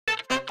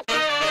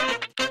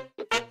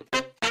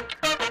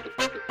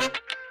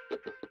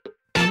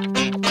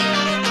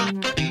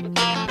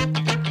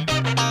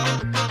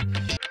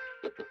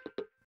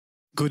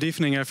Good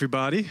evening,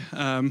 everybody.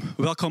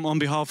 Welcome on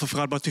behalf of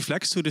Radboud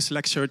Reflects to this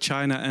lecture,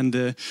 China and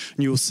the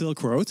New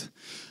Silk Road.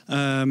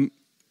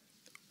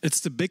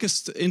 It's the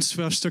biggest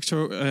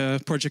infrastructure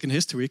project in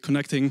history,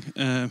 connecting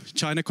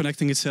China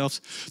connecting itself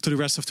to the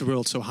rest of the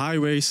world. So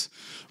highways,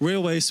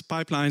 railways,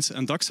 pipelines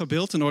and docks are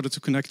built in order to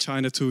connect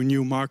China to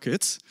new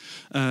markets.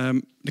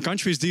 The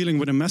country is dealing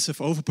with a massive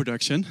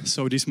overproduction,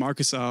 so these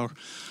markets are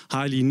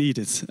highly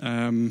needed.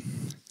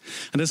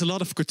 And there's a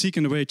lot of critique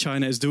in the way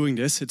China is doing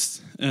this.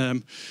 It's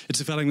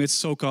developing its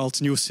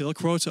so-called New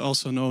Silk Road,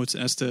 also known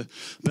as the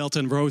Belt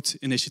and Road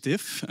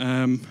Initiative.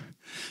 And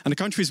the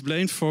country is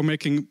blamed for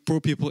making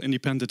poor people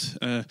independent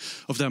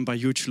of them by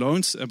huge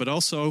loans, but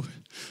also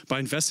by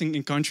investing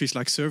in countries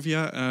like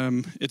Serbia.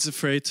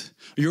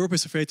 Europe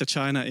is afraid that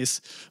China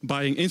is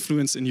buying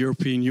influence in the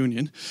European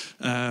Union.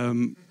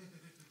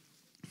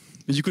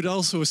 You could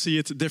also see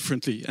it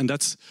differently, and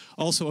that's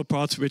also a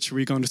part which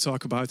we're going to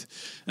talk about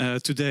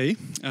today.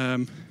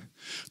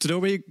 Today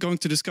we're going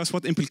to discuss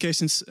what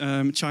implications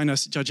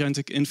China's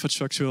gigantic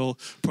infrastructural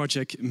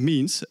project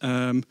means.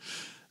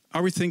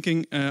 Are we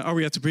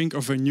at the brink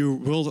of a new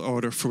world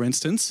order, for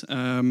instance?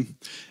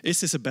 Is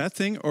this a bad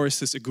thing or is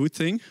this a good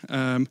thing?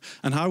 And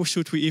how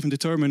should we even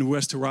determine who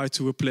has the right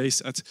to a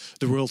place at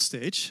the world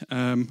stage?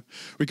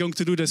 We're going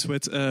to do this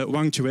with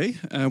Wang Jue,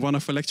 one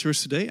of our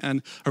lecturers today,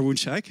 and Haroon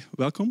Sheikh.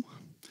 Welcome.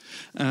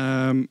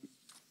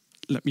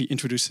 Let me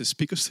introduce the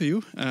speakers to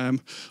you.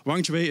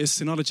 Wang Jue is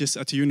sinologist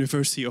at the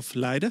University of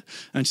Leiden,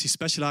 and she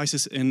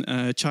specializes in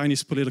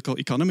Chinese political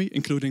economy,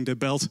 including the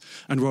Belt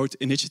and Road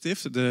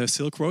Initiative, the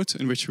Silk Road,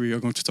 in which we are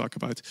going to talk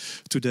about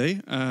today.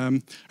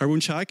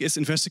 Haroon Sheikh is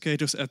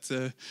investigator at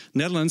the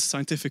Netherlands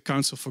Scientific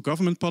Council for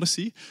Government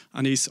Policy,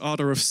 and he's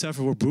author of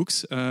several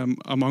books,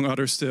 among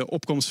others, The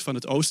Opkomst van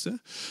het Oosten,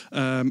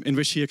 in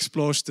which he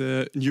explores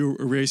the new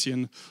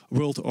Eurasian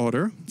world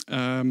order.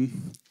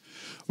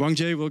 Wang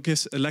Jue will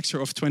give a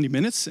lecture of 20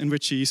 minutes in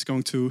which he is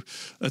going to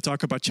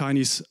talk about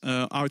Chinese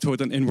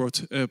outward and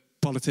inward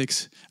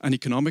politics and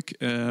economic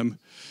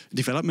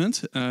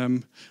development.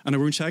 And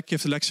Haroon Sheikh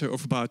gives a lecture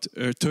of about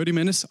 30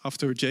 minutes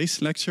after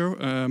Jay's lecture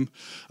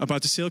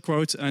about the Silk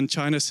Road and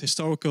China's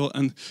historical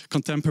and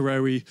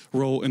contemporary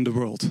role in the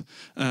world.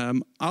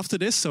 After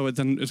this, so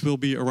then it will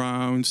be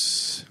around,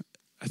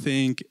 I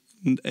think,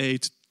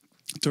 8:30.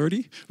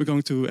 We're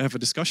going to have a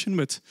discussion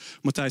with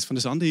Matthijs van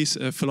der Zande. He's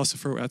a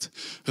philosopher at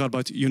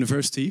Radboud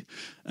University.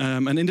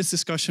 And in this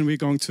discussion, we're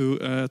going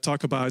to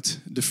talk about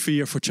the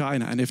fear for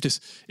China and if this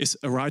is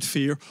a right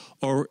fear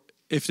or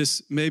if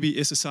this maybe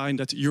is a sign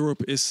that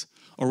Europe is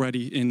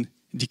already in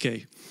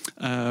decay.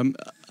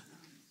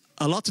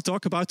 A lot to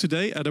talk about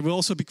today. There will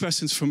also be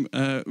questions from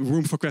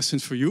room for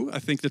questions for you. I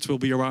think that will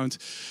be around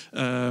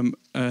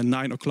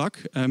 9 o'clock,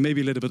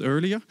 maybe a little bit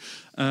earlier.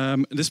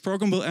 This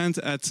program will end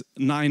at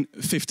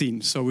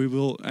 9:15, so we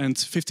will end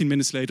 15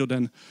 minutes later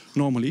than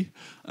normally.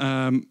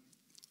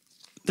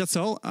 That's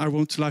all. I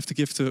would like to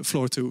give the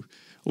floor to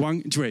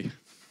Wang Jue.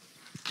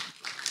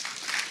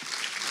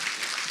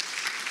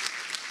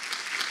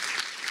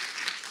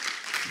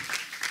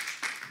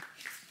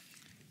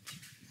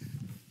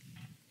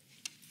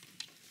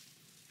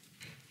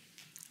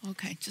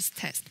 Okay, just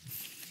test.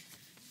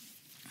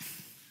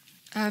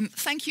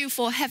 Thank you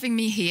for having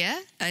me here.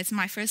 It's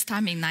my first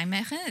time in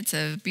Nijmegen. It's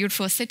a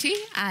beautiful city,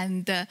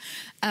 and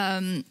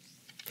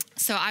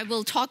so I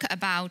will talk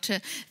about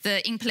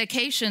the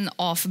implication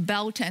of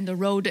Belt and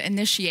Road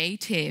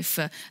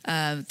Initiative,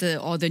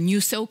 or the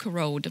New Silk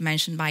Road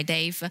mentioned by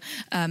Dave,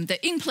 the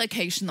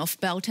implication of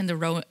Belt and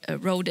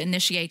Road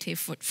Initiative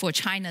for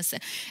China's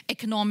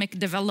economic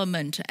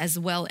development as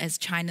well as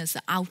China's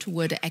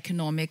outward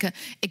economic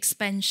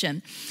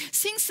expansion.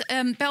 Since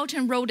Belt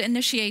and Road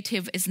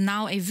Initiative is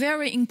now a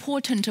very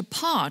important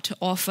part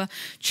of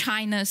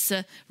China's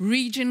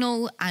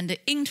regional and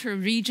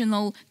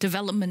inter-regional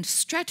development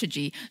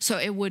strategy, so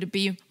it would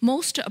be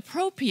most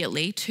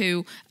appropriately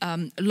to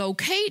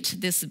locate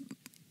this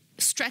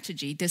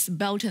strategy, this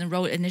Belt and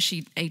Road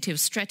Initiative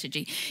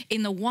strategy,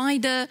 in the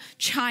wider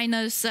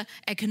China's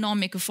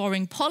economic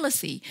foreign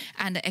policy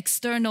and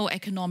external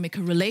economic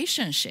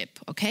relationship.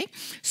 Okay,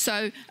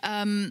 so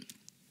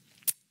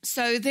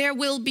there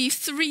will be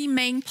three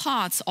main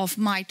parts of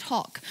my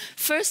talk.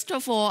 First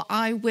of all,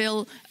 I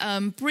will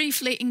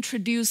briefly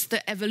introduce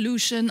the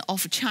evolution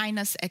of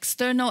China's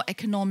external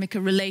economic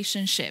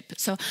relationship.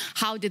 So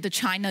how did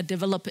China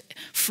develop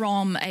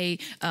from a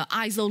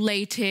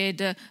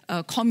isolated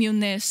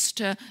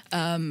communist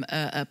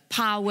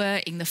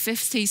power in the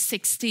 50s,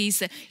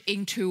 60s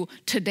into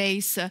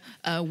today's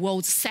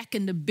world's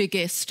second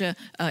biggest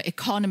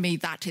economy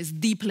that is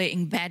deeply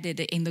embedded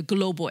in the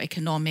global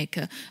economic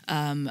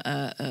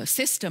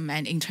system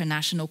and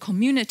international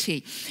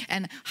community,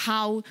 and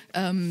how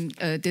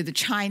did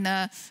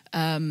China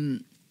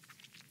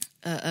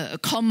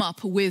come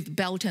up with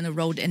Belt and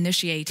Road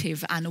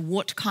Initiative and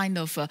what kind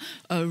of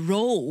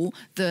role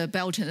the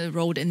Belt and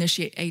Road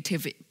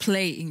Initiative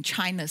play in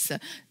China's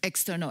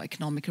external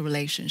economic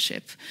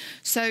relationship.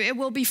 So it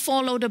will be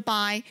followed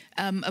by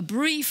a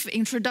brief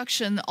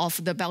introduction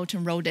of the Belt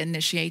and Road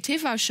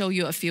Initiative. I'll show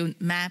you a few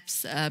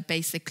maps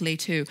basically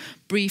to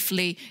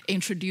briefly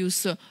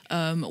introduce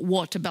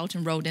what the Belt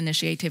and Road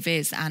Initiative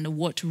is and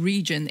what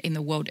region in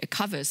the world it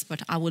covers,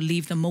 but I will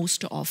leave the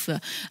most of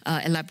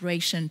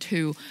elaboration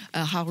to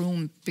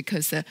Haroon,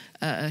 because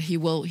he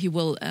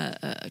will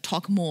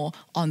talk more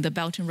on the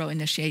Belt and Road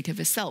Initiative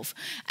itself.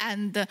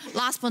 And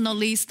last but not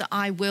least,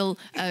 I will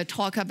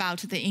talk about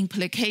the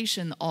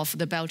implication of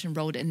the Belt and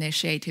Road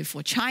Initiative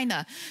for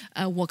China,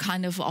 what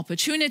kind of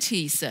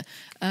opportunities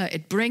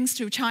it brings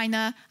to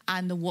China,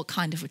 and what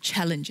kind of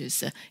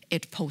challenges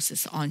it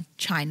poses on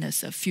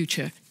China's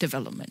future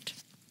development.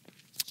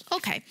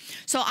 Okay,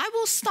 so I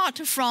will start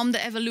from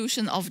the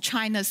evolution of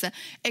China's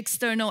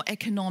external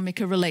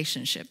economic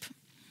relationship.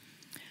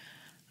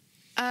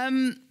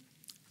 In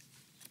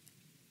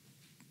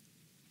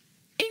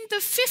the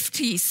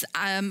 50s,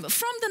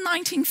 from the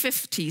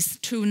 1950s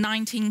to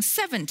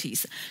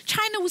 1970s,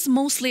 China was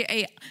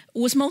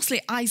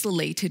mostly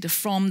isolated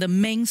from the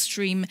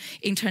mainstream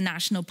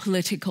international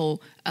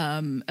political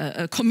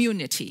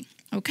community.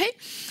 Okay,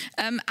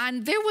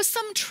 and there was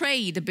some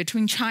trade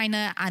between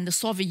China and the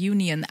Soviet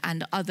Union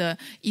and other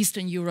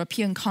Eastern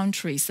European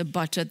countries,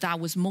 but that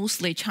was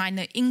mostly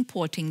China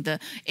importing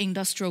the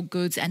industrial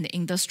goods and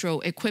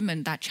industrial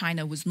equipment that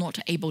China was not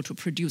able to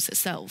produce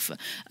itself.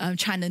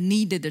 China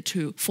needed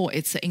to for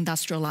its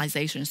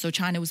industrialization, so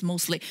China was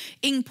mostly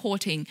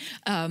importing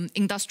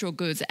industrial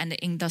goods and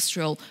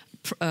industrial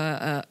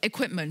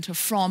equipment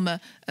from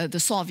the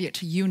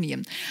Soviet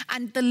Union.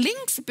 And the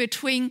links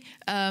between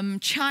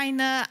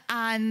China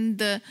and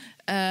the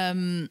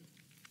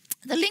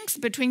links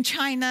between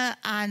China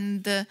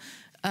and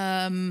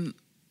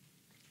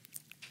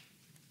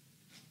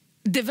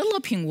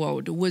developing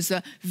world was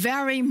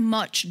very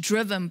much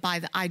driven by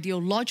the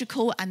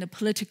ideological and the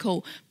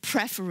political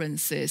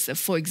preferences.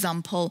 For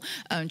example,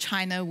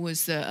 China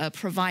was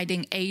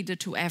providing aid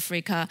to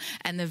Africa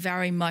and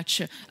very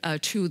much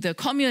to the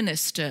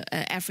communist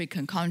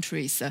African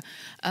countries.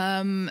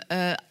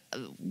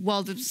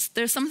 Well,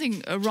 there's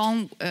something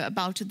wrong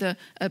about the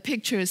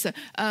pictures.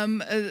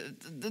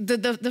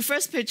 The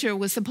first picture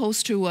was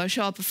supposed to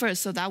show up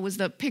first, so that was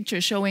the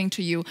picture showing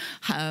to you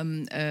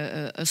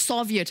a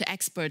Soviet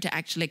expert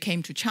actually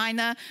came to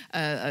China.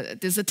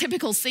 There's a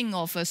typical thing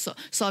of a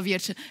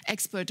Soviet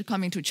expert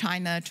coming to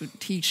China to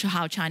teach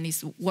how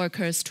Chinese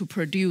workers to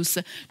produce,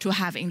 to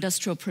have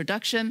industrial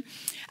production.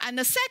 And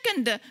the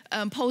second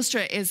poster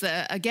is,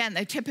 again,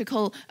 a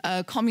typical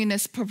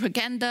communist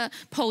propaganda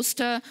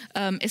poster.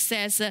 It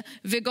says,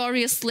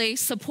 vigorously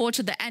support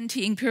the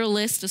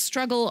anti-imperialist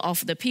struggle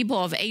of the people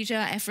of Asia,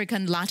 Africa,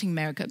 and Latin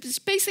America. This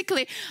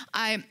basically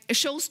it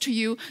shows to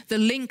you the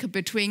link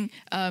between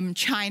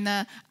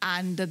China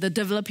and the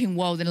developing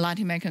world in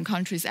Latin American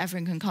countries,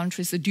 African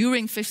countries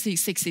during 50s,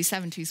 60s,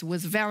 70s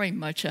was very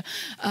much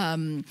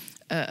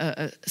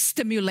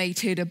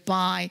stimulated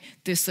by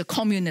this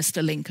communist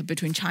link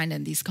between China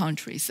and these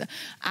countries.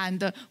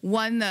 And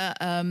one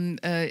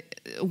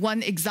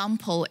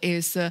example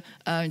is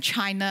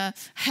China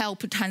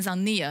helped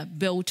Tanzania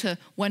build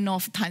one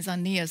of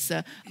Tanzania's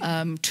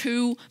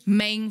two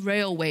main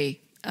railway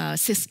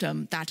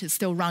system that is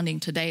still running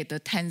today, the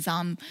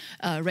Tanzam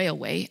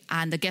Railway.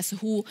 And guess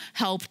who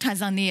helped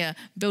Tanzania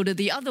build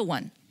the other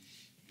one?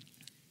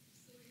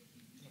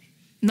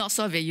 Not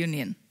Soviet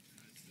Union.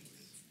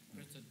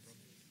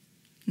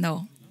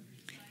 No,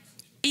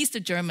 East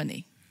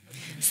Germany.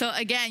 So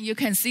again, you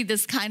can see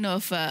this kind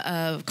of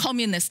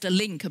communist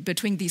link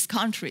between these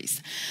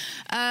countries.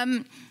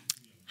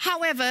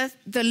 However,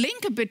 the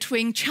link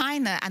between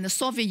China and the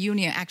Soviet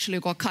Union actually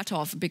got cut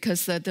off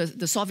because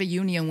the Soviet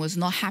Union was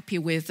not happy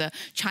with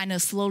China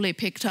slowly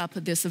picked up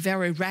this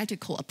very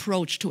radical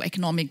approach to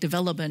economic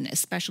development,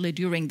 especially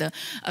during the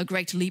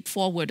Great Leap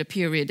Forward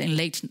period in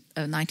late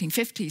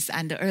 1950s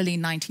and the early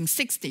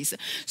 1960s.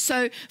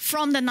 So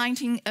from the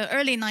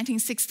early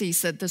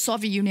 1960s, the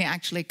Soviet Union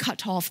actually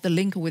cut off the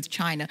link with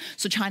China.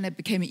 So China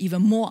became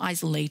even more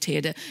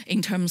isolated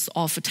in terms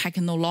of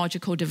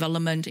technological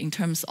development, in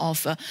terms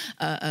of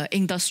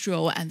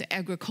industrial and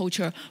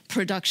agriculture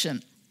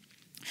production.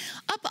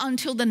 Up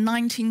until the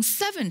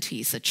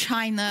 1970s,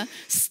 China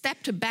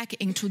stepped back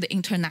into the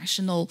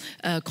international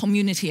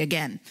community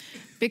again.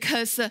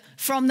 Because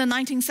from the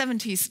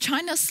 1970s,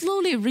 China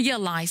slowly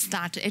realized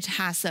that it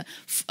has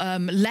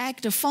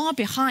lagged far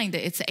behind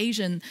its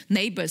Asian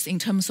neighbors in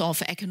terms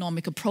of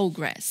economic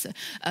progress.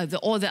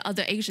 All the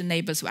other Asian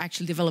neighbors were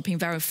actually developing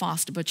very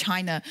fast, but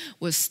China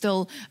was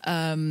still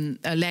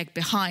lagged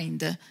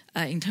behind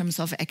in terms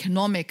of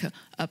economic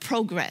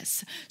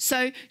progress.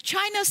 So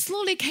China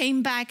slowly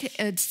came back,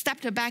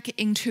 stepped back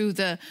into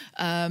the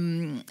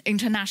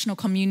international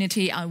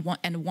community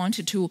and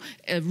wanted to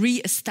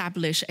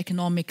re-establish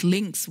economic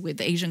links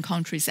with Asian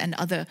countries and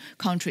other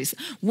countries.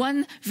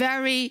 One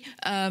very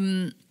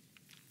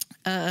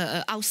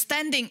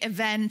outstanding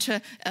event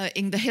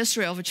in the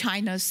history of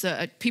China's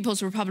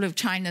People's Republic of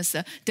China's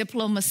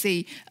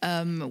diplomacy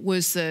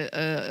was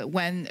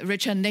when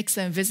Richard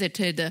Nixon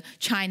visited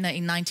China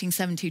in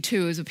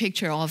 1972. It was a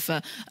picture of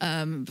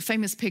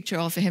famous picture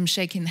of him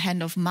shaking the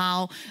hand of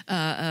Mao.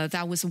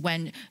 That was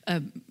when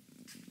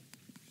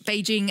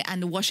Beijing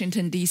and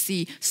Washington,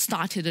 D.C.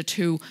 started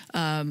to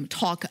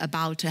talk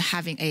about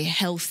having a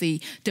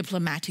healthy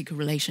diplomatic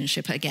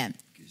relationship again.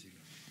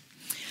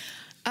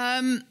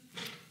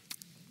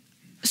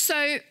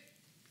 So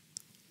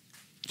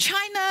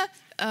China,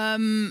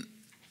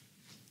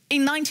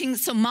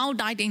 so Mao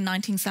died in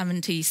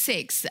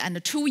 1976,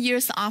 and 2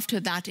 years after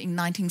that, in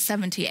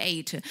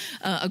 1978,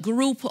 a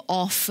group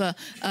of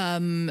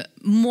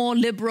more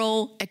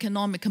liberal,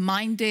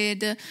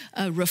 economic-minded,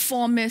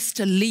 reformist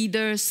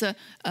leaders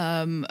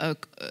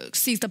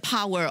seized the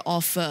power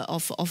of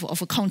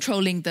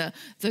controlling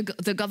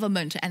the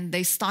government, and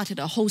they started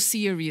a whole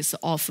series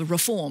of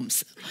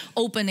reforms,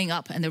 opening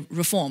up and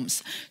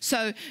reforms.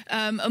 So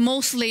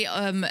mostly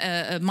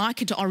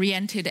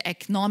market-oriented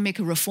economic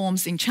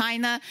reforms in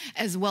China,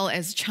 as well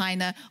as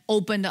China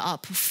opened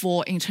up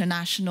for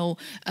international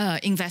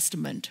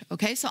investment.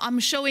 Okay, so I'm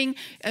showing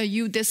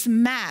you this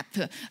map.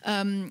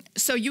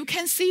 So you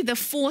can see the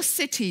four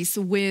cities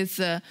with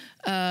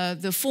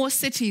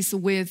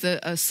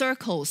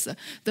circles.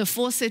 The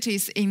four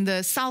cities in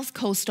the south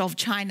coast of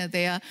China.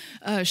 They are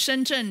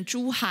Shenzhen,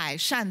 Zhuhai,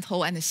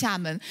 Shantou, and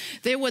Xiamen.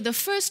 They were the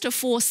first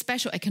four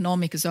special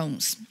economic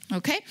zones.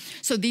 Okay,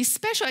 so these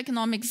special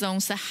economic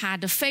zones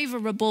had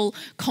favorable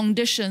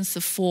conditions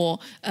for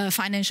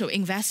financial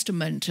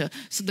investment.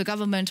 So the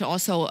government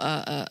also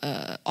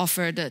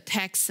offered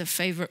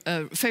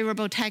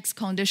favorable tax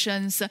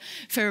conditions,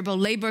 favorable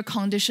labor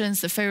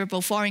conditions,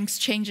 favorable foreign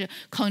exchange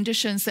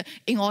conditions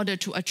in order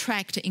to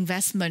attract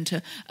investment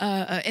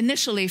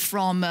initially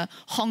from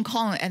Hong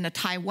Kong and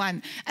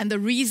Taiwan. And the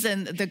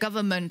reason the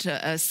government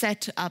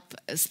set up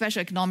special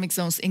economic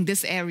zones in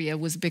this area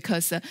was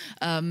because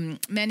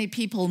many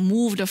people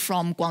moved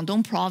from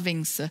Guangdong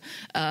province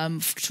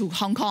to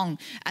Hong Kong,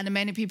 and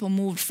many people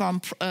moved from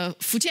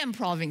Fujian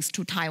province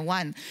to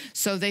Taiwan.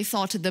 So they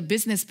thought the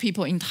business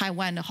people in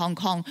Taiwan and Hong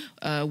Kong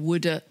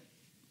would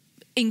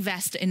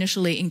invest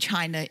initially in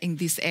China in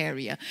this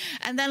area.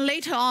 And then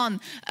later on,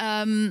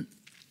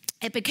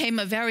 it became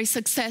a very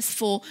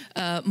successful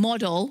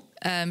model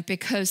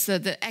because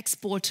the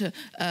export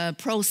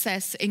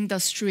process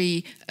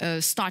industry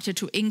started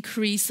to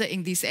increase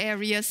in these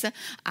areas.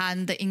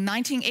 And in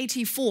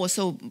 1984,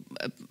 so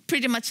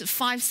pretty much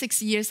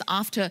 5-6 years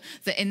after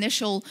the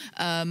initial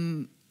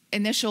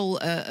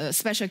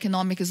special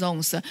economic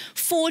zones,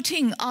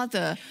 14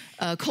 other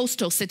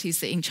coastal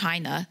cities in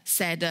China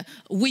said,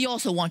 we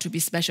also want to be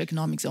special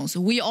economic zones.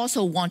 We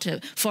also want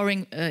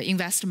foreign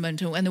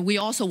investment, and we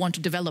also want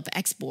to develop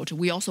export.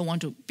 We also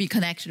want to be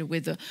connected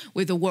with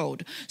the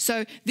world.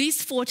 So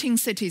these 14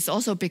 cities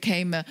also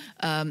became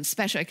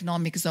special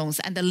economic zones,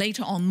 and then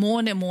later on, more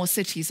and more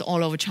cities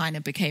all over China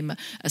became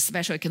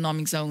special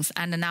economic zones.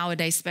 And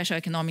nowadays, special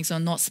economic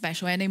zones are not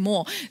special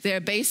anymore.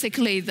 They're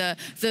basically the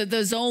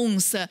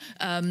zones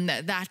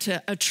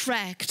that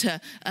attract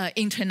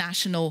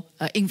international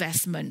investment,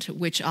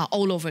 which are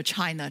all over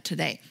China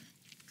today.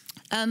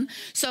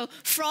 So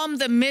from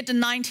the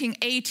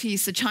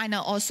mid-1980s, China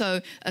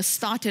also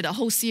started a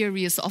whole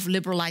series of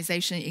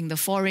liberalization in the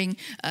foreign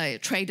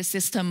trade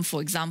system.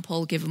 For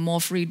example, give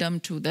more freedom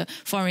to the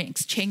foreign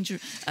exchange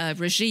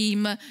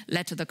regime,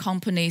 let the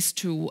companies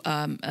to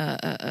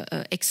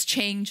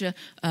exchange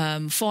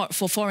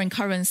for foreign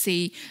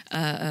currency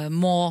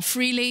more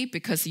freely,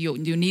 because you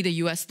need the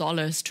US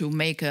dollars to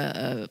make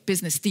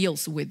business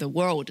deals with the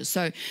world.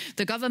 So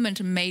the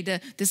government made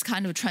this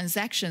kind of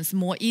transactions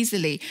more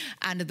easily,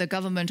 and the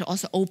government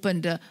also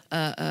opened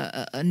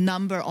a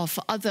number of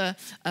other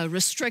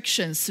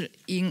restrictions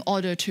in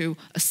order to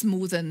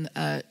smoothen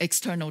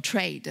external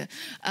trade.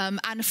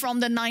 And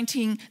from the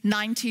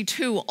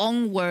 1992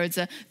 onwards,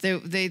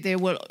 there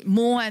were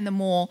more and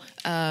more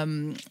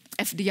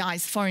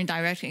FDIs, foreign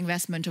direct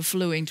investment,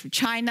 flew into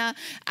China,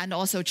 and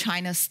also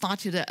China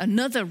started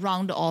another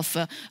round of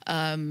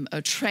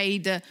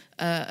trade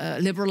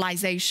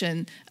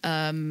liberalization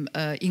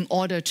in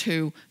order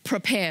to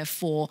prepare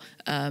for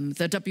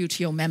the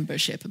WTO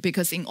membership.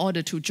 Because in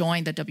order to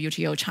join the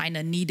WTO,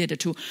 China needed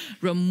to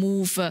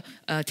remove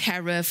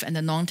tariff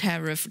and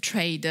non-tariff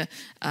trade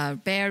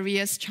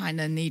barriers.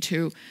 China need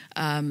to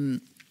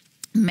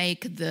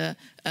make the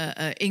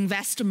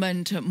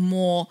investment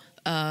more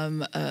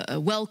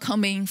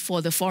welcoming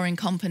for the foreign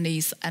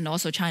companies, and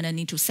also China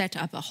need to set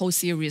up a whole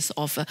series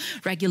of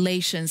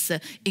regulations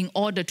in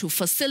order to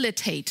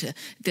facilitate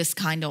this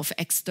kind of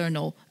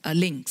external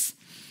links.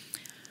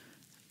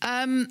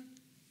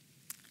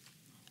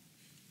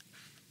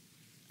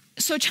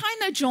 So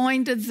China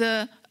joined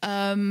the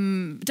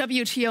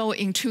WTO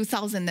in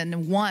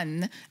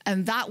 2001,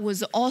 and that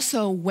was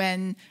also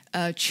when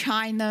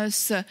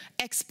China's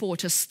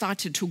export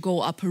started to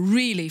go up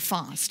really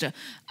fast.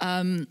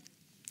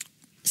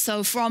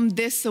 So from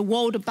this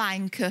World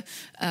Bank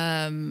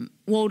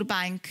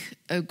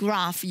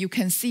graph, you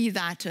can see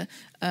that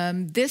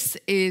this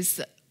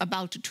is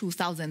about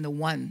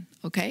 2001,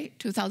 okay?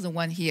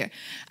 2001 here,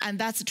 and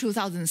that's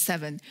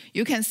 2007.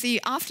 You can see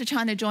after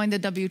China joined the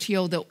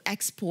WTO, the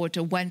export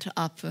went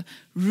up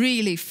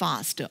really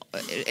fast.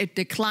 It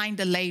declined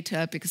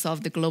later because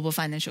of the global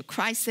financial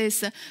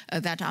crisis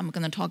that I'm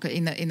going to talk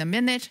in a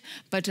minute.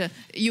 But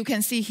you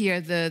can see here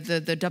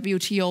the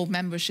WTO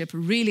membership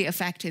really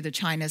affected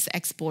China's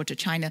export.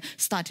 China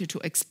started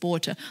to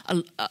export a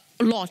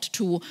lot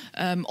to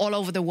all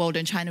over the world,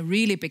 and China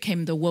really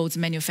became the world's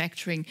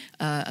manufacturing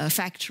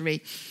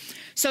factory.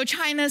 So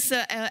China's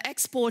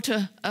export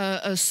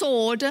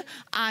soared,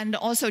 and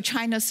also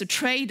China's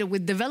trade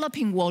with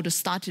developing world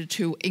started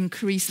to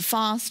increase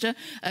fast,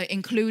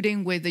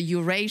 including with the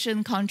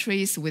Eurasian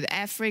countries, with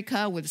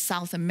Africa, with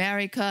South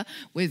America,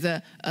 with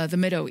the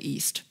Middle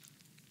East.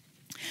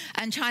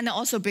 And China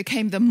also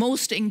became the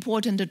most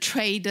important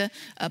trade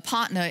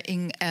partner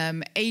in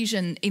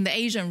the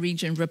Asian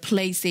region,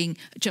 replacing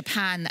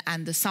Japan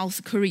and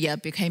South Korea,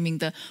 becoming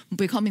the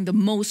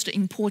most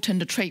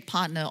important trade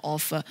partner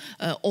of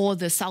all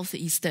the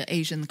Southeast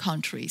Asian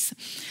countries.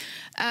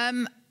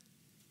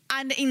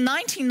 And in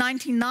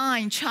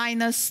 1999,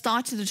 China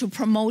started to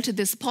promote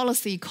this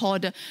policy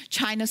called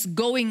China's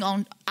going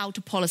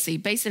out policy.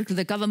 Basically,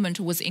 the government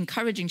was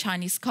encouraging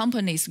Chinese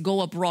companies to go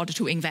abroad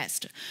to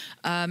invest.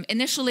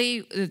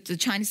 Initially, the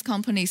Chinese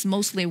companies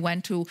mostly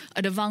went to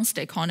advanced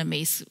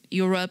economies,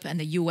 Europe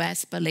and the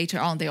US, but later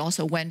on they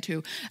also went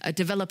to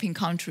developing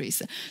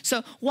countries.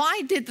 So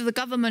why did the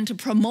government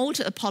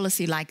promote a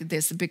policy like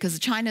this? Because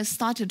China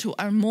started to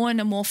earn more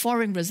and more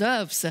foreign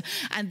reserves,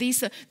 and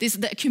the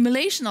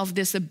accumulation of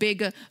this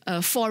big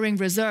foreign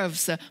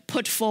reserves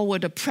put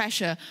forward a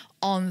pressure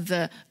on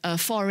the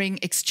foreign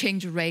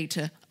exchange rate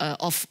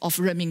of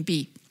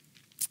renminbi.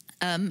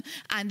 And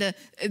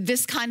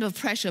this kind of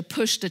pressure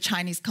pushed the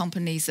Chinese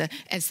companies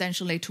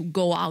essentially to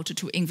go out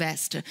to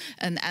invest.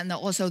 And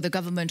also the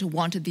government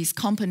wanted these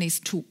companies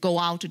to go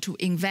out to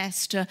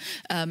invest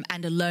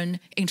and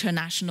learn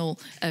international,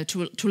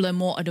 to learn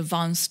more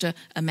advanced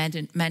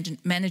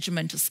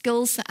management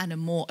skills and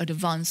more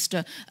advanced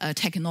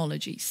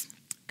technologies.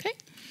 Okay.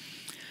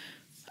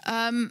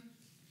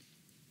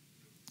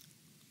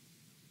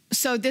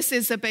 So this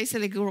is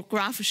basically a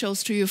graph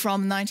shows to you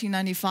from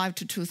 1995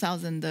 to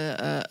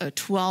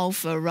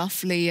 2012,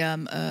 roughly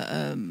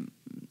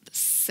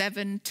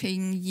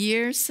 17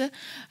 years.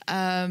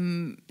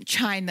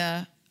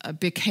 China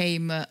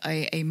became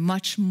a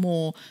much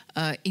more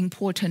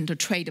important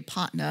trade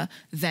partner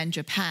than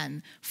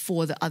Japan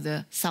for the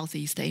other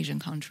Southeast Asian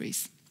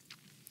countries.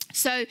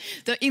 So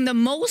in the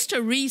most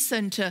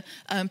recent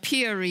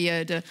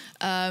period,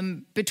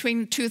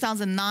 between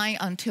 2009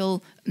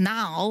 until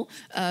now,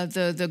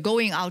 the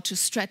going out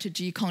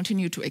strategy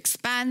continued to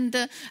expand,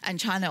 and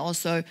China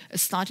also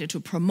started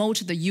to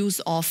promote the use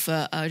of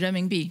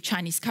renminbi,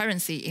 Chinese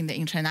currency, in the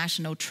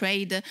international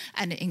trade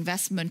and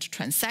investment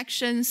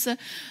transactions.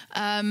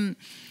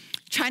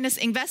 China's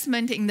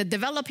investment in the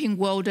developing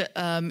world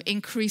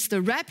increased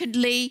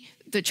rapidly.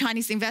 The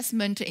Chinese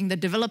investment in the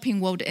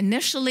developing world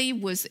initially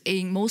was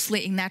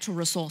mostly in natural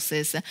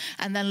resources,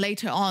 and then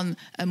later on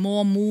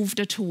more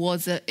moved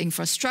towards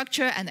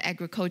infrastructure and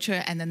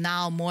agriculture, and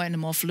now more and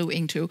more flew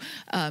into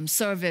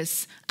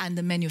service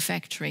and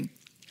manufacturing.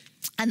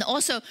 And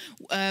also,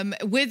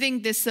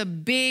 within this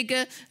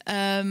the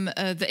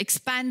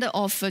expand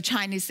of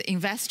Chinese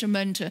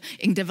investment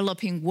in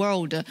developing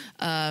world,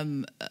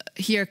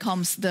 here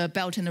comes the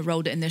Belt and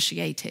Road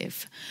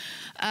Initiative.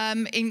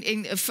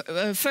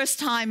 First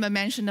time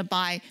mentioned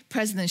by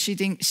President Xi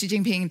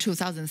Jinping in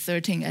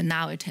 2013, and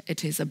now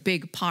it is a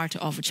big part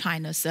of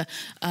China's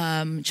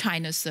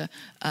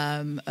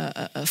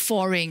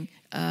foreign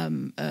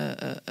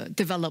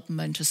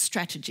development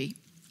strategy.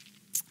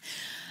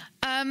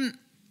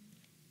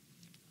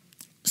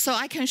 So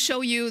I can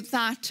show you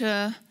that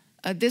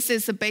this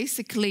is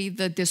basically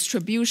the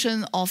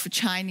distribution of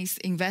Chinese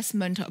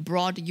investment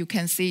abroad. You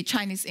can see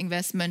Chinese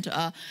investment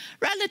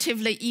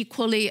relatively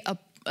equally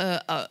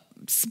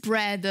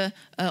spread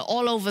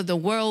all over the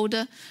world,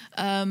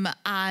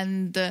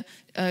 and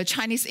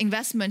Chinese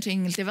investment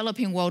in the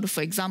developing world,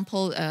 for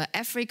example,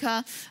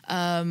 Africa,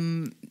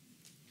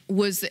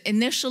 was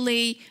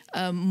initially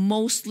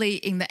mostly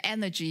in the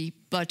energy,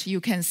 but you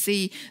can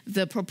see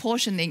the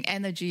proportion in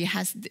energy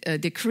has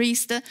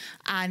decreased,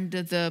 and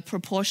the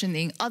proportion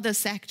in other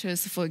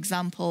sectors, for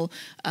example,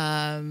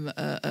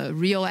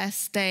 real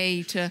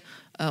estate,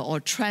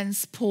 or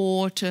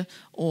transport,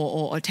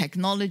 or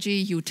technology,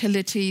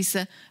 utilities,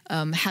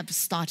 have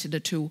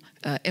started to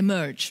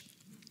emerge.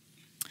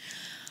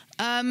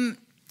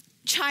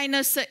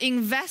 China's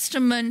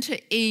investment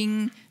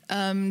in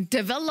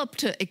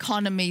developed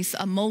economies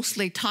are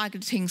mostly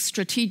targeting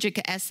strategic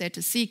asset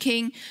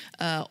seeking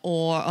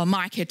or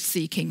market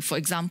seeking. For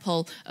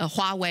example,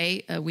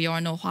 Huawei, we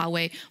all know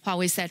Huawei.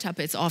 Huawei set up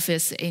its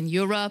office in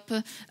Europe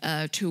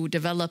to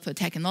develop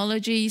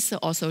technologies,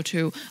 also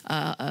to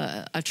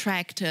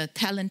attract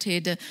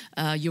talented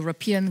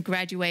European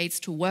graduates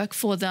to work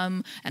for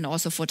them, and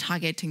also for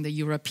targeting the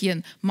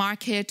European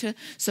market.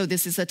 So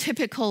this is a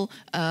typical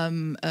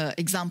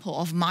example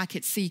of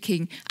market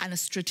seeking and a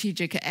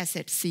strategic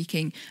asset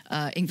seeking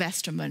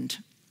investment.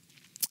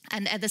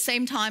 And at the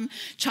same time,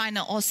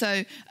 China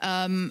also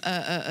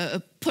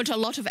put a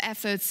lot of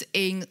efforts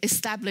in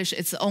establish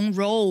its own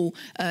role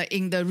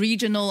in the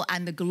regional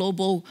and the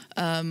global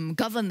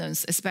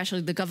governance,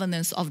 especially the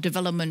governance of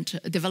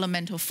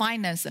developmental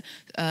finance.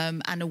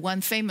 And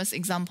one famous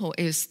example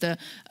is the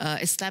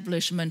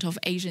establishment of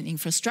Asian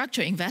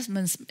Infrastructure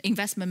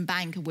Investment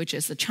Bank, which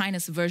is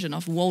China's version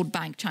of World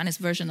Bank, China's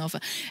version of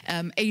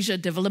Asia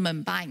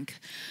Development Bank.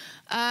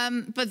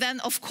 But then,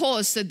 of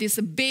course, this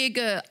big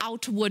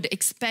outward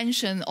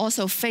expansion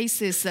also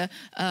faces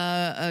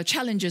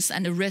challenges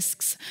and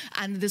risks.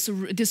 And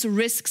these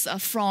risks are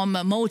from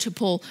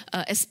multiple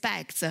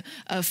aspects.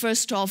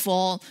 First of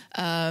all,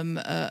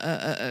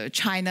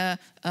 China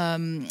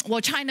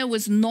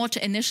was not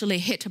initially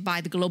hit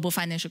by the global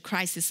financial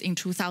crisis in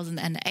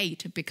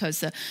 2008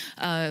 because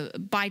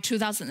by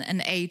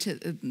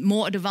 2008,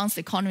 more advanced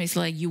economies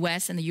like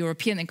US and the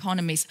European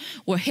economies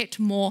were hit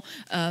more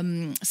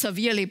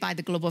severely by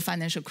the global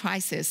financial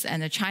crisis,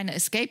 and China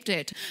escaped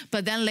it.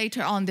 But then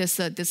later on, this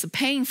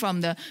pain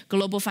from the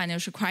global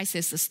financial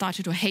crisis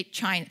started to hit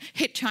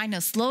China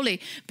slowly,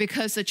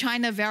 because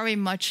China very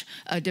much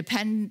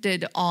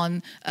depended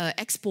on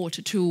export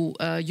to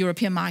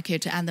European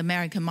market and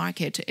American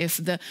market. If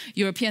the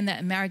European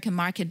and American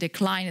market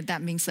declined,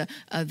 that means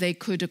they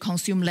could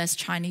consume less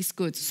Chinese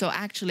goods. So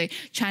actually,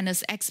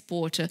 China's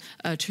export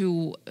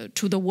to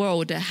the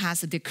world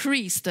has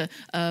decreased.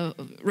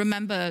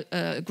 Remember,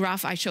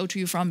 graph I showed to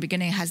you from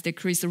beginning has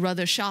decreased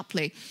rather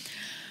sharply.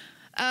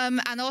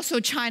 And also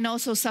China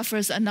also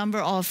suffers a number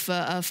of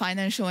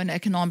financial and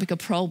economic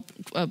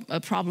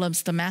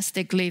problems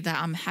domestically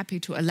that I'm happy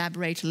to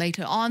elaborate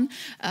later on.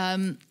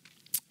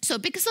 So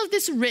because of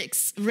these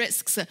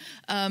risks,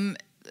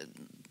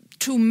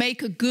 to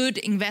make good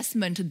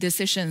investment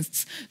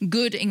decisions,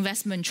 good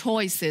investment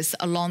choices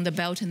along the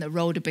Belt and the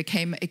Road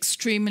became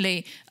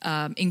extremely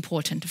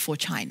important for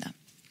China.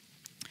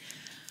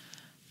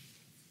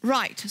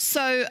 Right,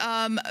 so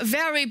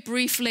very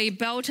briefly,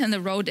 Belt and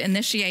the Road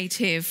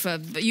Initiative.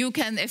 You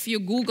can, if you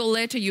Google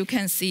it, you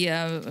can see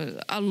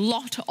a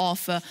lot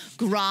of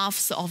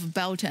graphs of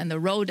Belt and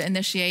the Road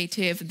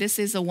Initiative. This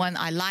is the one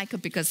I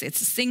like because it's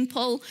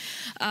simple.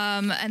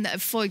 And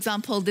for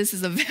example, this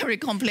is a very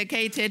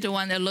complicated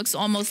one that looks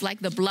almost like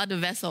the blood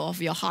vessel of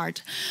your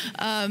heart.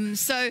 And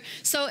this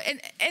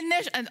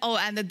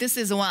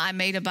is the one I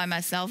made by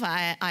myself.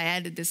 I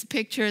added these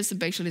pictures. It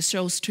basically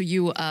shows to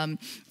you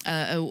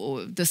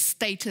the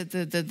state,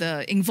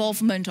 the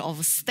involvement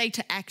of state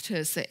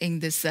actors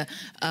in this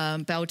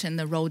Belt and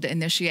the Road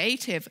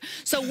Initiative.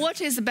 So what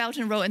is the Belt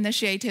and Road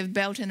Initiative?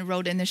 Belt and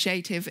Road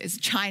Initiative is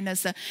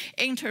China's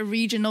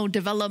inter-regional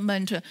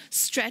development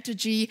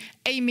strategy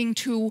aiming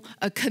to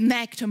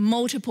connect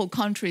multiple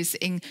countries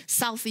in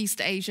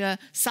Southeast Asia,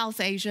 South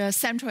Asia,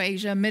 Central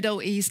Asia,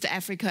 Middle East,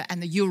 Africa,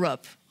 and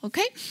Europe.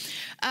 Okay?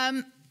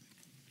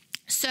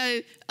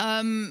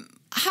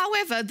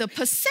 However, the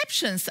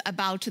perceptions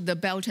about the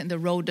Belt and the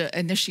Road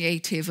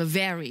Initiative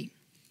vary.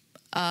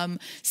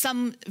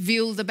 Some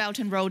view the Belt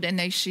and Road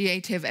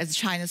Initiative as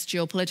China's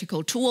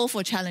geopolitical tool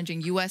for challenging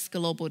U.S.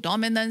 global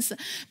dominance,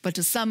 but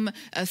some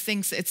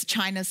thinks it's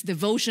China's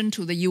devotion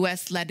to the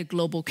U.S.-led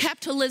global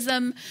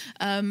capitalism.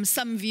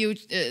 Some view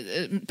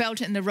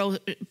Belt and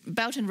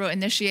Road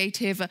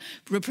Initiative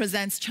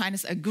represents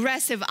China's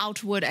aggressive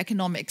outward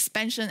economic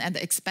expansion at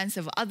the expense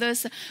of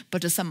others,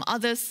 but some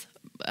others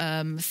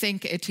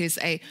think it is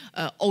an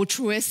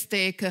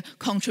altruistic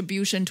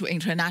contribution to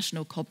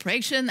international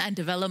cooperation and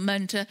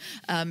development.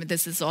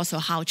 This is also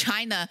how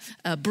China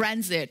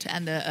brands it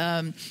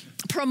and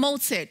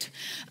promotes it.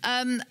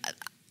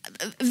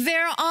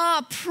 There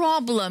are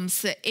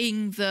problems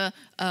in the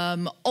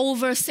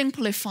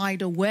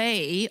oversimplified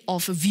way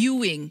of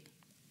viewing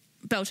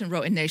Belt and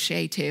Road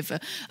Initiative.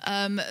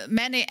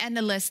 Many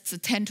analysts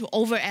tend to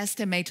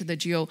overestimate the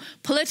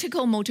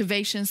geopolitical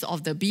motivations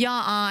of the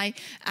BRI,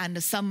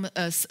 and some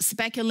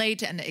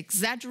speculate and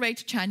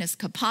exaggerate China's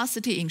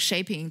capacity in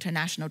shaping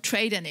international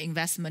trade and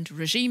investment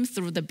regime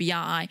through the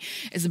BRI.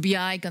 Is the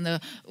BRI going to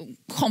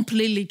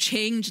completely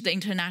change the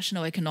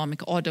international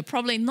economic order?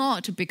 Probably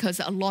not, because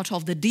a lot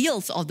of the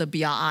deals of the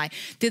BRI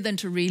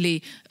didn't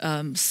really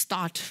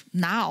start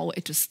now.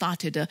 It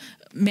started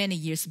many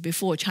years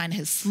before. China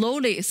has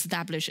slowly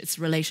established its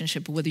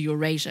relationship with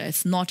Eurasia.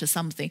 It's not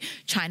something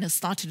China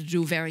started to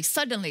do very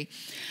suddenly.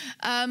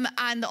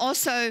 And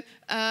also,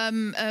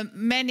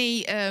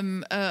 many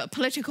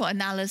political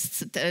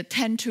analysts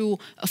tend to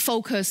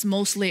focus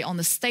mostly on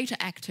the state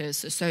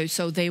actors.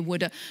 So they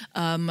would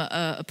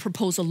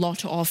propose a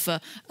lot of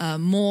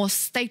more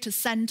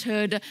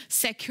state-centered,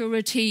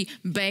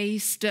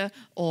 security-based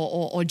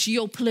or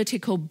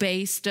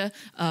geopolitical-based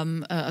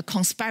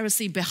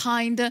conspiracy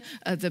behind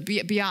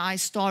the BRI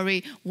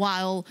story,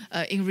 while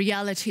in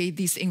reality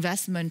these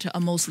investments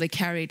are mostly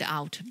carried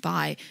out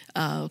by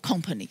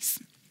companies.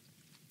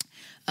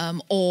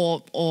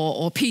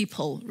 Or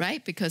people,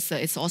 right? Because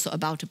it's also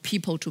about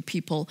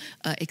people-to-people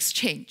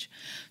exchange.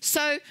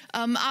 So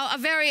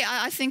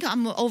I think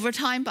I'm over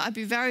time, but I'll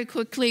be very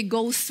quickly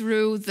go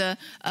through the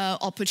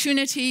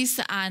opportunities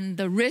and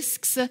the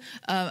risks,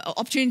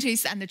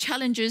 opportunities and the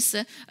challenges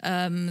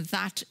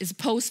that is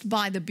posed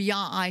by the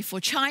BRI for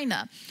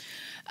China.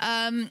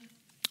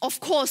 Of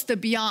course, the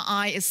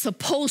BRI is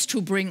supposed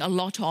to bring a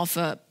lot of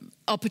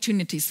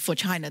opportunities for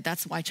China.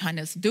 That's why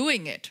China is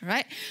doing it,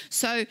 right?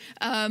 So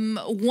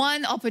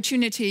one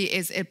opportunity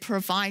is it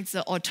provides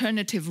an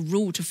alternative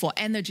route for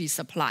energy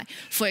supply.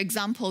 For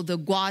example, the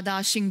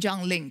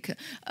Guada-Xinjiang link.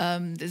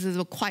 This is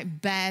a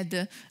quite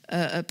bad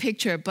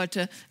picture, but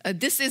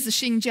this is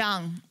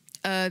Xinjiang.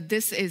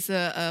 This is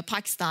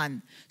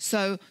Pakistan.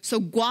 So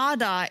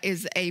Guada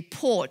is a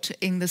port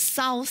in the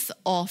south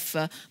of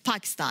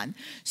Pakistan.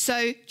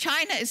 So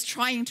China is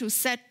trying to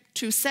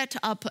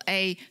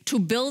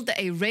build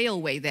a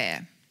railway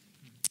there.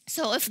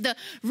 So if the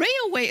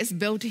railway is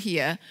built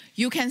here,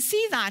 you can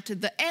see that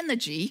the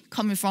energy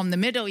coming from the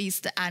Middle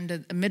East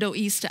and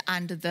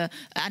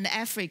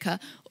Africa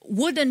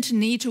wouldn't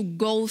need to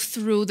go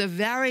through the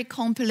very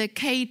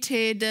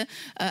complicated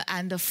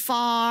and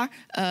far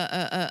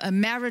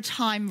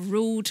maritime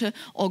route,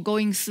 or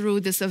going through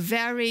this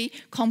very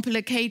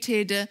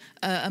complicated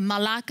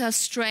Malacca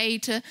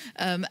Strait,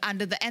 and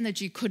the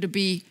energy could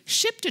be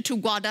shipped to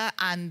Guada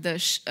and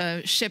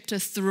shipped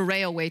through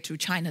railway to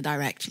China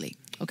directly.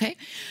 Okay,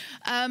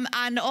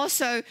 and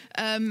also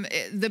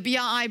the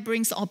BRI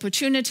brings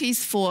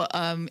opportunities for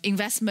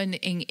investment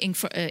in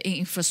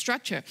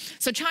infrastructure.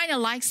 So China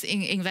likes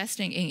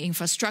investing in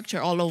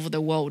infrastructure all over the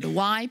world.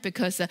 Why?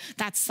 Because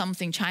that's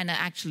something China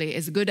actually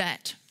is good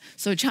at.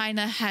 So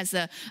China's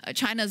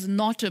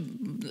not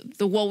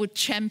the world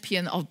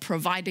champion of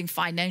providing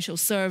financial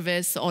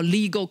service or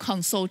legal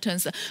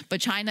consultants, but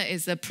China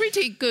is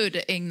pretty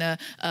good in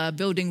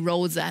building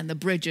roads and the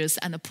bridges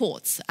and the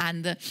ports.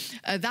 And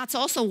that's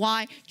also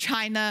why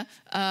China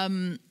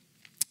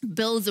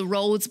build the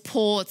roads,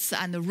 ports,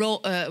 and the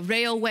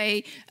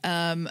railway,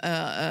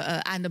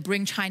 and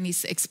bring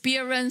Chinese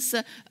experience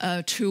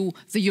to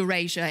the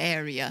Eurasia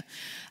area.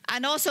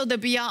 And also the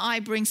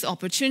BRI brings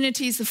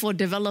opportunities for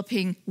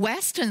developing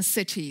Western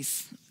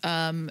cities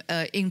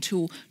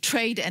into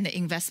trade and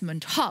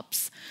investment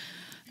hubs.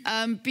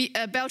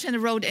 Belt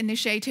and Road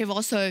Initiative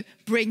also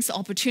brings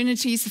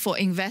opportunities for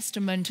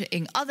investment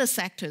in other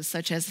sectors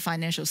such as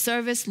financial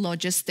service,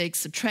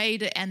 logistics,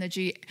 trade,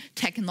 energy,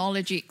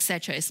 technology,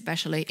 etc.,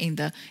 especially in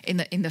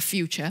the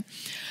future.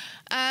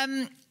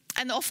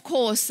 And of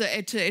course,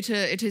 it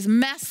is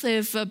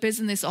massive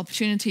business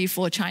opportunity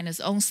for China's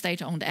own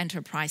state-owned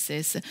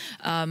enterprises.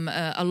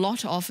 A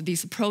lot of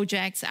these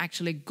projects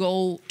actually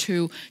go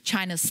to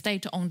China's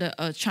state-owned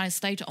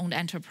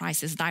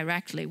enterprises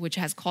directly, which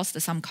has caused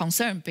some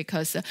concern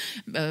because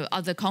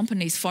other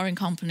companies, foreign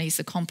companies,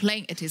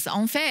 complain it is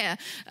unfair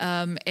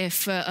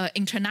if an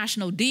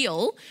international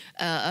deal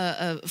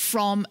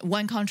from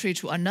one country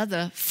to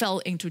another fell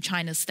into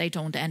China's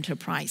state-owned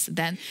enterprise.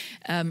 Then,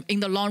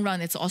 in the long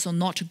run, it's also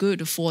not good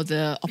for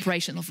the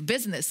operation of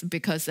business,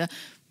 because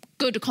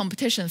good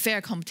competition, fair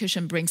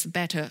competition brings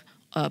better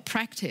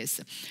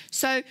practice.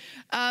 So,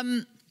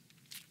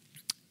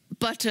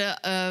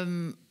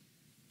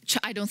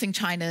 I don't think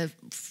China,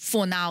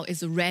 for now,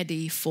 is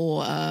ready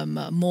for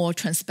more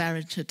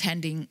transparent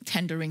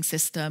tendering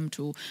system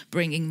to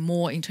bring in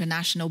more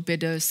international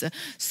bidders.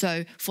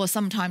 So for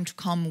some time to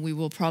come, we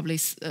will probably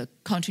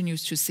continue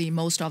to see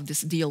most of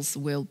these deals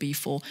will be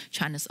for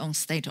China's own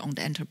state-owned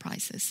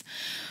enterprises.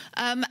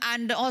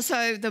 And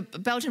also the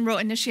Belt and Road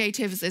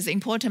Initiative is an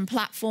important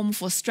platform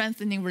for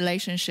strengthening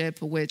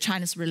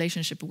China's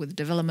relationship with the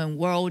development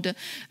world.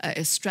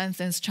 It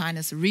strengthens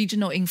China's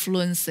regional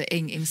influence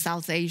in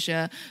South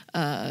Asia,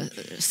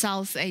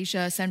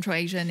 Central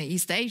Asia, and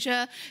East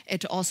Asia.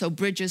 It also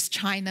bridges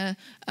China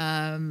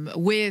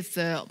with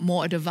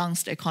more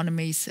advanced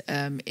economies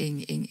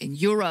in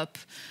Europe.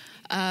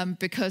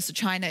 Because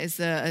China is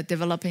a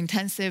developing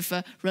intensive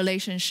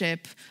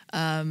relationship,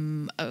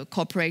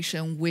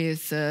 cooperation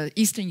with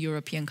Eastern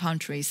European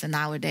countries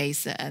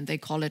nowadays, and they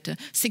call it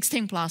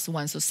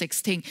 16+1, so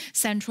 16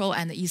 Central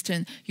and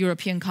Eastern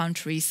European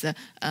countries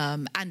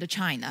and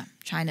China.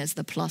 China is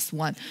the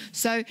 +1.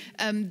 So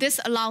this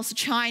allows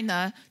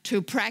China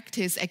to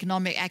practice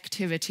economic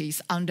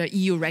activities under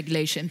EU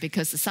regulation,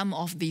 because some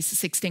of these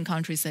 16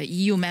 countries are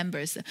EU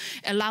members. It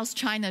allows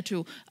China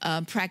to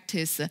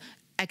practice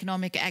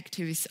economic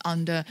activities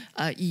under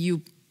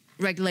EU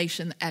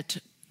regulation at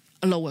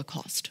a lower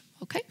cost,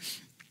 okay?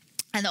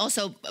 And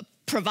also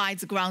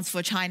provides grounds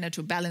for China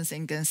to balance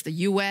against the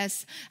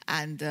US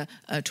and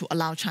to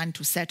allow China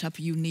to set up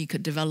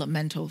unique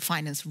developmental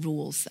finance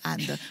rules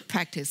and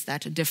practice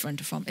that are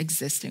different from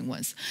existing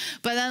ones.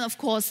 But then, of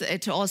course,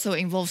 it also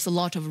involves a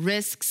lot of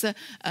risks.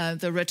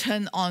 The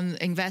return on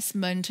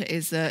investment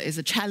is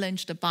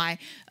challenged by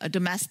a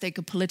domestic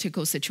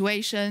political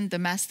situation,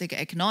 domestic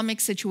economic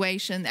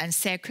situation, and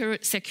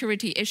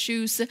security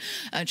issues.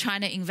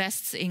 China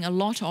invests in a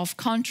lot of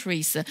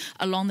countries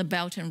along the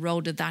Belt and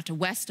Road that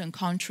Western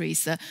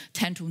countries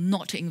tend to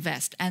not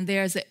invest. And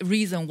there's a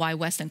reason why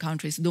Western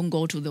countries don't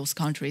go to those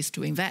countries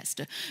to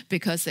invest,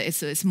 because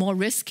it's more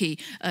risky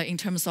in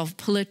terms of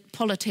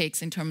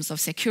politics, in terms of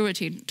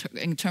security,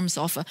 in terms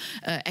of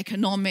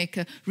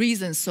economic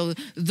reasons. So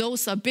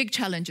those are big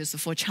challenges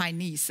for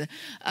Chinese.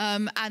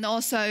 And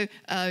also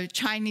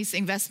Chinese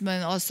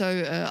investment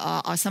also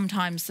are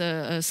sometimes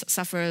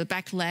suffer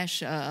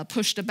backlash,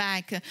 pushed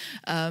back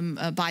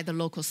by the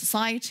local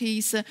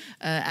societies,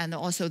 and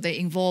also they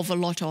involve a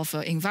lot of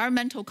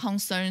environmental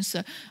concerns.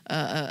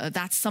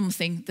 That's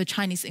something the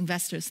Chinese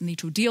investors need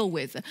to deal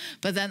with.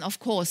 But then, of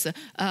course,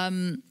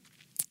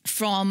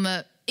 from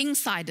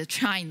inside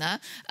China,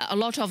 a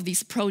lot of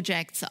these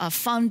projects are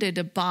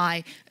funded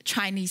by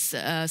Chinese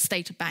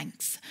state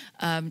banks.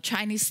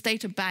 Chinese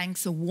state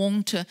banks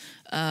won't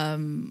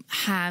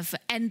have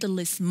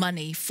endless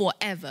money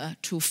forever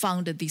to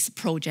fund these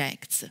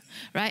projects,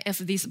 right? If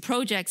these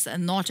projects are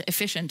not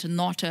efficient,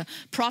 not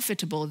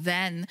profitable,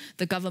 then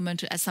the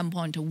government at some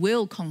point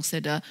will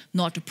consider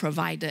not to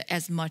provide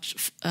as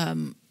much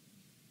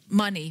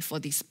money for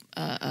these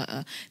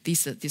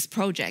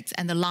projects.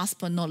 And the last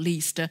but not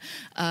least,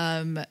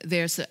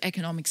 there's an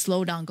economic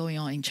slowdown going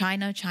on in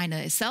China. China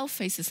itself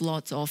faces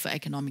lots of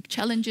economic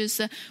challenges,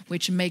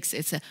 which makes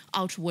its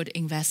outward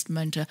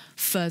investment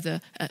further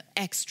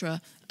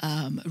extra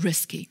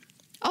risky.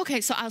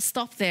 Okay, so I'll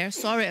stop there.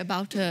 Sorry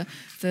about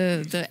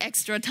the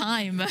extra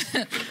time,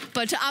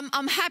 but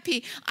I'm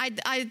happy.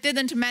 I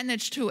didn't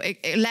manage to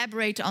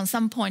elaborate on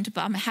some point,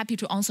 but I'm happy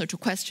to answer to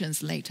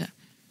questions later.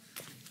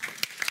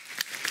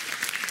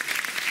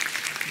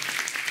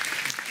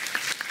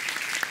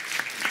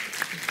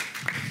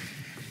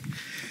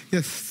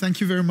 Yes, thank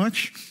you very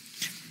much.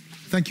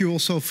 Thank you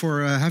also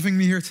for having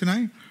me here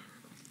tonight.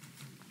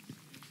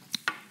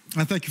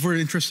 And thank you for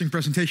an interesting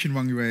presentation,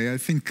 Wang Jue. I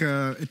think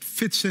it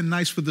fits in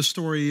nice with the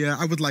story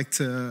I would like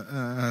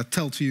to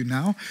tell to you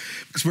now.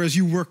 Because whereas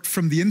you worked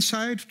from the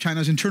inside,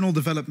 China's internal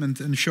development,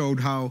 and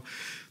showed how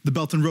the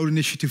Belt and Road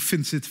Initiative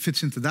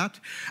fits into that,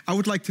 I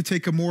would like to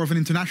take a more of an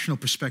international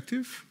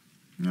perspective.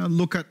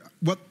 Look at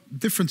what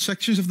different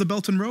sections of the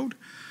Belt and Road,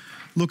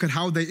 look at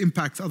how they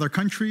impact other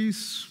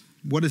countries,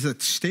 what is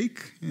at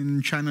stake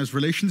in China's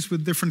relations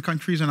with different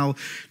countries, and I'll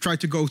try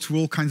to go through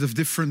all kinds of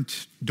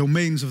different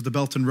domains of the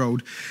Belt and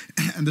Road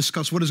and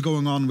discuss what is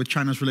going on with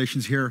China's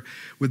relations here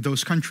with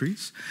those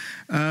countries.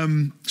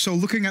 So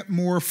looking at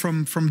more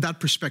from that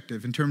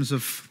perspective in terms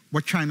of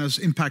what China's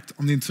impact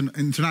on the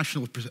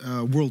international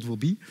world will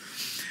be.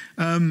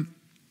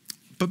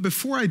 But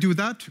before I do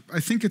that, I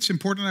think it's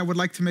important, I would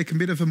like to make a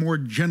bit of a more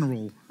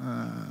general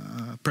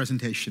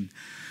presentation.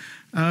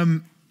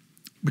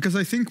 Because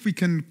I think we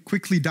can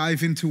quickly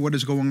dive into what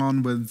is going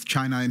on with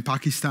China in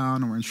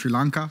Pakistan or in Sri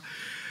Lanka.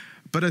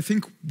 But I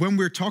think when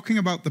we're talking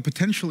about the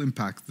potential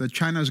impact that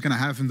China is going to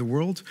have in the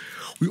world,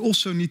 we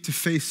also need to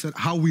face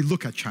how we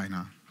look at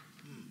China,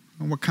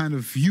 and what kind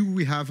of view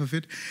we have of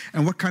it,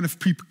 and what kind of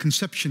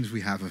preconceptions we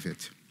have of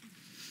it.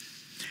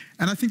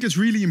 And I think it's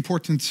really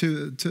important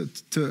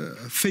to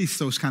face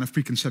those kind of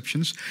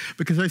preconceptions,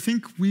 because I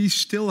think we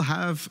still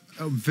have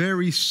a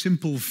very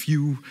simple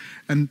view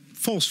and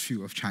false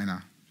view of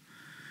China.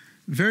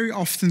 Very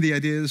often the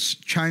idea is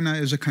China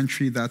is a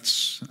country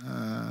that's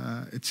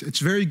it's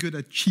very good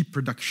at cheap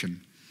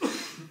production.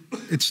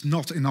 It's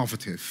not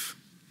innovative.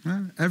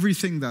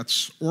 Everything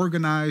that's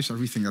organized,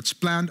 everything that's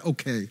planned,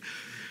 okay.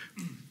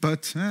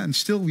 But and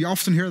still we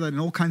often hear that in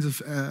all kinds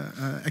of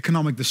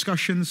economic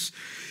discussions,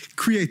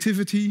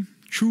 creativity,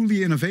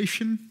 truly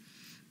innovation,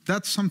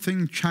 that's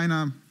something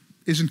China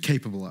isn't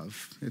capable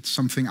of. It's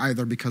something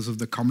either because of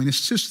the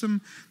communist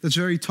system that's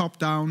very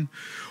top-down,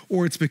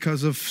 or it's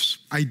because of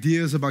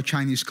ideas about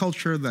Chinese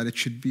culture that it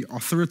should be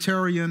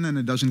authoritarian and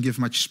it doesn't give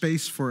much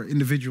space for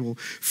individual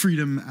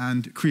freedom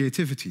and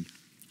creativity.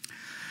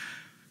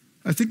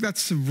 I think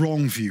that's the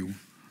wrong view,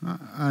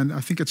 and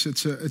I think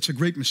it's a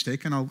great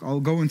mistake, and I'll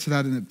go into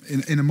that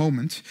in a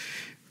moment,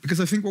 because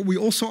I think what we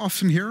also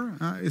often hear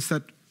is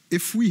that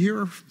if we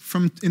hear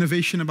from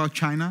innovation about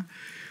China,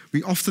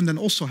 we often then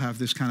also have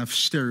this kind of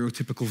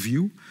stereotypical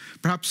view.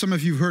 Perhaps some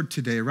of you heard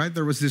today, right?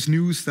 There was this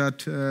news that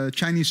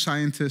Chinese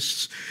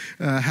scientists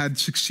had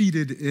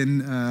succeeded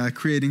in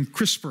creating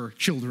CRISPR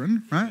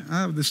children, right?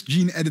 This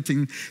gene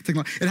editing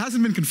technology. It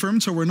hasn't been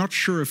confirmed, so we're not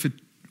sure if it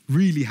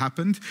really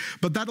happened,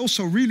 but that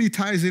also really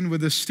ties in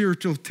with the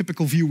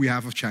stereotypical view we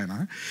have of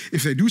China.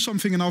 If they do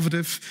something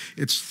innovative,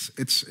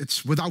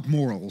 it's without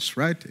morals,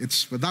 right?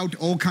 It's without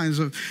all kinds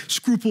of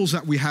scruples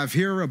that we have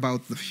here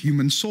about the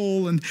human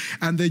soul, and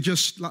they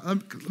just a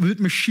bit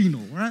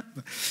machinal, right?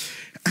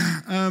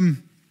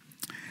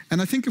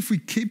 And I think if we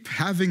keep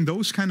having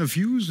those kind of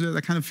views,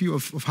 that kind of view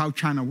of how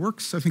China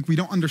works, I think we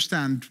don't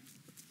understand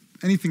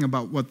anything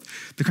about what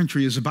the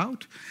country is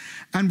about.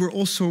 And we're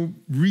also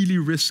really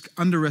risk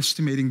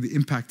underestimating the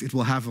impact it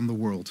will have on the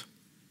world.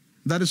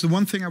 That is the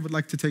one thing I would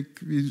like to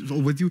take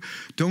with you.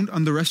 Don't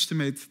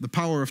underestimate the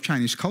power of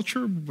Chinese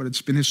culture, what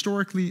it's been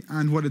historically,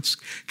 and what it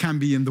can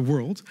be in the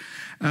world.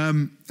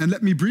 And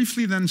let me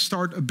briefly then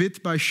start a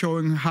bit by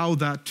showing how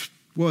that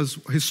was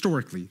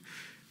historically.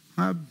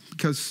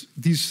 Because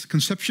these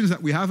conceptions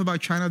that we have about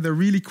China, they're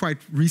really quite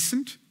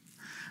recent.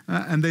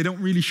 And they don't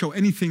really show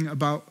anything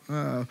about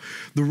the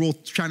role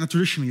China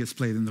traditionally has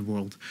played in the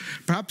world.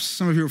 Perhaps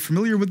some of you are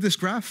familiar with this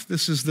graph.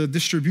 This is the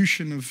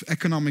distribution of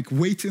economic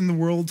weight in the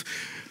world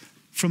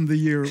from the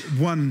year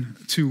 1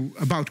 to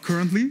about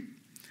currently.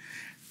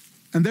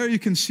 And there you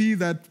can see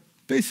that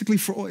basically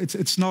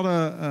it's not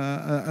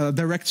a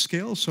direct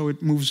scale, so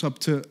it moves up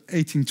to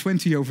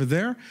 1820 over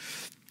there.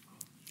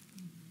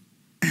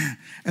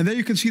 And there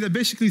you can see that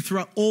basically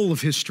throughout all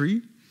of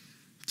history,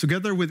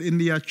 together with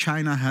India,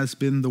 China has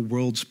been the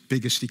world's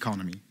biggest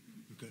economy.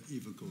 You can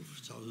even go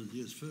 1,000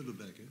 years further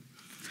back.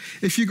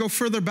 If you go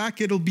further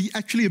back, it'll be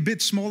actually a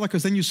bit smaller,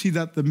 because then you see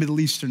that the Middle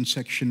Eastern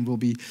section will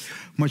be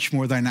much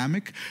more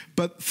dynamic.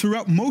 But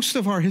throughout most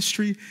of our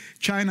history,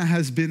 China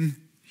has been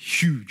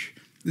huge.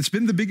 It's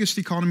been the biggest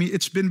economy.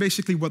 It's been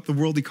basically what the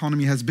world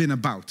economy has been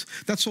about.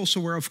 That's also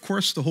where, of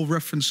course, the whole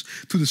reference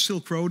to the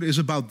Silk Road is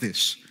about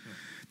this.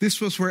 This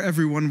was where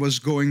everyone was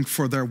going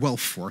for their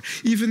wealth for.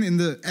 Even in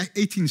the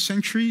 18th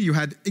century, you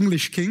had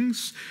English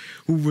kings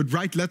who would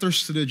write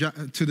letters to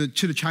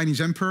the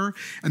Chinese emperor,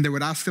 and they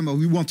would ask them, "Oh,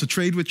 we want to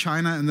trade with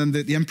China," and then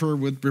the emperor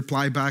would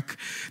reply back,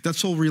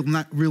 "That's all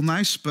real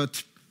nice,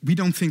 but we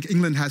don't think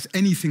England has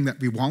anything that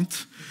we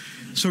want,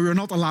 so we're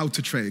not allowed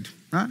to trade."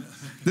 Right?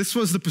 This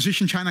was the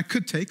position China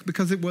could take,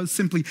 because it was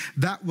simply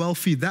that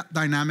wealthy, that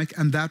dynamic,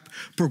 and that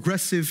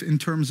progressive in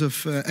terms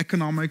of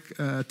economic,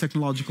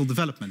 technological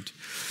development.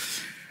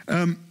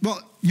 Well,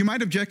 you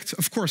might object,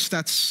 of course,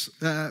 that's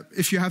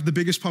if you have the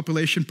biggest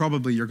population,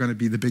 probably you're going to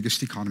be the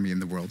biggest economy in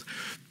the world.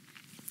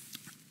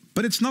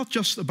 But it's not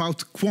just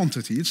about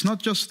quantity. It's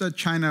not just that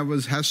China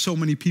has so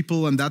many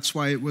people and that's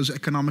why it was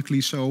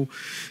economically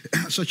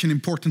such an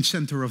important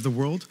center of the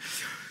world.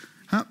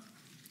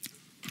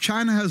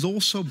 China has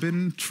also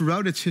been,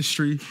 throughout its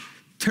history,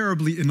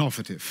 terribly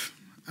innovative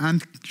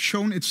and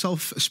shown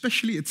itself,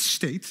 especially its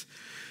state,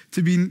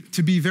 to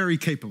be very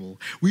capable.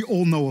 We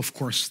all know, of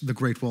course, the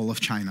Great Wall of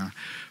China.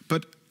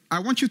 But I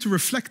want you to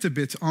reflect a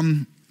bit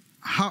on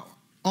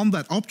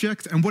that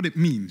object and what it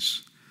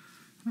means.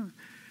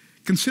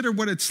 Consider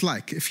what it's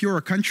like. If you're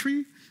a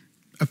country,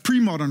 a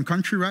pre-modern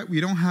country, right? We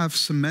don't have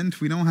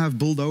cement, we don't have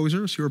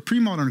bulldozers. You're a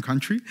pre-modern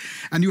country,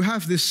 and you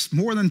have this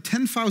more than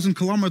 10,000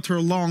 kilometer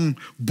long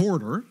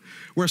border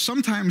where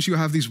sometimes you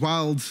have these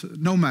wild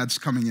nomads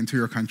coming into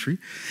your country,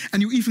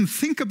 and you even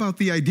think about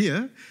the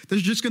idea that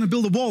you're just going to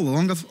build a wall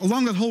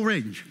along that whole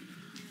range.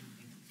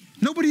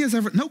 No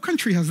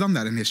country has done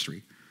that in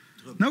history.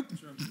 Nope.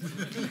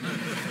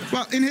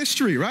 Well, in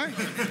history, right?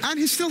 And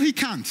he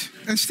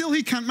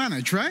can't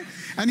manage, right?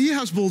 And he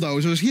has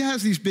bulldozers, he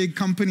has these big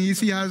companies,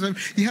 he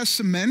has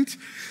cement.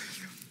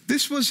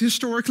 This was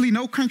historically,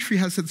 no country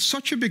has had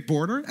such a big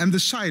border and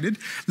decided,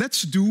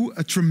 let's do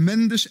a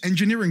tremendous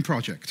engineering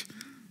project.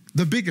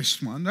 The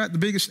biggest one, right? The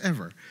biggest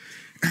ever.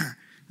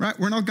 Right?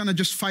 We're not going to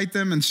just fight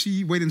them and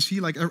wait and see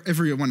like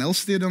everyone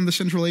else did on the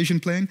Central Asian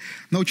plain.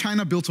 No,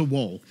 China built a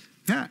wall.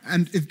 Yeah,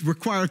 and it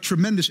required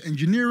tremendous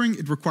engineering,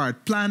 it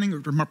required planning,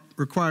 it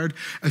required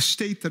a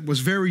state that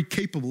was very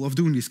capable of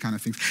doing these kind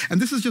of things.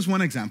 And this is just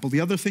one example. The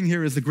other thing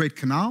here is the Great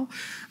Canal,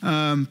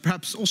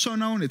 perhaps also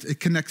known. It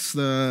connects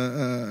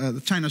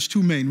China's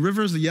two main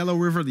rivers, the Yellow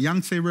River, the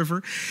Yangtze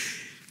River.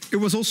 It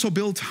was also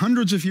built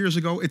hundreds of years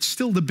ago. It's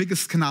still the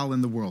biggest canal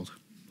in the world.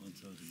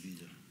 1,000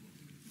 meters.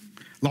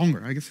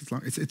 Longer, I guess it's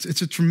long.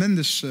 It's a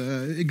tremendous,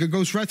 it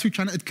goes right through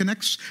China. It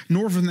connects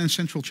northern and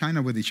central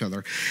China with each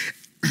other.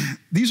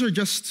 These are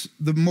just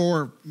the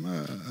more,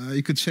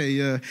 you could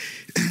say,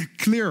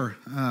 clear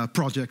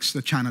projects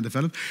that China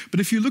developed. But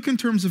if you look in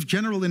terms of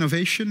general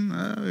innovation,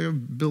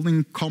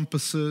 building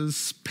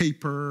compasses,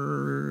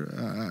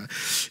 paper,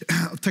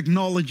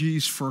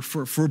 technologies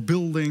for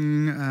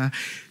building,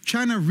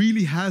 China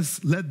really has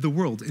led the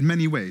world in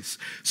many ways.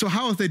 So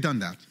how have they done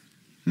that?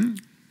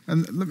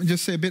 And let me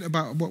just say a bit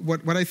about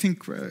what I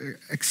think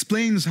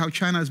explains how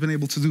China has been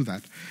able to do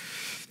that.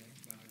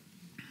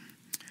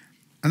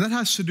 And that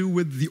has to do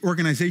with the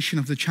organization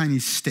of the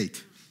Chinese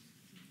state.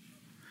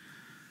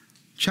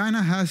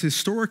 China has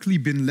historically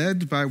been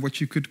led by what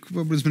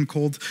has been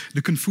called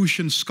the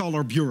Confucian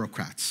scholar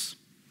bureaucrats.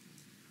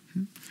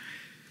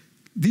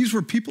 These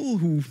were people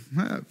who,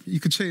 you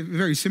could say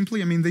very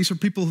simply, I mean, these are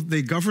people,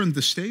 they governed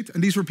the state,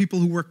 and these were people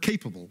who were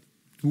capable,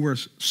 who were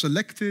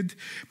selected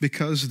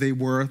because they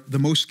were the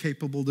most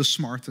capable, the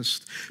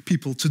smartest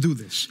people to do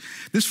this.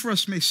 This for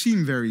us may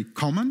seem very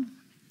common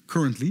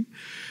currently,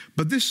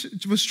 but this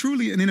was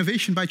truly an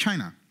innovation by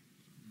China.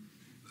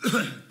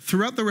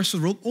 Throughout the rest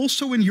of the world,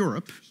 also in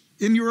Europe,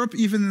 in Europe,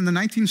 even in the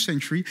 19th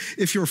century,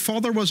 if your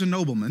father was a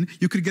nobleman,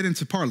 you could get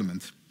into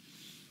parliament.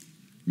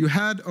 You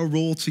had a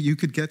role so you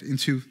could get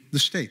into the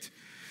state.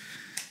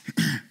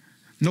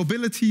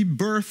 Nobility,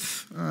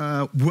 birth,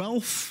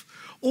 wealth,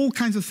 all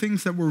kinds of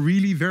things that were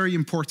really very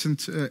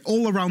important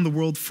all around the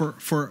world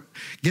for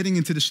getting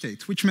into the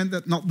state, which meant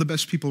that not the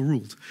best people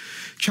ruled.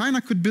 China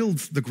could build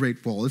the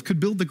Great Wall, it could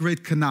build the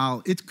Great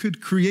Canal, it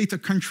could create a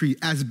country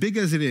as big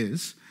as it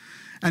is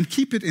and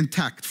keep it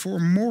intact for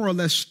more or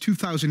less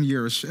 2,000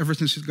 years, ever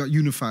since it got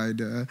unified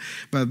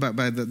by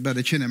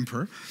the Qin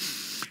Emperor,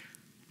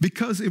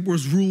 because it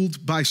was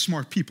ruled by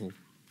smart people.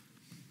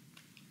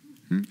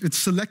 It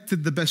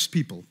selected the best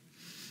people.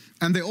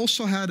 And they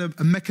also had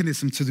a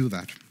mechanism to do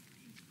that.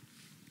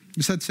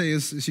 This, I'd say,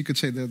 is, as you could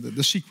say,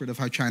 the secret of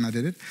how China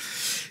did it,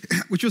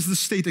 which was the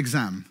state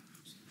exam.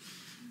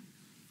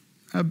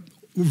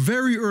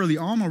 Very early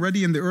on,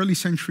 already in the early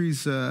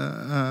centuries AD,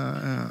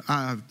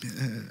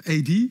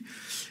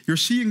 you're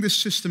seeing this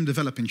system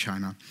develop in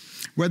China,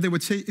 where they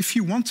would say, if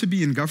you want to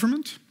be in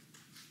government,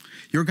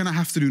 you're going to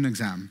have to do an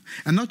exam.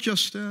 And not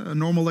just a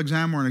normal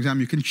exam or an exam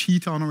you can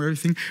cheat on or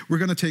everything. We're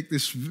going to take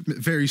this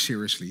very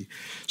seriously.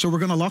 So we're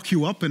going to lock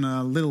you up in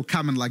a little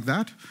cabin like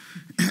that.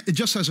 It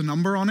just has a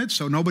number on it,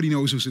 so nobody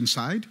knows who's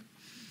inside.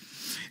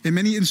 In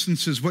many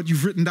instances, what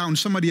you've written down,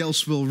 somebody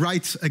else will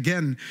write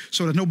again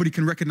so that nobody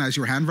can recognize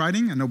your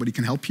handwriting and nobody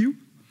can help you.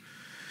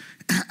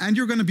 And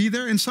you're going to be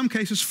there, in some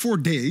cases, for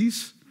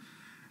days.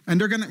 And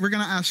we're going to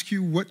ask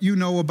you what you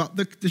know about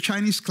the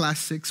Chinese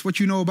classics, what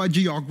you know about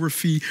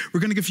geography. We're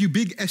going to give you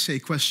big essay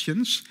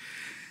questions.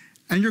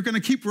 And you're going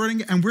to keep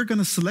running, and we're going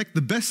to select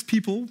the best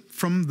people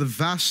from the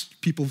vast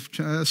people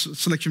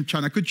selection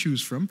China could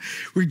choose from.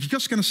 We're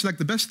just going to select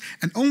the best,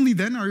 and only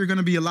then are you going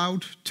to be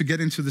allowed to get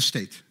into the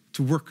state,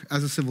 to work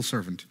as a civil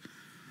servant.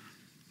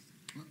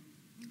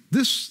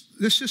 This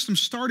system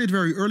started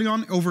very early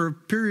on. Over a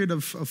period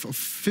of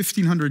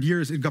 1,500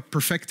 years, it got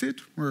perfected,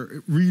 where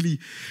it really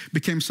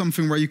became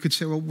something where you could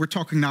say, well, we're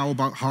talking now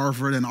about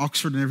Harvard and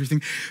Oxford and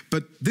everything,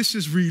 but this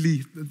is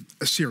really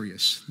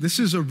serious. This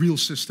is a real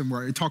system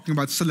where you're talking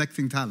about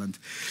selecting talent.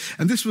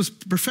 And this was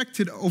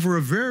perfected over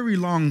a very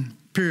long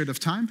period of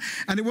time,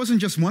 and it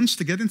wasn't just once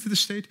to get into the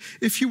state.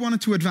 If you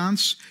wanted to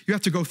advance, you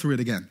had to go through it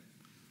again.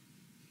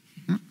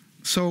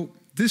 So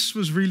this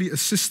was really a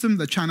system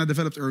that China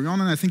developed early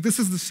on, and I think this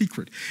is the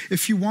secret.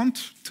 If you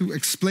want to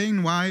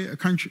explain why a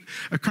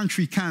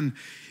country can,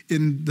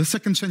 in the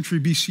 2nd century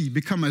BC,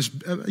 become as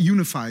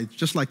unified,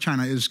 just like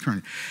China is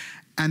currently,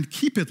 and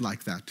keep it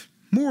like that,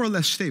 more or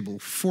less stable,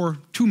 for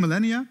 2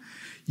 millennia,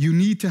 you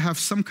need to have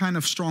some kind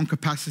of strong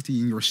capacity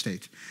in your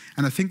state.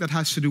 And I think that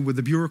has to do with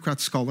the bureaucrat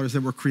scholars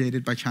that were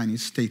created by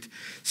Chinese state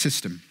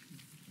system.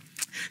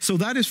 So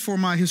that is for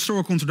my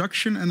historical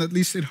introduction, and at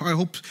least I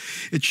hope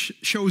it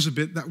shows a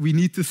bit that we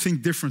need to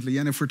think differently.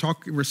 And if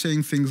we're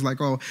saying things like,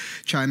 oh,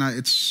 China,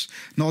 it's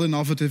not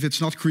innovative,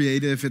 it's not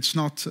creative, it's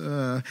not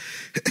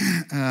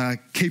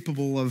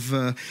capable of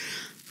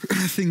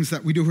things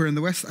that we do here in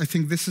the West, I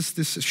think this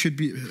should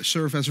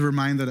serve as a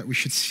reminder that we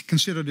should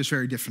consider this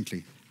very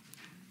differently.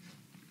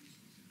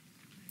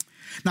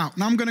 Now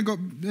I'm going to go,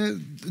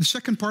 the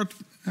second part,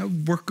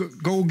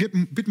 go get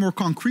a bit more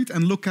concrete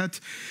and look at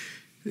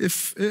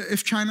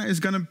if China is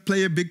going to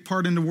play a big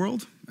part in the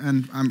world,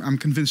 and I'm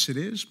convinced it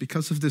is,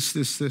 because of this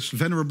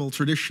venerable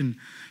tradition,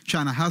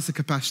 China has the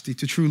capacity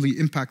to truly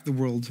impact the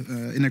world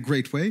in a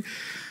great way.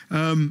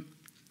 How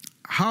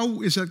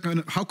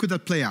could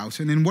that play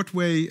out, and in what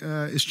way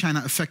is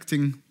China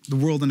affecting the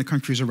world and the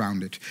countries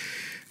around it?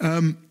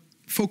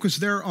 Focus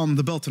there on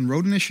the Belt and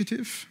Road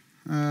Initiative,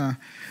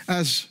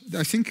 as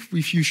I think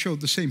you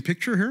showed the same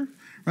picture here.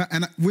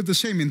 And with the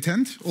same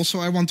intent. Also,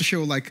 I want to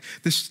show, like,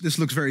 this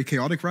looks very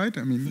chaotic, right?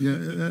 I mean,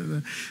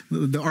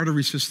 the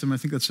artery system, I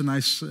think that's a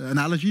nice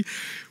analogy.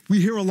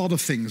 We hear a lot of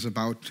things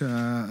about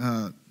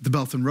the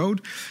Belt and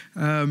Road.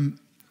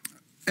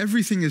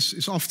 Everything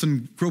is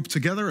often grouped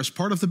together as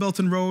part of the Belt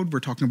and Road. We're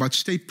talking about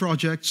state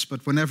projects,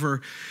 but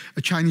whenever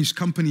a Chinese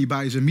company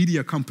buys a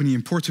media company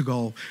in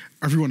Portugal,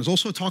 everyone is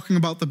also talking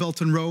about the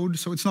Belt and Road.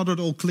 So it's not at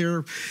all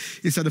clear,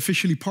 is that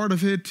officially part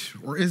of it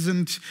or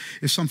isn't?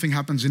 If something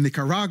happens in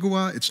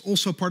Nicaragua, it's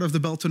also part of the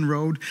Belt and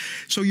Road.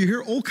 So you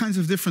hear all kinds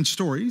of different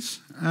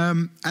stories.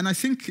 And I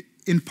think,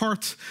 in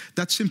part,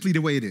 that's simply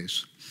the way it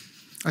is.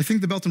 I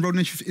think the Belt and Road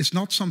Initiative is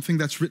not something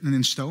that's written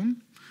in stone.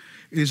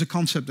 It is a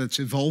concept that's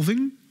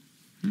evolving.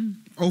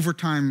 Over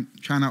time,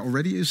 China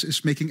already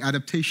is making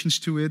adaptations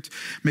to it,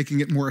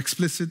 making it more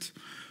explicit,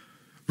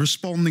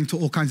 responding to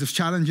all kinds of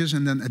challenges,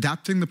 and then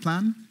adapting the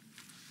plan.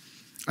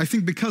 I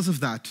think because of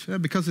that,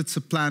 because it's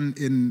a plan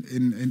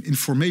in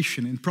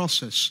formation, in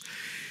process,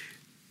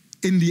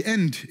 in the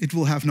end, it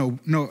will have no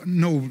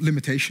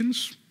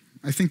limitations.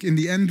 I think in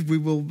the end, we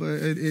will,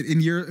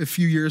 a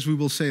few years, we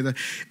will say that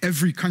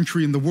every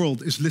country in the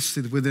world is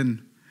listed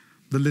within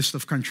the list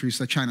of countries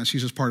that China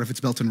sees as part of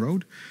its Belt and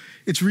Road.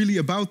 It's really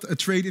about a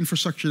trade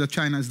infrastructure that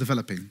China is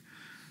developing.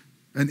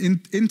 And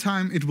in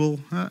time, it will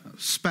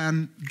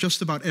span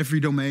just about every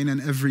domain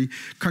and every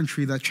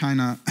country that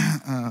China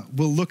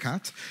will look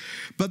at.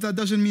 But that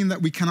doesn't mean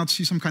that we cannot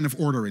see some kind of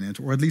order in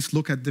it, or at least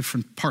look at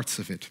different parts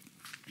of it.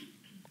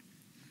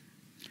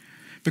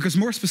 Because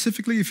more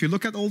specifically, if you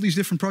look at all these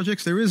different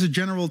projects, there is a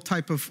general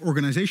type of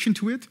organization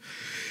to it.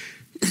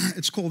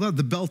 It's called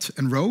the Belt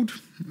and Road.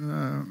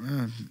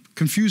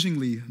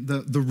 Confusingly,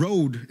 the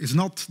road is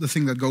not the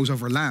thing that goes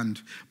over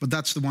land, but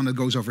that's the one that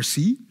goes over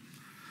sea.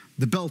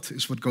 The belt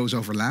is what goes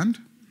over land.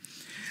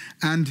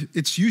 And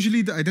it's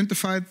usually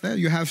identified there.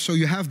 You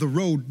have the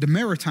road, the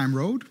maritime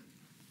road.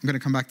 I'm going to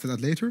come back to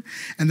that later.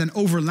 And then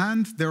over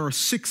land, there are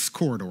 6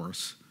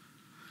 corridors.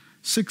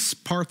 6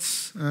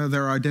 parts that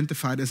are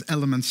identified as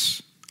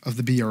elements of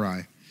the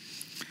BRI.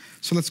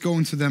 So let's go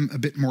into them a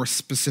bit more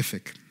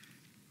specific.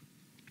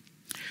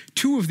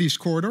 2 of these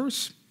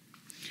corridors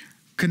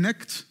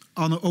connect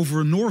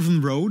over a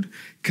northern road,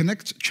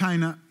 connect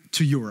China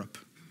to Europe.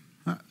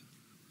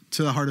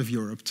 To the heart of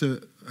Europe,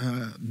 to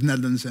the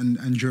Netherlands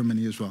and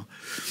Germany as well.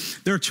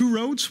 There are 2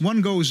 roads.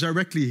 One goes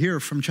directly here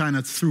from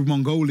China through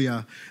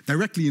Mongolia,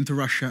 directly into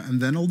Russia,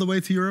 and then all the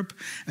way to Europe.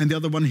 And the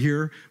other one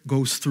here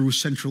goes through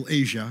Central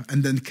Asia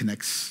and then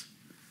connects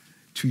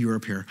to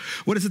Europe here.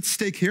 What is at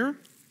stake here?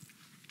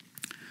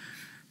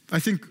 I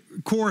think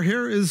core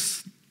here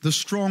is the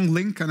strong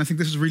link, and I think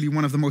this is really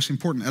one of the most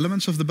important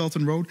elements of the Belt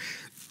and Road,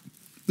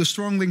 the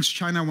strong links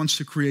China wants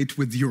to create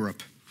with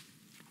Europe.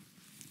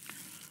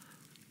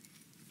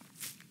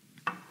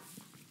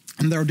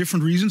 And there are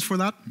different reasons for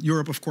that.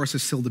 Europe, of course,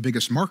 is still the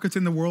biggest market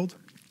in the world.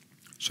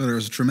 So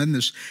there's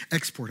tremendous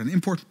export and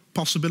import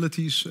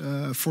possibilities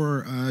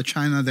for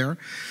China there.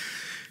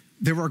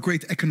 There are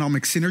great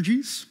economic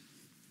synergies,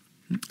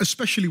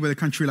 especially with a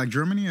country like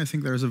Germany. I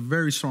think there's a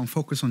very strong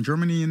focus on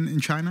Germany in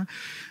China.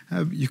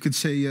 You could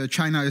say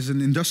China is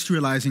an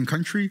industrializing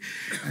country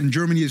and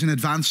Germany is an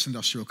advanced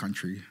industrial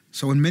country.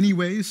 So in many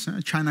ways,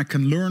 China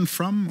can learn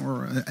from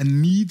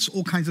and needs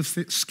all kinds of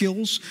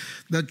skills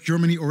that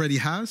Germany already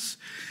has.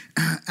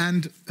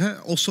 And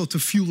also to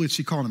fuel its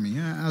economy.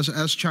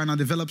 As China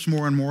develops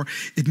more and more,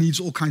 it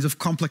needs all kinds of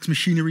complex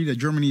machinery that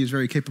Germany is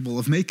very capable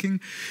of making.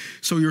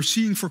 So you're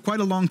seeing for quite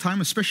a long time,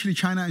 especially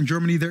China and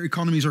Germany, their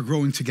economies are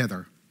growing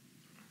together.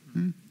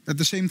 At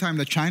the same time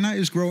that China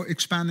is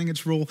expanding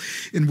its role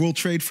in world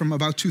trade from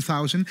about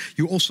 2000,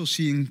 you're also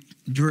seeing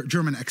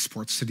German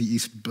exports to the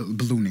East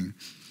ballooning.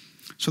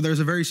 So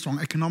there's a very strong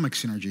economic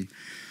synergy.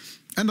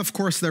 And of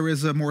course, there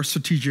is a more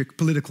strategic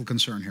political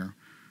concern here.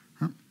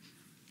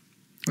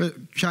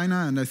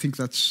 China, and I think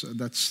that's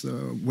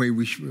the way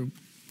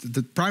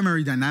the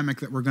primary dynamic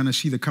that we're going to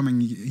see the coming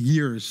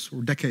years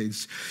or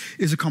decades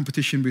is a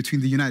competition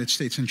between the United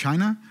States and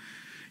China.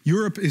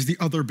 Europe is the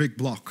other big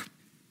bloc.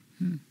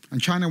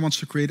 And China wants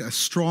to create a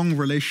strong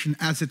relation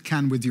as it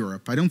can with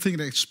Europe. I don't think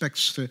it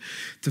expects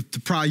to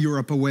pry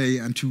Europe away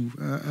and to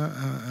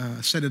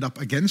set it up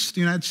against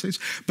the United States,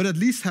 but at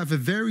least have a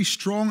very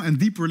strong and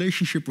deep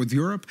relationship with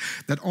Europe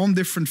that on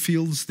different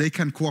fields they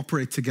can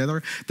cooperate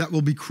together. That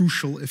will be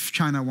crucial if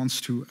China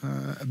wants to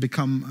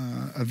become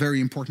a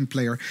very important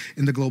player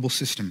in the global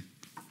system.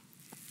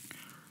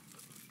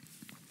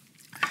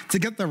 To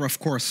get there, of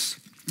course,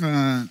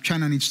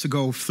 China needs to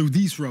go through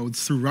these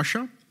roads through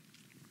Russia.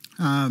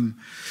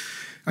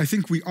 I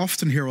think we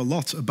often hear a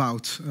lot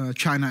about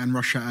China and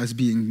Russia as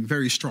being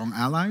very strong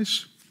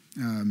allies.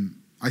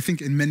 I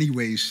think in many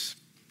ways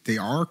they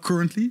are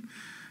currently,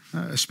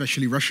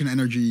 especially Russian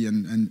energy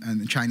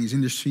and Chinese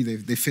industry.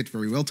 They fit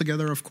very well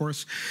together, of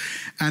course.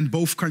 And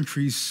both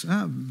countries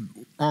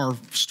are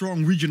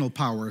strong regional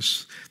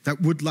powers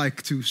that would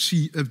like to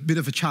see a bit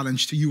of a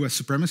challenge to US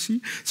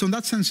supremacy. So in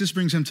that sense, this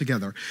brings them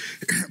together.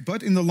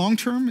 But in the long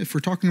term, if we're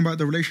talking about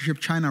the relationship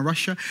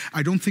China-Russia,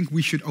 I don't think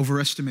we should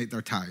overestimate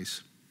their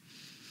ties.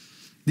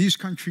 These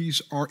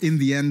countries are, in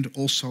the end,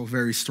 also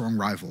very strong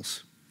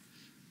rivals.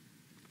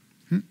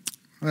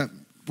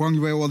 Wang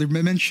Jue, well, they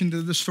mentioned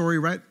the story,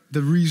 right?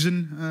 The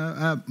reason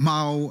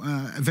Mao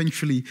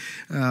eventually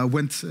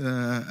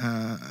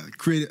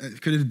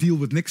created a deal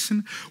with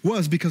Nixon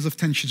was because of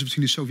tensions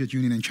between the Soviet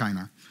Union and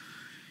China.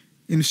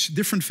 In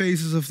different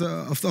phases of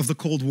the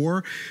Cold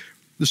War,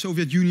 the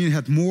Soviet Union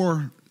had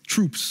more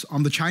troops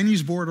on the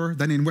Chinese border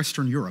than in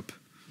Western Europe.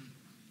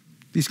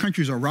 These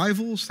countries are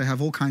rivals, they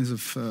have all kinds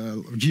of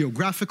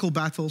geographical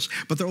battles,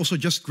 but they're also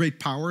just great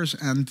powers,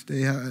 and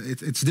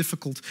it's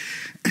difficult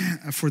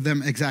for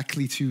them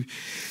exactly to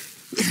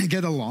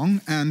get along.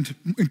 And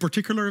in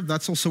particular,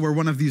 that's also where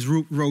one of these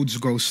roads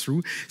goes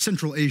through.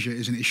 Central Asia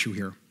is an issue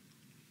here.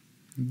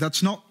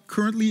 That's not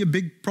currently a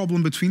big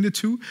problem between the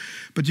two,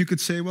 but you could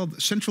say, well,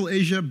 Central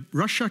Asia,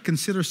 Russia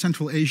considers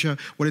Central Asia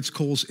what it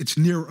calls its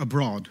near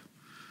abroad,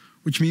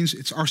 which means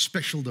it's our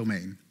special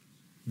domain.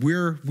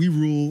 We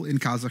rule in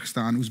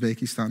Kazakhstan,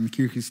 Uzbekistan,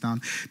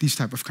 Kyrgyzstan, these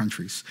type of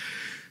countries.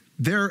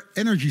 Their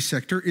energy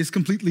sector is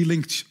completely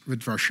linked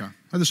with Russia.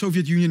 The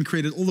Soviet Union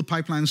created all the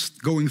pipelines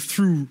going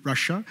through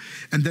Russia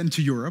and then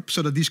to Europe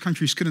so that these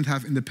countries couldn't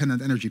have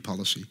independent energy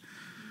policy.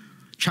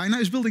 China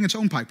is building its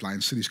own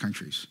pipelines to these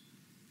countries.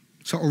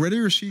 So already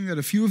we're seeing that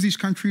a few of these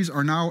countries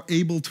are now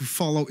able to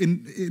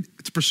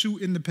to pursue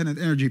independent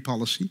energy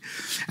policy.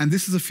 And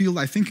this is a field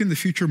I think in the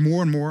future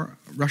more and more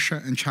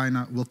Russia and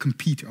China will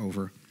compete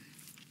over.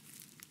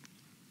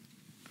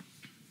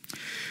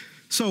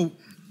 So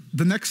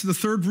the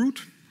third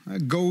route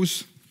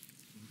goes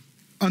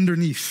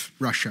underneath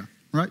Russia.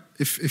 Right?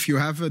 If you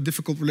have a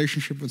difficult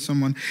relationship with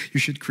someone, you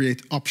should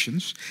create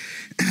options.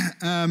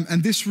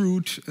 And this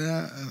route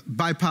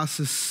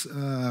bypasses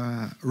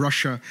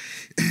Russia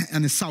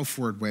in a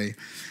southward way.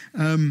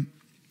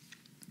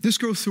 This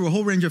goes through a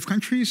whole range of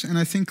countries, and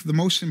I think the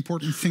most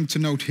important thing to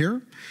note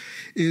here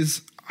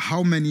is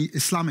how many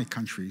Islamic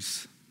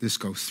countries this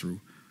goes through.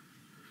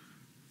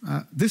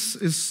 This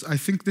is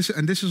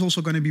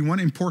also going to be one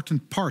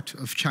important part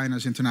of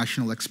China's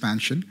international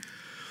expansion.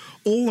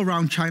 All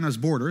around China's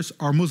borders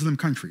are Muslim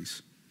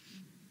countries.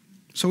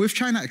 So if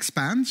China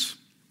expands,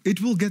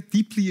 it will get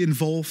deeply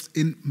involved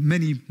in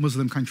many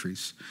Muslim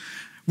countries,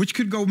 which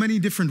could go many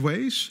different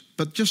ways,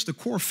 but just the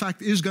core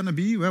fact is going to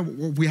be, well,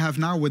 what we have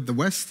now with the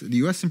West, the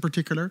US in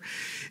particular,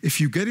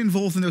 if you get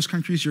involved in those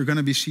countries, you're going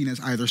to be seen as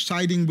either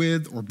siding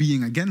with or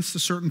being against a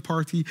certain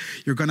party.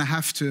 You're going to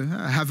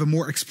have a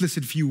more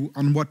explicit view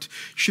on what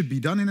should be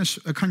done in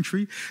a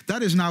country.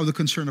 That is now the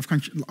concern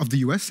of the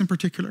US in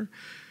particular.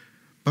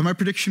 But my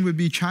prediction would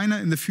be China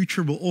in the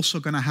future will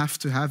also going to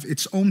have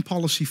its own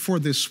policy for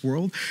this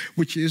world,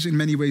 which is in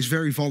many ways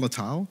very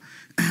volatile.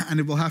 And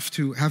it will have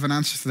to have an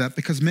answer to that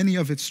because many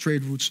of its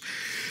trade routes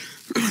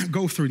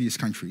go through these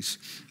countries.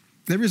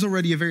 There is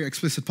already a very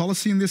explicit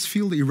policy in this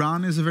field.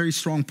 Iran is a very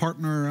strong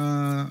partner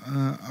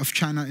of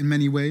China in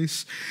many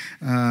ways.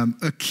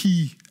 A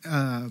key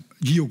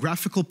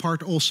geographical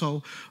part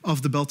also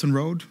of the Belt and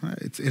Road.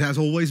 It has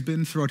always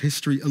been throughout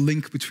history a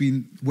link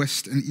between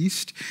West and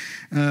East.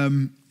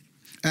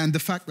 And the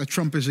fact that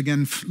Trump is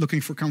again looking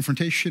for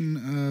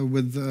confrontation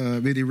with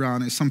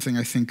Iran is something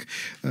I think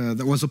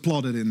that was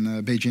applauded in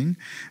Beijing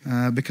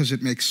because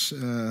it makes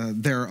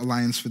their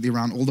alliance with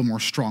Iran all the more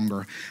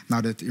stronger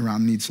now that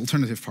Iran needs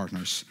alternative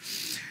partners.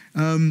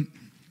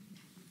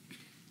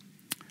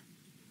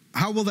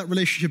 How will that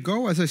relationship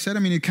go? As I said, I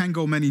mean, it can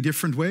go many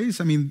different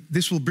ways. I mean,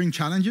 this will bring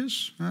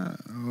challenges.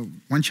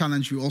 One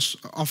challenge we also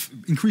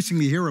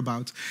increasingly hear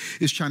about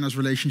is China's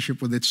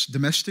relationship with its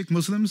domestic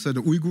Muslims, the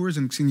Uyghurs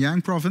in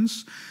Xinjiang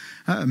province.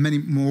 Many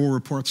more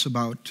reports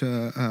about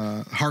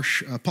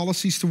harsh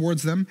policies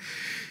towards them.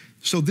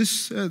 So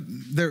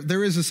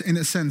there is, in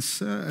a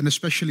sense, and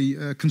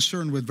especially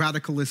concern with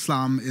radical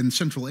Islam in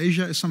Central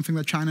Asia is something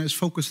that China is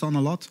focused on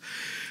a lot.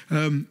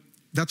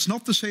 That's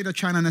not to say that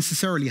China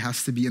necessarily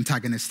has to be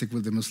antagonistic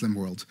with the Muslim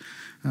world.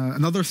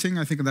 Another thing,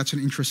 I think that's an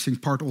interesting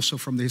part also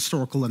from the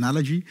historical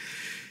analogy.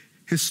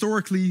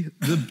 Historically,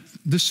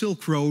 the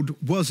Silk Road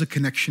was a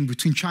connection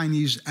between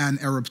Chinese and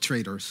Arab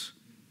traders.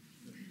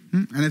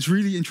 And it's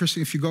really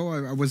interesting if you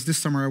go, this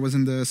summer I was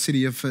in the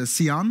city of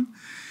Xi'an.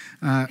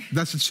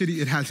 That's a city,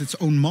 it has its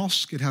own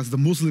mosque, it has the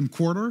Muslim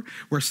quarter,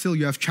 where still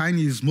you have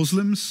Chinese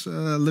Muslims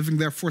living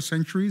there for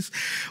centuries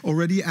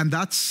already, and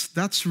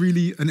that's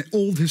really an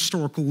old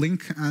historical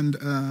link, and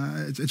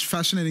it's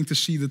fascinating to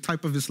see the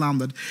type of Islam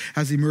that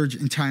has emerged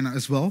in China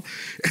as well.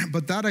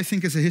 But that, I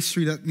think, is a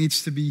history that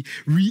needs to be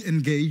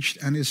re-engaged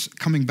and is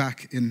coming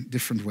back in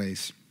different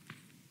ways.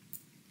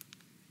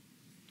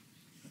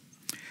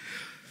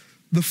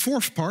 The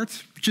fourth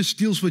part just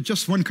deals with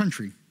just one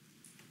country.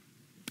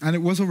 And it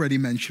was already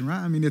mentioned, right?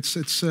 I mean,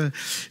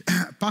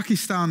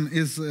 Pakistan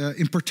is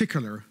in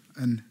particular,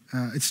 and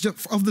it's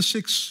just of the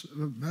 6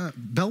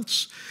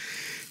 belts.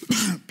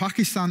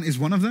 Pakistan is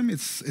one of them.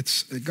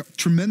 It's got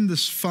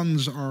tremendous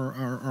funds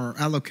are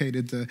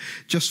allocated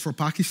just for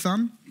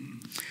Pakistan.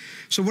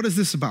 So what is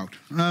this about?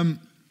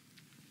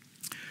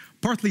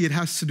 Partly it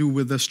has to do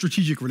with the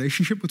strategic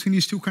relationship between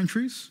these two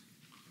countries.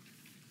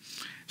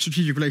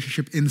 Strategic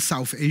relationship in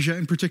South Asia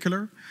in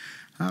particular.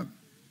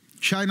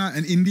 China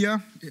and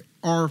India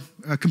are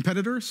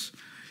competitors.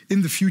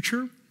 In the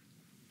future,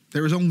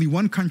 there is only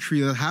one country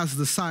that has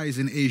the size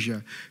in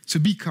Asia to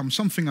become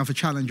something of a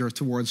challenger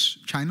towards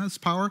China's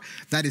power.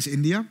 That is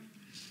India.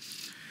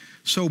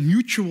 So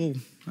mutual,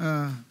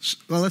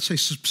 let's say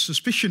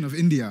suspicion of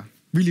India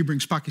really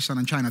brings Pakistan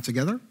and China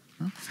together.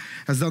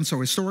 Has done so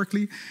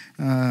historically,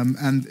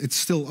 and it's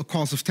still a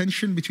cause of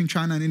tension between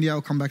China and India.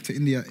 I'll come back to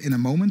India in a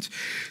moment.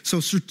 So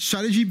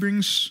strategy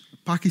brings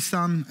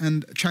Pakistan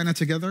and China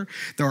together.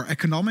 There are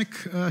economic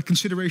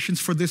considerations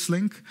for this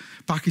link.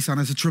 Pakistan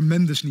has a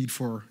tremendous need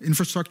for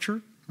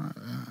infrastructure.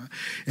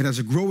 It has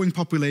a growing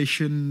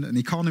population, an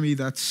economy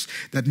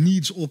that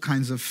needs all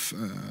kinds of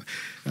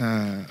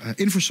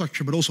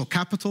infrastructure, but also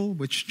capital,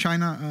 which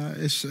China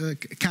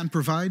can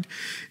provide.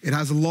 It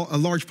has a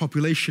large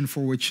population to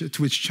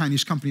which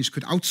Chinese companies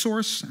could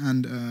outsource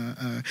and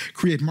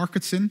create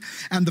markets in.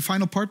 And the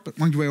final part, but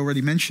Wang Jue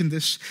already mentioned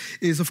this,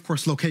 is of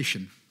course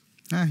location.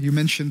 You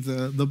mentioned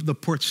the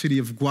port city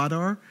of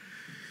Gwadar.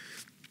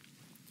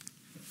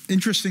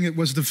 Interesting, it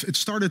was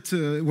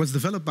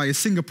developed by a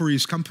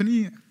Singaporean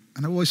company,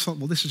 and I always thought,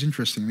 well, this is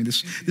interesting. I mean,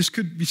 this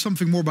could be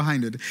something more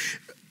behind it.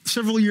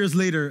 several years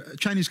later, a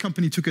Chinese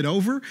company took it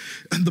over.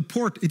 And the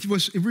port, it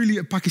was really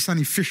a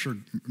Pakistani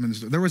fisherman.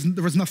 There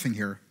was nothing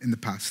here in the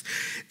past.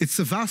 It's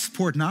a vast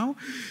port now.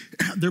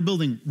 They're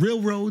building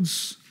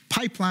railroads,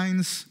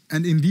 pipelines,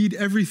 and indeed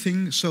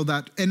everything so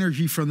that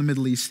energy from the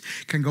Middle East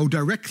can go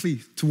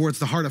directly towards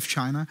the heart of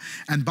China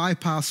and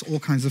bypass all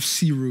kinds of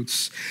sea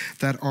routes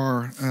that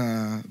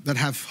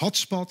have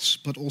hotspots,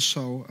 but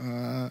also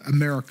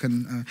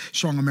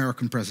strong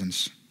American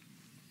presence.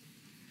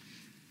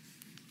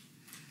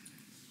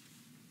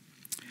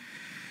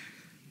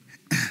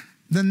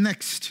 Then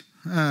next,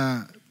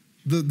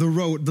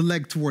 the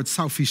leg towards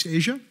Southeast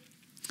Asia.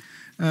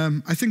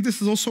 I think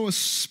this is also a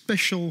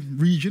special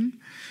region.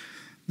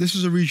 This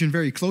is a region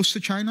very close to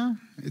China.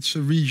 It's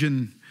a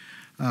region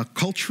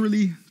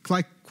culturally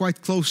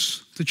quite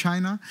close to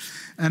China,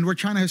 and where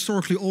China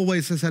historically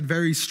always has had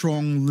very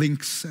strong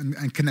links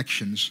and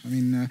connections. I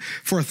mean,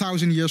 for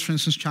 1,000 years, for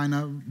instance,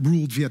 China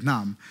ruled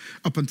Vietnam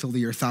up until the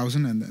year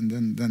 1000, and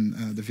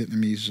then the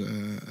Vietnamese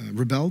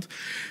rebelled.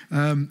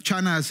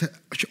 China's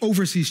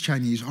overseas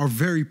Chinese are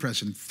very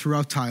present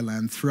throughout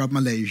Thailand, throughout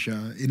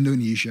Malaysia,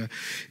 Indonesia.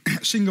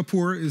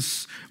 Singapore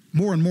is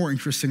more and more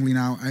interestingly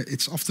now,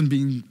 it's often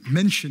being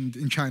mentioned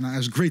in China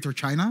as Greater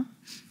China.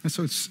 And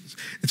so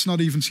it's not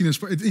even seen as,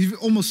 it's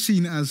almost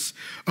seen as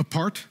a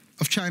part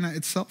of China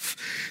itself.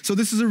 So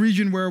this is a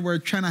region where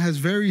China has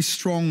very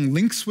strong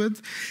links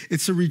with.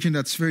 It's a region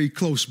that's very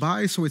close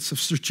by, so it's of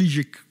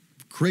strategic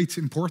great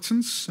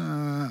importance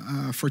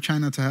for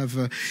China to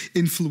have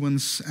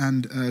influence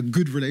and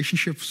good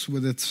relationships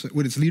with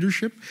its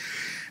leadership.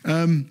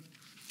 And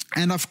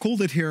I've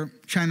called it here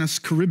China's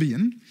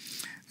Caribbean.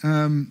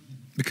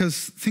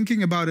 Because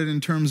thinking about it in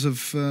terms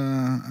of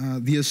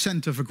the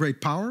ascent of a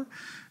great power,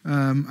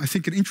 I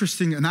think an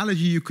interesting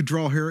analogy you could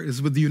draw here is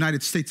with the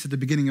United States at the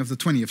beginning of the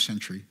 20th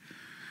century.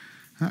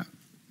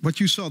 What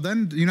you saw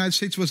then, the United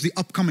States was the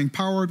upcoming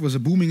power, it was a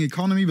booming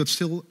economy, but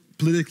still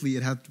politically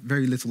it had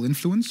very little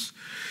influence.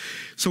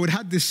 So it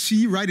had this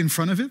sea right in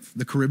front of it,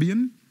 the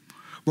Caribbean,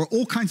 where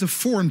all kinds of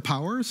foreign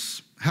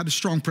powers had a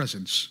strong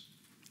presence.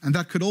 And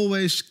that could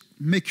always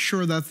make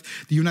sure that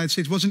the United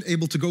States wasn't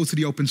able to go to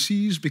the open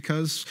seas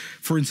because,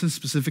 for instance,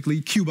 specifically,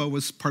 Cuba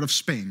was part of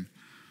Spain.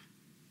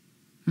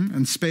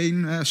 And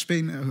Spain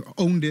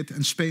owned it,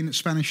 and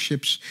Spanish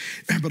ships,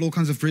 but all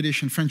kinds of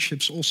British and French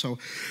ships also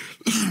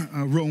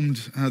roamed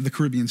the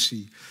Caribbean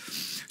Sea.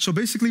 So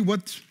basically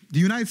what the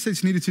United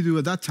States needed to do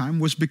at that time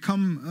was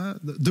become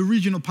the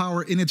regional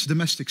power in its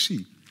domestic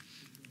sea.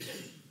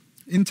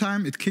 In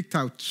time, it kicked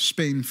out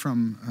Spain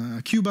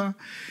from Cuba.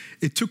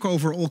 It took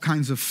over all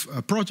kinds of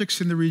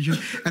projects in the region,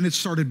 and it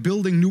started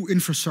building new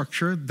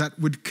infrastructure that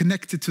would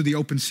connect it to the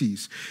open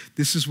seas.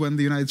 This is when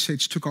the United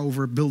States took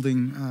over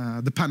building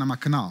the Panama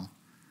Canal.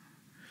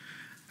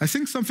 I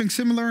think something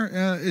similar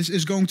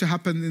is going to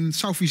happen in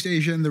Southeast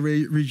Asia and the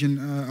region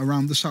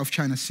around the South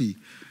China Sea.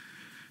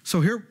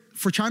 So here,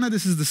 for China,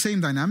 this is the same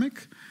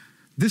dynamic.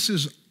 This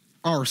is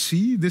our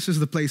sea. This is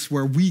the place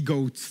where we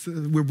go,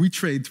 where we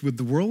trade with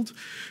the world.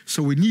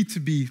 So we need to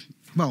be,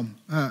 well,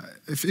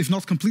 if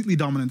not completely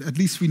dominant, at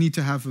least we need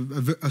to have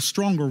a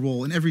stronger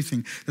role in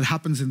everything that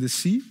happens in this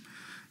sea.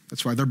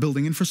 That's why they're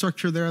building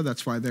infrastructure there.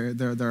 That's why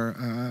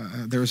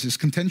there is this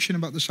contention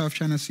about the South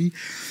China Sea.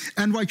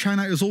 And why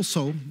China is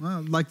also,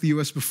 like the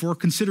US before,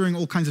 considering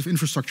all kinds of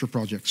infrastructure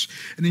projects.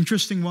 An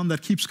interesting one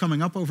that keeps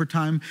coming up over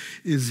time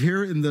is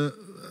here in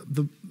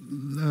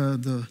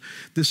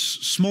this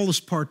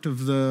smallest part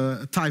of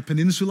the Thai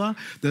Peninsula,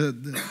 the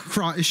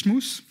Kra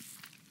Isthmus,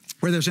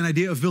 where there's an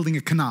idea of building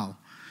a canal.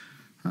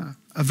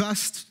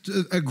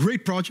 A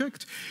great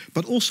project,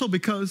 but also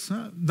because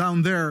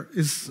down there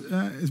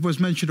it was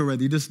mentioned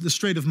already, the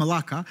Strait of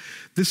Malacca.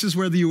 This is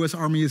where the US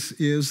Army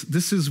is.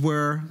 This is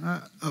where,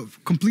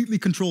 completely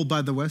controlled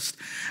by the West,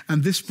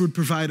 and this would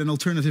provide an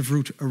alternative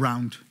route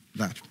around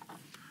that.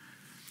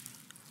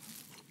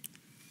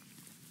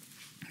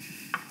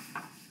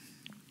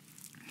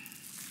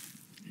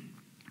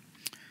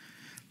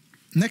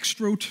 Next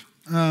route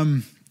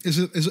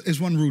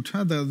is one route,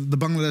 the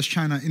Bangladesh,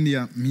 China,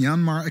 India,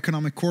 Myanmar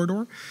economic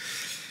corridor.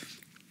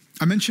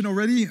 I mentioned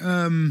already,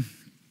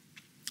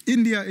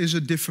 India is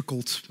a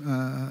difficult,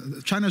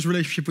 China's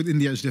relationship with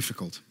India is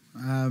difficult.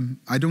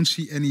 I don't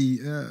see any,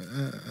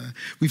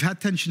 we've had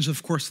tensions,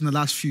 of course, in the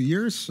last few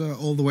years,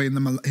 all the way in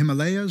the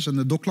Himalayas and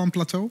the Doklam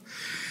Plateau.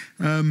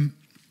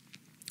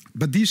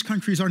 But these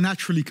countries are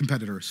naturally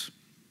competitors,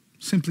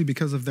 simply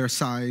because of their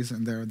size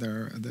and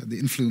the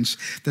influence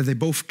that they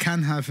both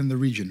can have in the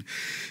region.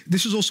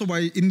 This is also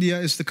why India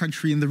is the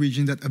country in the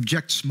region that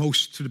objects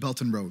most to the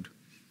Belt and Road.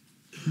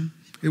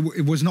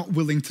 It was not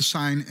willing to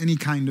sign any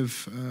kind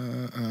of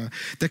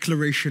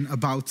declaration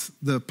about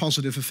the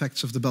positive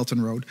effects of the Belt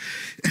and Road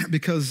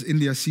because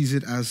India sees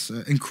it as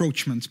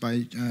encroachment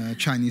by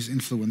Chinese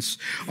influence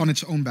on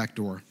its own back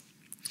door.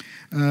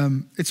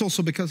 It's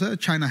also because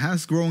China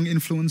has growing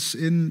influence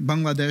in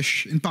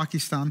Bangladesh, in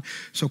Pakistan,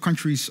 so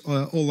countries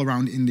all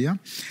around India.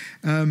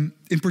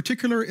 In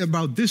particular,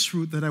 about this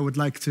route that I would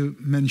like to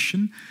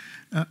mention,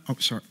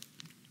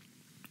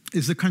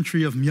 is the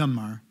country of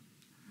Myanmar.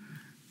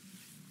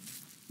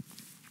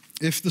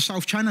 if the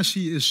South China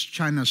Sea is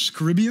China's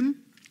Caribbean,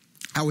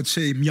 I would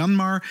say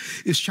Myanmar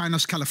is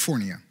China's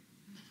California.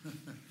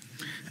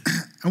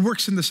 And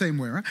works in the same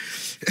way, right?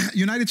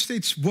 United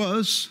States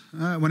was,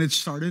 when it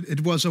started,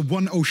 it was a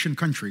one-ocean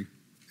country.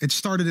 It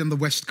started in the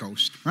West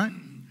Coast, right?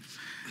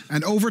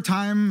 And over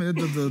time,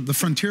 the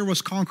frontier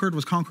was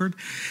conquered.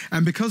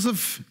 And because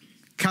of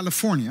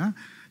California,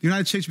 the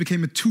United States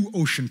became a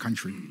two-ocean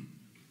country.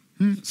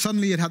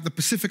 Suddenly it had the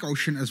Pacific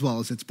Ocean as well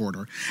as its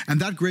border. And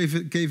that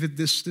gave it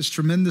this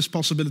tremendous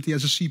possibility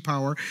as a sea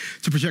power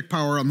to project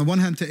power on the one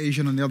hand to Asia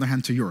and on the other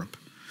hand to Europe.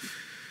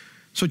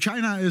 So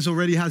China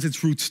already has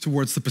its roots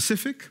towards the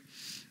Pacific,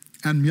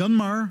 and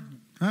Myanmar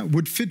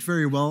would fit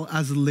very well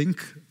as a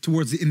link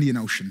towards the Indian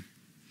Ocean.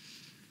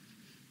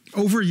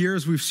 Over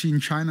years, we've seen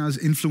China's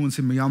influence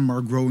in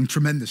Myanmar growing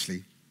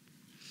tremendously.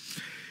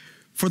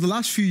 For the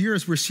last few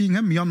years, we're seeing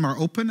Myanmar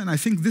open, and I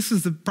think this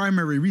is the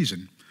primary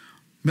reason.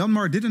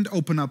 Myanmar didn't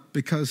open up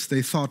because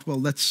they thought, well,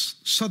 let's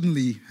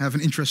suddenly have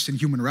an interest in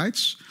human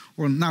rights,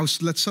 or now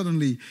let's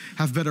suddenly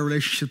have better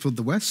relationships with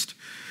the West.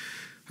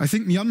 I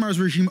think Myanmar's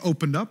regime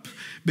opened up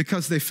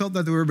because they felt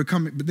that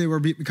they were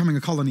becoming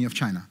a colony of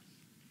China,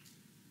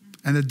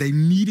 and that they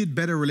needed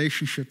better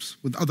relationships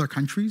with other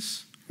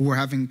countries who were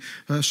having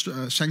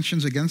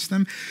sanctions against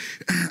them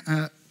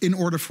in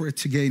order for it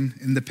to gain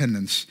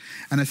independence.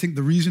 And I think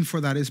the reason for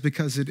that is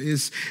because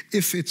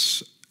if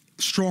it's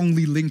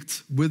strongly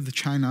linked with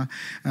China,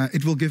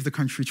 it will give the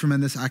country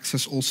tremendous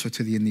access also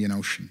to the Indian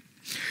Ocean.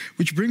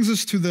 Which brings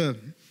us to the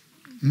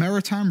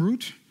maritime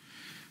route.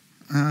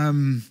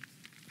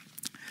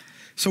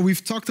 So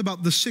we've talked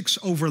about the 6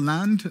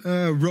 overland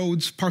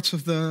roads, parts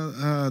of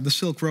the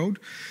Silk Road.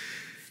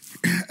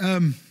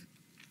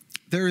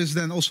 There is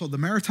then also the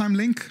maritime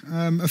link.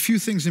 A few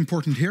things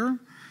important here.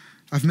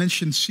 I've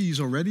mentioned seas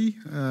already.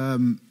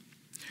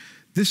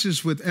 This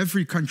is with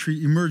every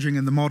country emerging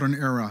in the modern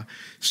era.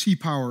 Sea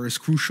power is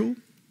crucial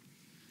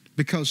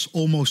because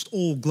almost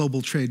all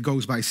global trade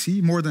goes by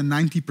sea. More than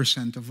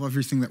 90% of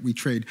everything that we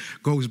trade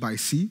goes by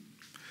sea.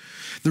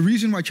 The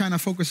reason why China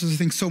focuses, I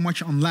think, so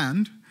much on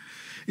land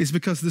is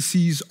because the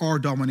seas are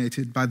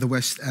dominated by the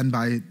West and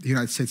by the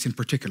United States in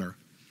particular.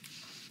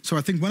 So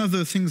I think one of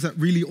the things that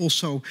really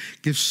also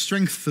gives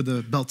strength to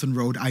the Belt and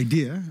Road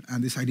idea,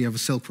 and this idea of a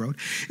Silk Road,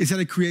 is that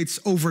it creates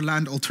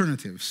overland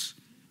alternatives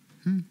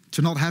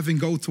to not having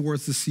go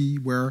towards the sea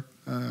where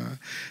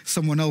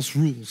someone else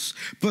rules.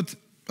 But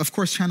of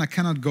course, China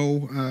cannot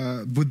go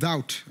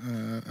without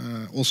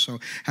also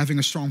having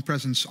a strong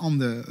presence on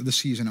the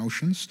seas and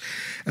oceans.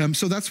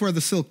 So that's where the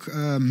Silk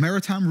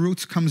maritime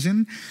route comes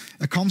in,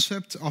 a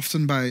concept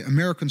often by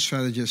American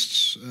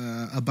strategists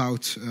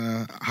about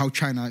how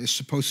China is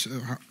supposed to,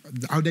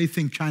 how they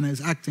think China is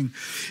acting,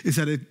 is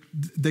that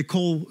they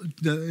call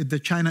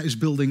that China is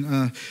building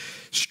a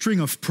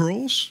string of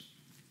pearls.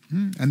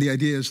 And the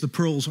idea is the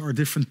pearls are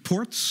different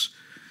ports,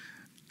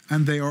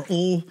 and they are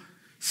all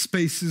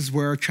spaces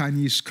where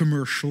Chinese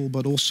commercial,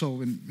 but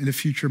also in the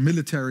future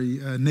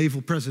military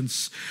naval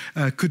presence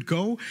could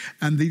go.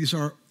 And these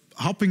are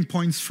hopping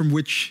points from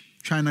which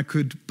China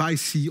could, by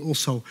sea,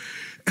 also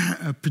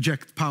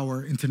project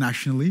power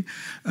internationally.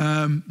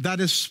 That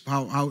is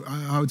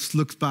how it's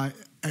looked by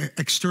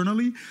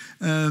externally.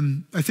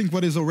 I think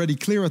what is already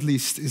clear, at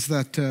least, is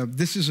that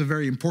this is a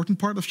very important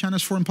part of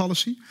China's foreign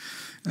policy.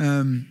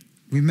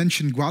 We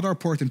mentioned Gwadar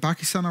port in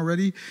Pakistan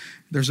already.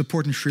 There's a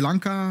port in Sri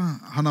Lanka,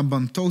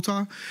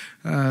 Hanaban-Tota.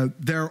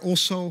 There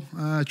also,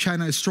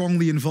 China is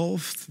strongly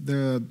involved.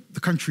 The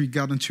country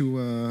got into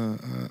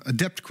a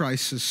debt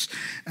crisis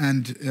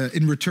and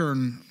in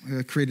return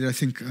created, I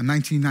think, a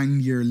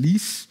 99-year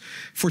lease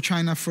for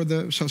China.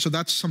 So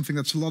that's something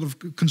that's a lot of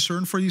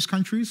concern for these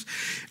countries.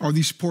 Are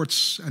these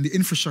ports and the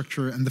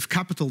infrastructure and the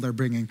capital they're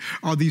bringing,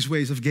 are these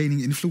ways of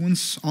gaining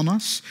influence on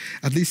us?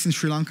 At least in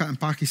Sri Lanka and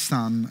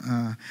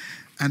Pakistan,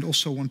 and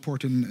also one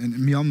port in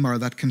Myanmar,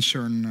 that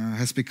concern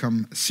has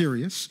become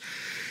serious.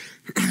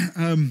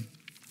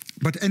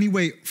 But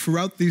anyway,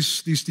 throughout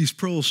these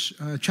pearls,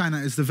 China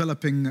is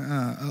developing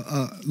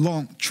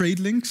long trade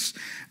links.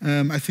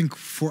 I think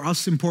for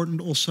us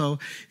important also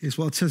is,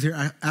 well, it says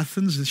here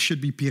Athens, this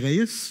should be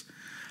Piraeus.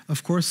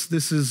 Of course,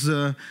 this is,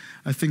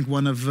 I think,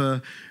 one of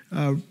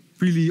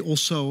really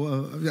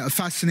also a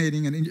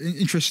fascinating and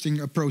interesting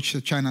approach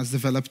that China has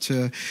developed,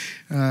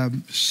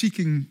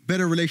 seeking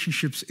better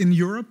relationships in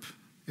Europe.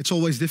 It's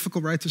always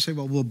difficult, right, to say,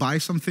 well, we'll buy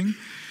something.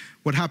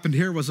 What happened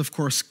here was, of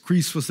course,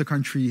 Greece was the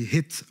country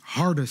hit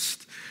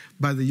hardest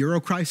by the euro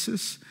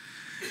crisis.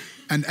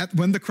 And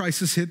when the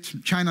crisis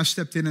hit, China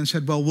stepped in and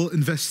said, well, we'll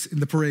invest in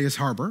the Piraeus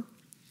harbor.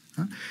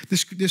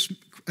 This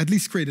at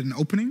least created an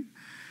opening.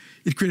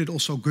 It created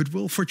also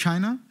goodwill for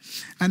China.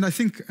 And I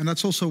think, and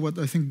that's also what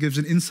I think gives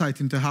an insight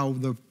into how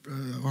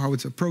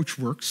its approach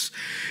works.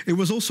 It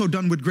was also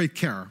done with great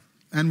care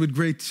and with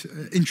great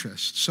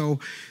interest. So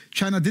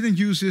China didn't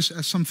use this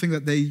as something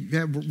that they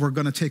were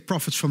going to take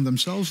profits from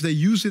themselves. They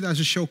used it as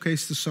a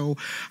showcase to show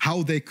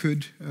how they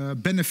could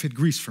benefit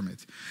Greece from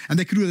it. And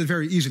they could do that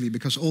very easily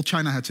because all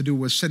China had to do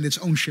was send its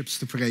own ships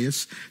to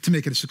Piraeus to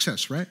make it a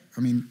success, right?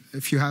 I mean,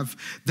 if you have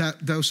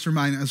those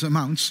tremendous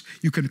amounts,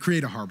 you can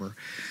create a harbor.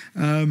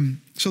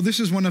 So this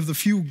is one of the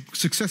few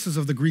successes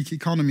of the Greek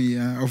economy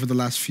over the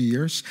last few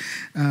years.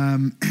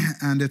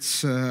 And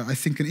it's, I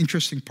think, an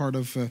interesting part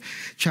of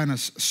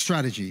China's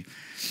strategy.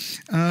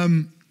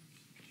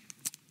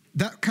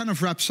 That kind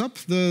of wraps up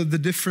the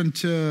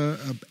different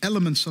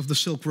elements of the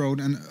Silk Road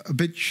and a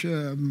bit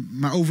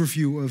my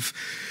overview of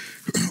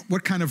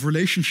what kind of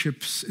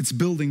relationships it's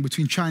building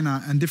between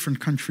China and different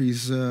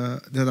countries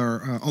that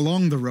are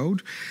along the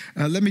road.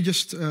 Let me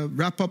just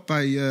wrap up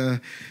by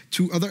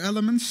two other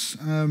elements.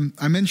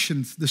 I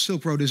mentioned the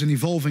Silk Road is an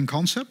evolving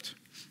concept,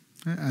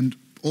 and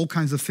all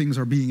kinds of things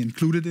are being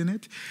included in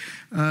it.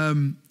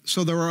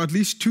 So there are at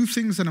least two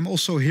things that I'm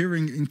also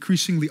hearing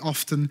increasingly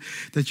often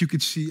that you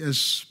could see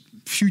as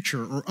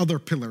future or other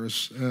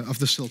pillars of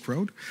the Silk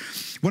Road.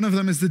 One of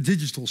them is the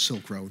digital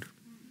Silk Road.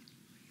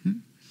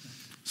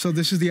 So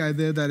this is the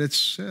idea that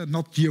it's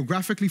not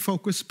geographically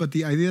focused, but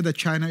the idea that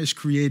China is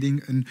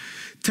creating a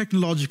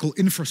technological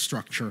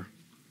infrastructure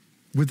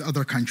with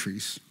other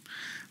countries.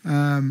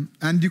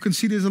 And you can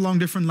see this along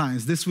different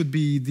lines. This would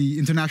be the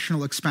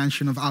international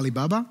expansion of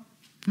Alibaba,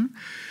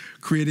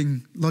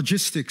 creating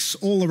logistics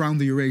all around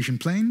the Eurasian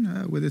plain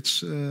with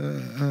its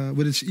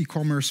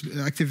e-commerce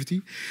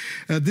activity.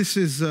 This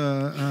is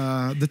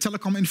the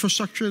telecom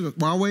infrastructure that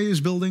Huawei is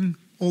building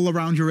all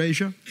around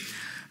Eurasia.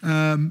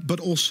 But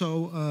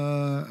also,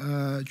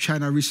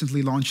 China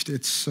recently launched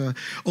its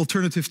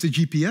alternative to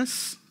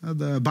GPS,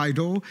 the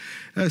Beidou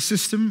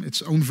system,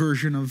 its own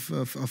version of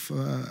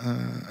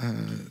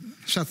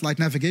satellite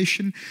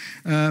navigation.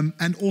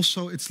 And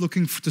also, it's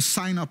looking to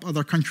sign up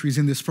other countries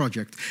in this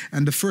project.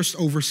 And the first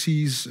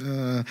overseas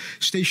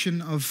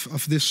station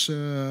of this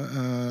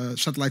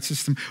satellite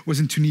system was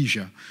in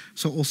Tunisia.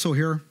 So also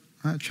here,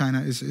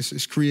 China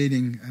is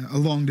creating,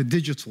 along the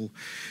digital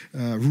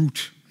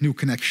route, new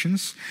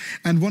connections.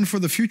 And one for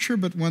the future,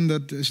 but one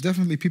that is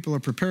definitely people are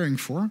preparing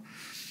for,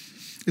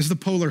 is the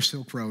polar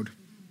Silk Road.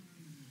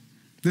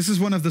 This is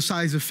one of the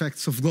side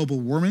effects of global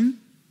warming,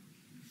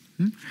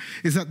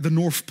 is that the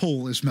North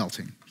Pole is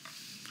melting,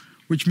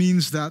 which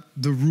means that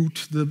the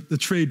route, the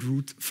trade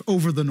route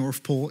over the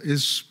North Pole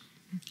is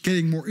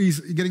getting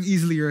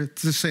easier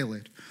to sail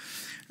it.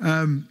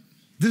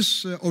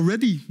 This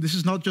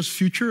is not just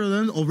future,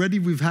 already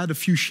we've had a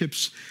few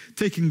ships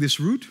taking this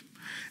route.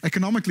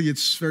 Economically,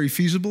 it's very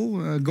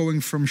feasible.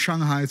 Going from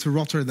Shanghai to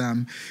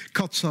Rotterdam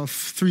cuts off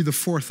 3,000 to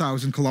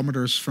 4,000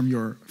 kilometers from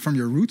your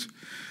route.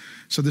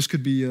 So this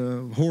could be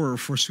a horror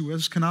for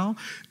Suez Canal,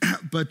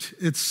 but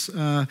it's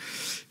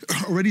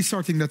already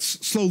starting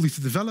that's slowly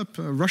to develop.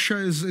 Russia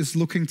is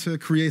looking to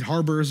create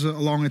harbors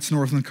along its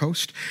northern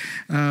coast.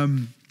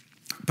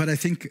 But I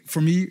think,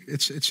 for me,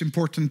 it's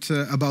important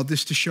about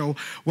this to show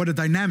what a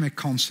dynamic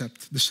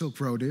concept the Silk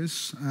Road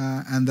is,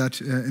 and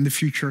that in the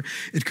future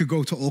it could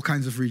go to all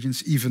kinds of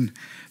regions, even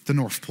the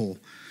North Pole.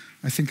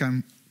 I think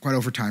I'm quite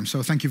over time,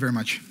 so thank you very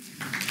much.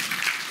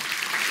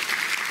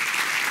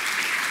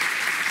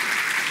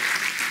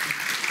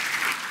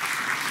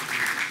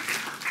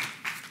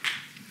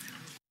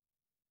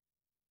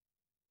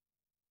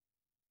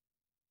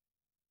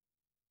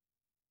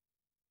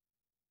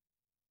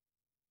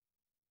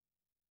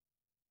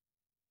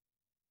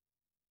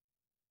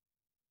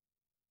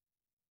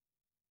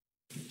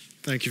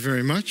 Thank you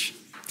very much.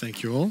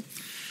 Thank you all.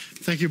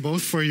 Thank you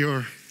both for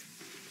your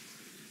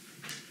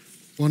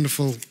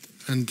wonderful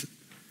and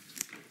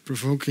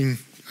provoking,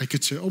 I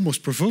could say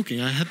almost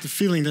provoking. I had the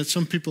feeling that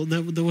some people,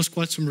 there was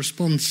quite some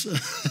response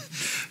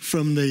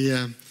from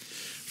the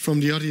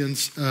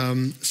audience.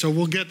 So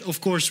we'll get,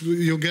 of course,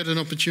 you'll get an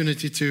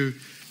opportunity to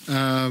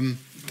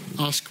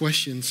ask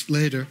questions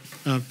later.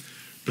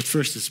 But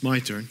first it's my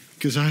turn,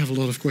 because I have a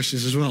lot of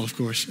questions as well, of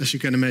course, as you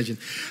can imagine.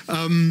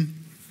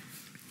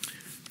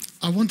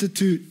 I wanted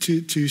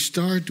to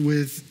start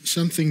with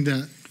something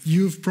that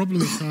you've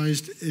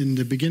problematized in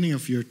the beginning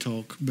of your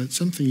talk, but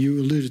something you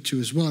alluded to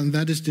as well, and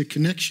that is the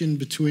connection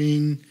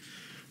between,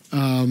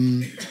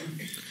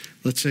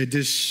 let's say,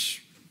 this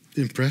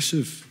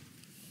impressive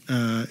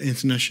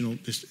international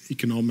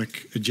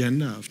economic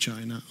agenda of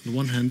China on the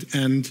one hand,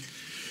 and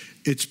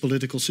its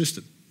political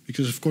system.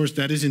 Because, of course,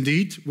 that is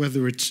indeed,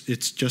 whether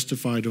it's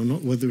justified or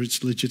not, whether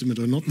it's legitimate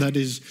or not, that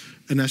is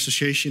an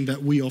association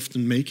that we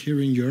often make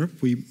here in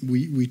Europe.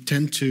 We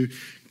tend to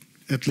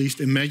at least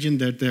imagine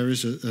that there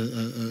is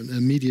an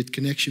immediate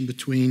connection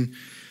between,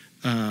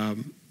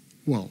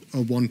 well,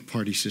 a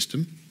one-party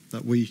system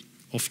that we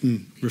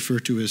often refer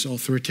to as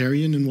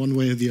authoritarian in one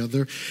way or the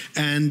other,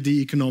 and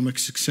the economic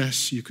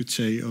success, you could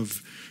say,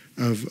 of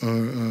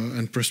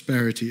and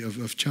prosperity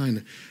of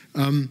China.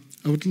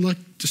 I would like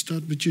to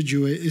start with you,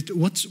 Jue.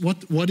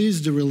 What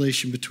is the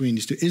relation between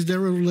these two? Is there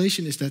a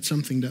relation? Is that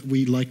something that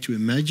we like to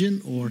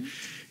imagine, or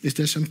is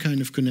there some kind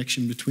of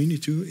connection between the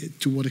two?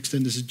 To what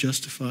extent is it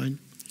justified?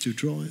 to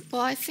draw it.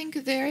 Well, I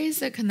think there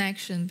is a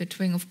connection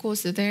between, of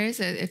course, it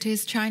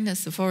is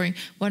China's foreign,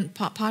 one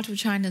part of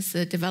China's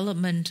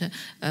development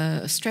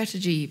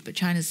strategy, but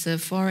China's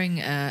foreign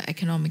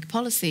economic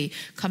policy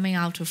coming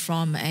out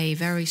from a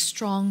very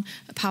strong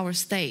power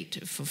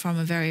state, from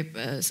a very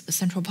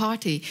central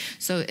party.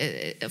 So,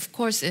 of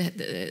course,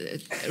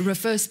 it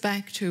refers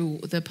back to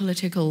the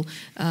political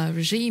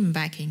regime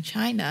back in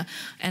China.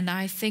 And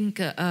I think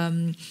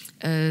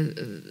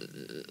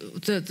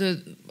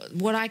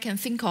what I can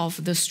think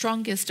of, the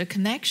strongest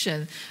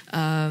connection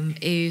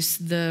is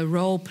the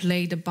role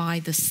played by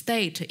the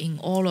state in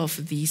all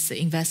of these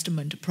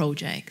investment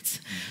projects.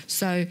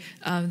 So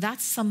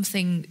that's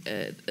something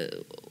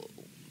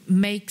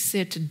makes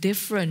it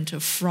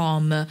different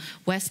from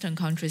Western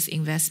countries'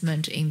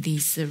 investment in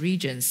these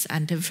regions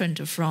and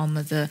different from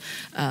the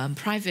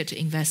private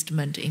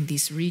investment in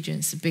these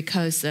regions,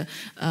 because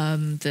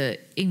the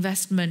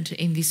investment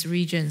in these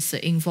regions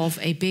involve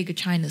a big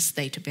China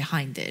state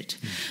behind it.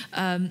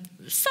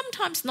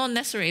 Sometimes not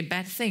necessarily a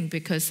bad thing,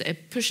 because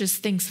it pushes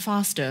things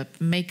faster,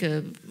 make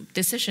a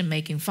decision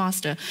making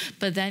faster.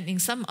 But then in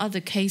some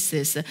other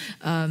cases,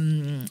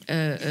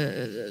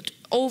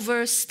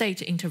 over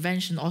state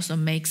intervention also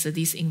makes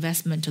these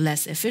investment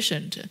less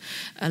efficient.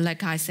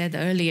 Like I said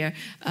earlier,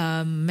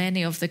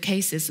 many of the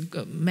cases,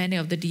 many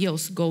of the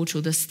deals go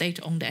to the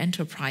state-owned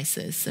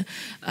enterprises.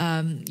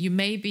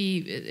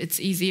 It's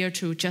easier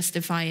to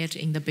justify it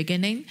in the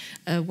beginning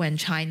when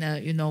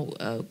China,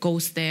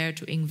 goes there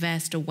to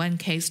invest one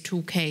case,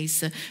 two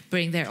case,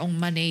 bring their own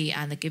money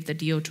and give the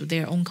deal to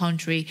their own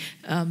country,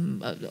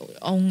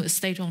 own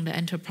state-owned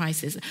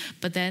enterprises.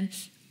 But then,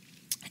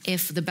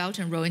 if the Belt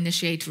and Road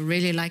Initiative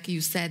really, like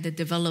you said, it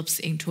develops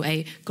into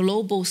a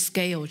global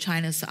scale,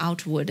 China's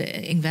outward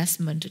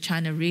investment,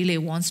 China really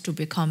wants to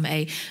become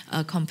a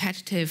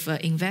competitive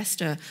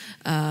investor,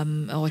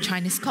 or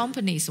Chinese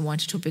companies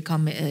want to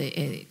become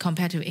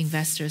competitive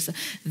investors,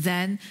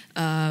 then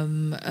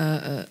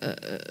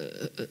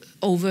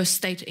over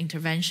state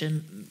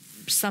intervention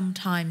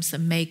sometimes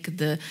make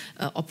the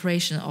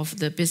operation of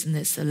the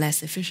business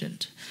less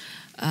efficient.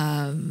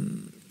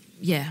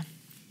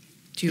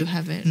 Do you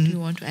have it? Do you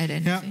want to add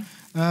anything?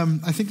 Yeah.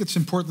 I think it's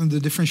important the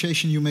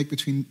differentiation you make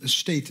between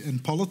state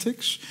and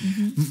politics.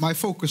 My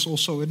focus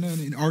also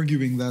in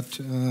arguing that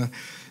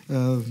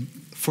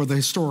for the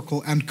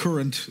historical and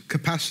current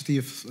capacity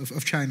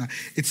of China,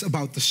 it's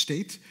about the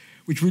state,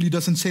 which really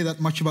doesn't say that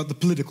much about the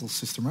political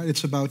system, right?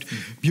 It's about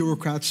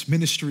bureaucrats,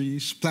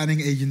 ministries,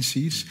 planning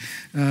agencies.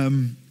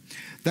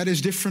 That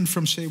is different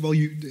from, say,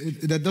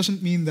 that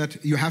doesn't mean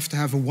that you have to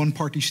have a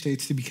one-party state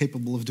to be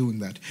capable of doing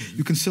that.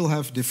 You can still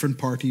have different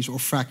parties or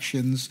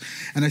fractions.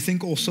 And I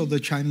think also the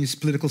Chinese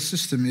political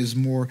system is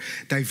more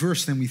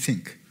diverse than we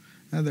think.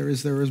 There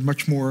is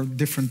much more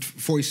different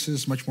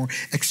voices, much more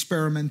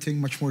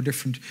experimenting, much more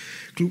different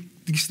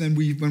than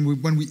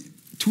when we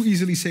too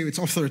easily say it's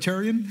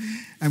authoritarian,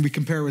 and we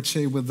compare it,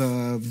 say, with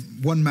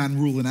one-man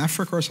rule in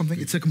Africa or something.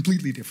 It's a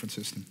completely different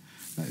system.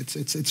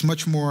 It's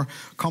much more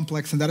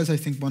complex, and that is, I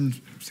think, one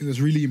thing that's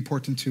really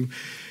important to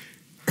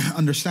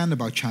understand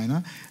about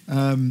China.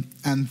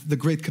 And the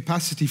great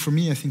capacity for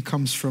me, I think,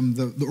 comes from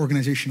the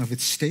organization of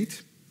its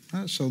state.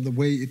 So the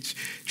way it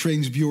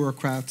trains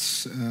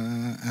bureaucrats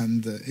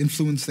and the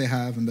influence they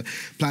have and the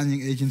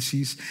planning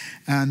agencies.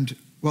 And,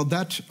 well,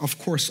 that, of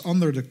course,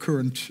 under the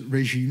current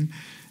regime,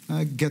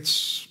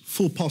 gets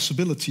full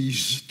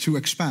possibilities to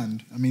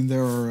expand. I mean,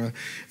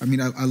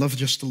 I love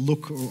just to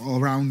look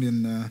around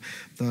in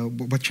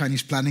what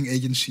Chinese planning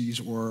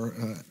agencies or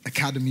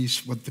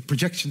academies, what the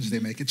projections they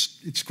make.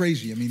 It's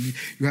crazy. I mean,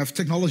 you have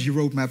technology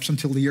roadmaps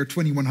until the year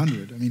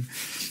 2100. I mean,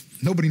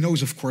 nobody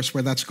knows, of course,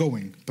 where that's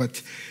going,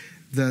 but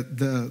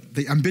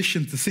the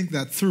ambition to think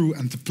that through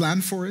and to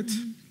plan for it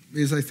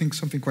is, I think,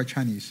 something quite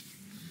Chinese.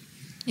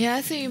 Yeah,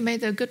 I think you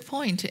made a good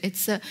point.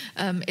 It's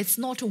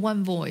not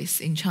one voice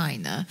in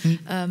China.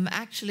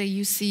 Actually,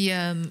 you see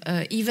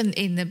even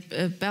in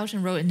the Belt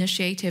and Road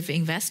Initiative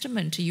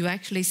investment, you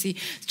actually see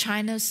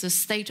China's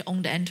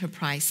state-owned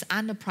enterprise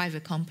and the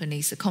private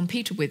companies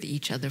compete with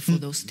each other for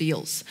those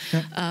deals.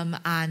 Yeah.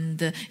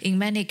 And in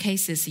many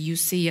cases, you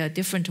see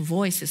different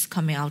voices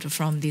coming out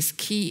from these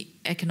key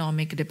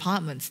economic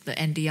departments, the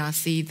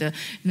NDRC, the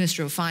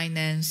Ministry of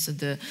Finance,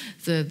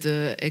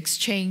 the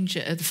exchange,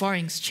 the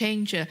foreign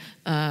exchange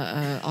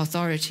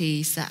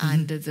authorities,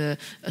 and the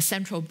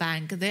central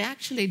bank. They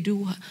actually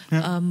do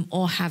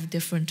all have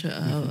different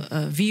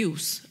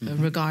views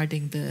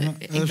regarding the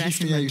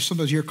investment. You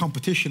sometimes hear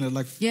competition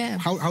and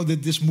how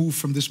did this move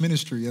from this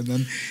ministry? And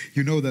then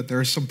you know that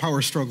there is some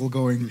power struggle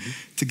going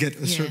to get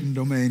a certain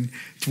domain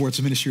towards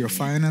the Ministry of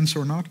Finance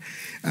or not.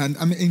 And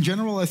I mean, in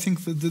general, I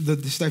think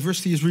this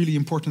diversity is really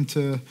important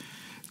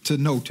to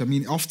note. I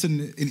mean,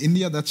 often in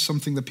India, that's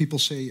something that people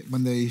say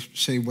when they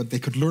say what they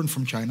could learn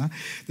from China.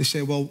 They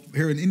say, well,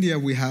 here in India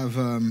we have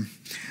an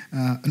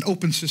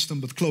open system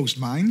with closed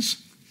minds.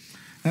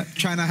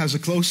 China has a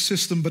closed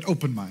system but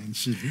open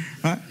minds.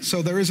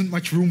 So there isn't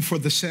much room for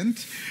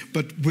dissent,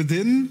 but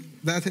within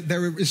that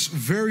there is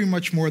very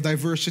much more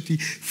diversity,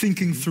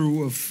 thinking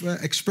through of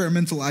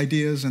experimental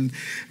ideas and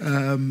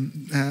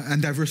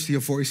diversity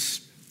of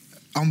voice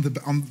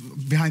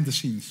behind the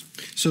scenes.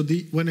 So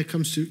when it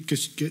comes to,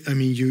 because I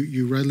mean,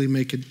 you rightly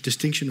make a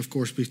distinction, of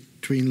course,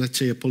 between, let's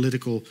say, a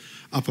political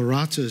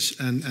apparatus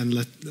and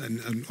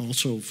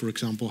also, for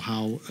example,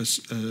 how a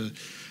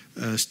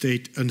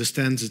state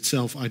understands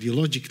itself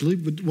ideologically.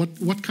 But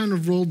what kind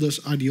of role does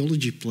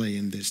ideology play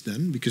in this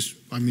then? Because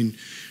I mean,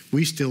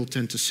 we still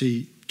tend to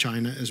see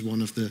China as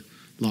one of the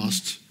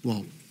last,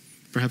 well,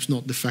 perhaps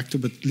not de facto,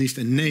 but at least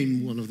in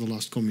name, one of the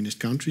last communist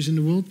countries in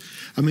the world.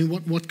 I mean,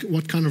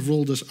 what kind of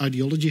role does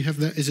ideology have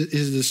there? Is it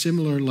a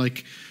similar,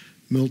 like,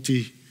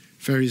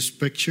 multifarious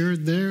picture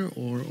there,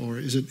 or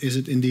is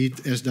it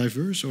indeed as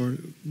diverse, or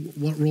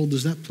what role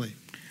does that play?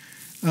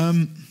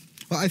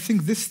 Well, I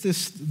think the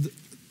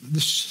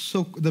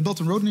Belt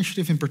and Road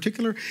Initiative in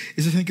particular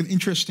is, I think, an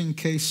interesting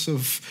case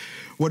of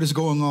what is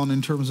going on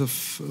in terms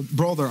of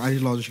broader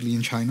ideologically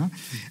in China.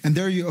 And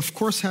there you, of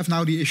course, have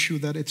now the issue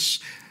that it's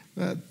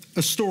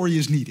a story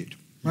is needed,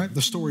 right?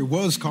 The story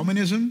was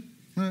communism.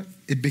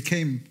 It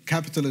became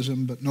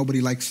capitalism, but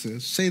nobody likes to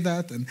say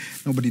that, and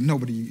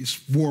nobody is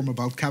warm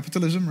about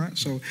capitalism, right?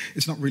 So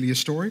it's not really a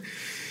story.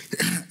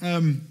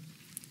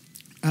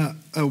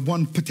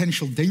 One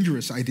potential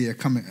dangerous idea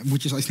coming,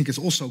 which is, I think, is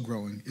also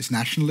growing, is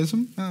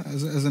nationalism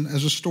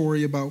as a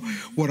story about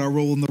what our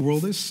role in the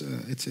world is.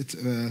 It's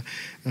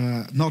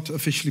not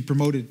officially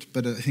promoted,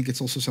 but I think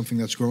it's also something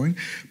that's growing.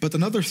 But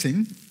another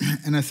thing,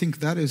 and I think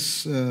that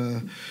is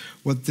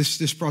what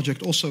this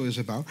project also is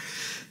about,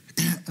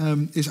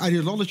 is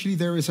ideologically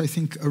there is, I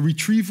think, a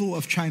retrieval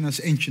of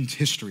China's ancient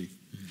history.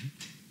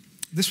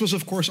 This was,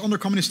 of course, under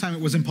communist time,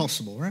 it was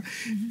impossible, right?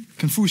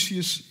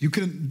 Confucius, you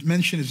couldn't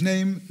mention his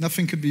name,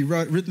 nothing could be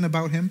written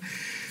about him.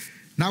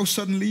 Now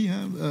suddenly,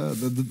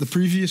 the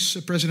previous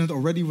president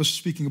already was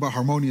speaking about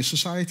harmonious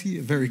society,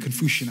 a very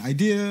Confucian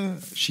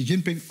idea. Xi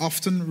Jinping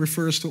often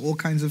refers to all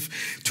kinds of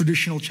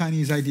traditional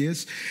Chinese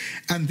ideas.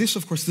 And this,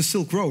 of course, the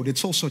Silk Road,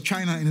 it's also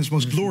China in its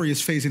most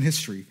glorious phase in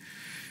history.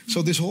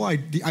 So this whole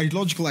the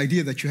ideological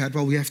idea that you had,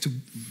 well, we have to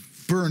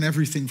burn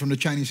everything from the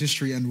Chinese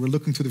history and we're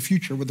looking to the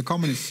future, what the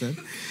communists said.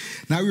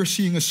 Now you're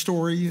seeing a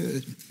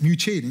story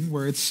mutating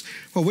where it's,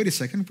 well, wait a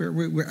second,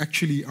 we're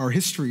actually, our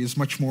history is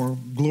much more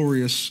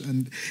glorious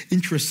and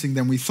interesting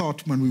than we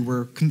thought when we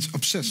were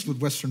obsessed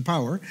with Western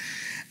power.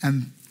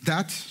 And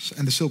that,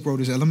 and the Silk Road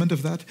is an element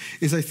of that,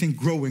 is, I think,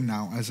 growing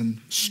now as a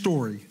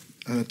story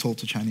told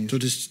to Chinese. So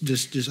this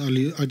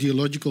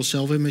ideological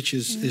self-image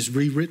is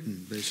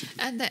rewritten, basically.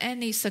 And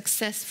any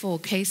successful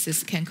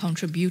cases can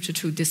contribute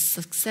to this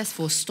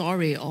successful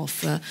story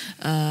of the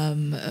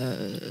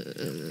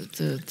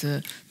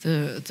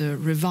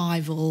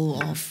revival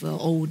of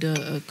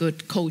older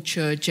good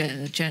culture,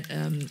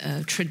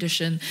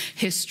 tradition,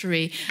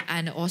 history,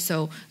 and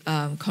also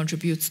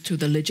contributes to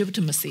the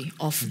legitimacy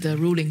of the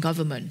ruling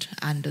government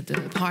and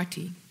the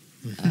party.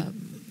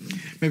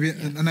 Maybe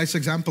a nice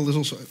example is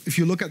also, if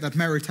you look at that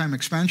maritime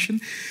expansion,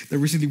 there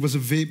recently was a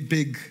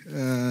big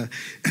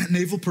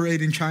naval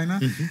parade in China,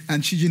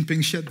 and Xi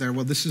Jinping said there,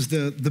 well, this is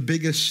the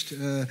biggest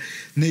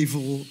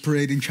naval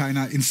parade in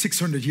China in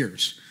 600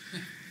 years.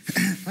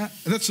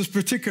 That's a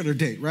particular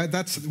date, right?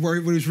 That's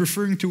where what he's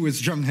referring to is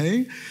Zheng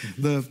He,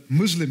 the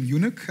Muslim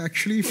eunuch,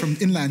 actually, from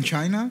inland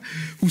China,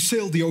 who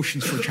sailed the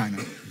oceans for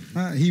China.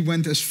 He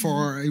went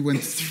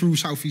through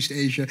Southeast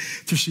Asia,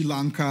 to Sri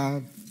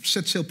Lanka,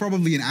 set sail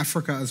probably in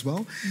Africa as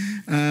well.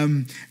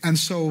 And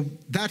so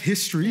that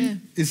history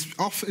is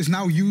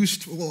now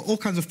used, all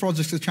kinds of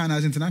projects that China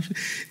has internationally,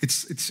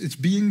 it's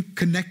being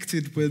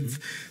connected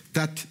with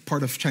that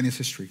part of Chinese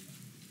history.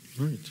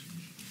 Right.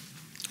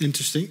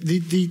 Interesting.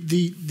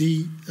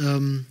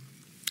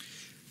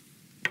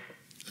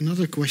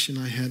 Another question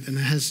I had, and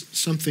it has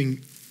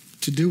something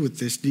to do with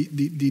this,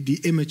 the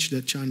image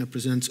that China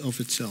presents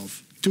of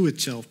itself, to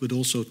itself, but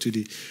also to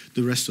the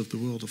rest of the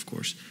world, of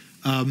course.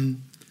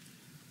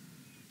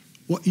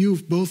 What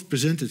you've both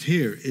presented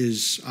here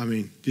is, I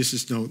mean,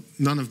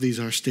 none of these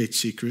are state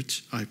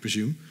secrets, I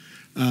presume.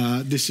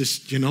 This is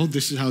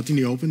out in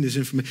the open. This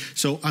information.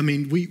 So, I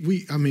mean,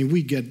 we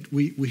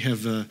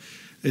have.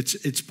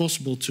 It's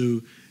possible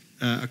to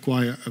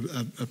acquire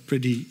a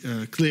pretty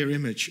clear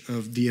image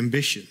of the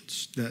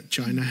ambitions that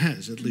China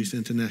has, at least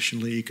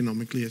internationally,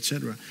 economically,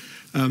 etc.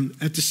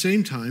 At the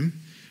same time,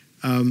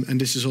 and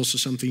this is also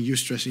something you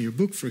stress in your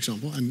book, for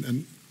example,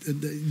 and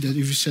that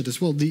you've said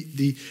as well,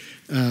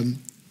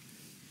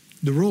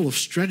 the role of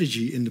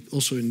strategy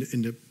also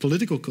in the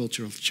political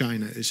culture of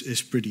China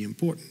is pretty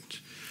important.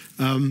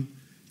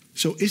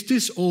 So is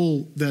this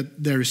all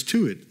that there is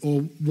to it?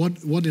 Or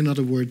what in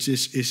other words,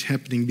 is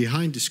happening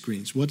behind the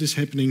screens? What is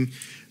happening,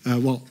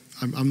 well,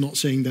 I'm not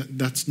saying that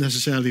that's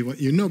necessarily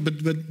what you know, but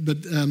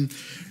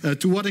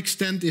to what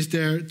extent is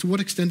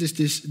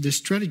this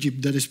strategy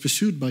that is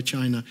pursued by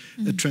China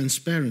a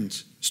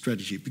transparent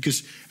strategy?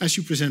 Because as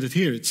you presented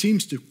here, it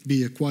seems to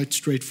be a quite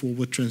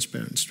straightforward,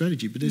 transparent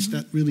strategy, but is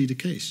that really the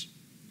case?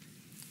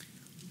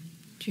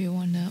 Do you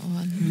want to?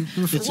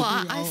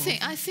 Well, I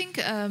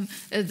think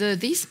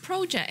these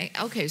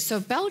projects. Okay, so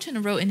Belt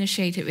and Road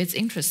Initiative. It's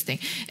interesting.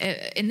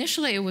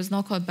 Initially, it was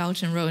not called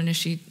Belt and Road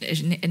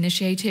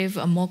Initiative.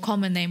 A more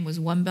common name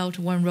was One Belt,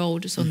 One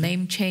Road. So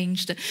name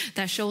changed.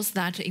 That shows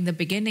that in the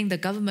beginning, the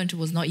government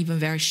was not even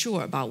very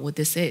sure about what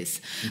this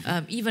is.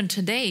 Even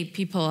today,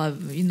 people are,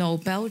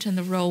 Belt and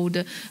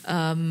Road,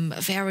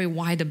 very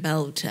wide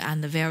belt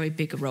and a very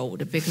big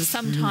road, because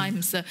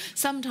sometimes,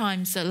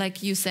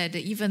 like you said,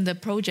 even the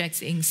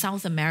projects in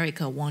South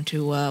America want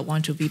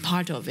to be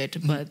part of it,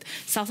 but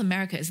South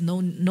America is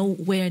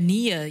nowhere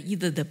near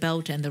either the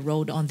belt and the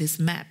road on these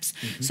maps.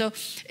 So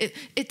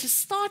it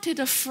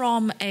started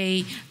from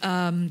a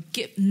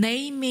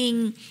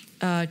naming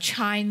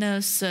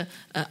China's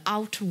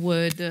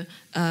outward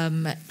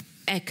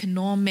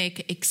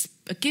economic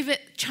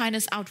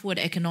China's outward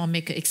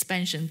economic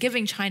expansion,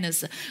 giving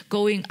China's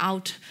going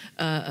out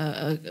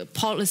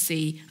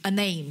policy a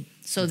name.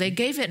 So they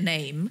gave it a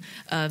name.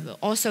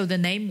 Also, the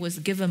name was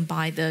given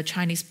by the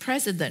Chinese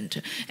president,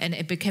 and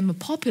it became a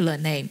popular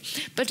name.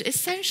 But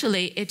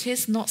essentially, it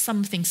is not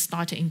something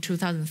started in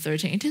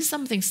 2013. It is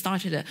something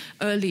started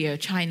earlier,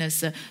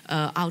 China's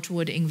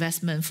outward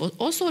investment for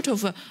all sorts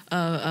of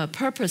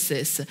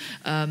purposes,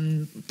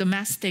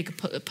 domestic,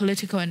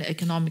 political and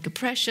economic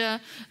pressure.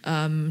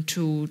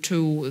 To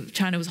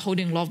China was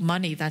holding a lot of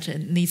money that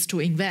it needs to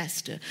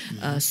invest.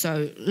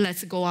 So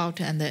let's go out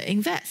and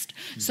invest.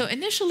 So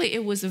initially,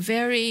 it was a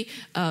very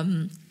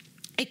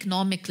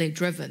economically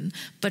driven,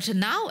 but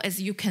now,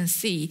 as you can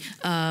see,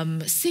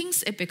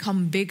 since it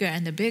become bigger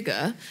and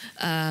bigger,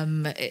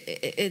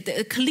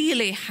 it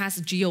clearly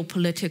has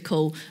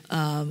geopolitical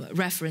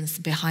reference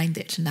behind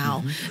it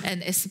now,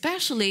 and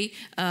especially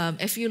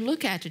if you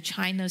look at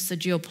China's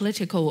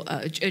geographical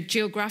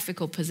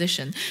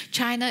position,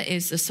 China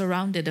is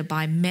surrounded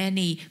by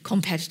many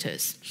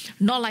competitors,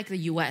 not like the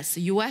U.S.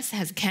 The U.S.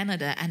 has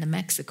Canada and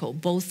Mexico,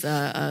 both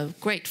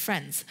great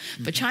friends,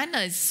 but China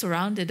is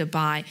surrounded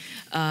by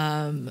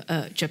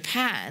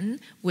Japan,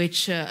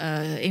 which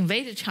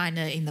invaded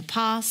China in the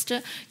past.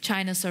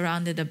 China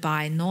surrounded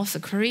by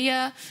North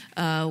Korea,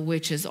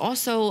 which is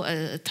also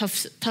a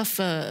tough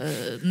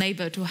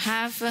neighbor to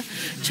have.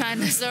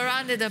 China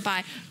surrounded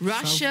by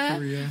Russia,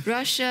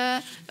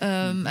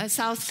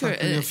 South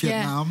Korea,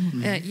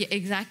 Vietnam.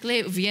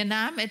 Exactly.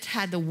 Vietnam. It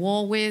had a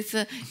war with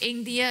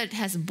India. It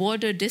has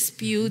border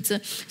disputes.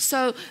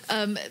 So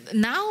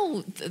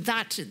now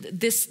that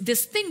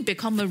this thing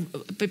become an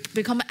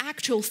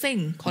actual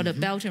thing called a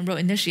Belt and Road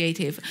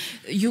Initiative,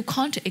 you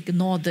can't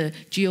ignore the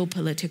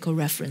geopolitical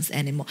reference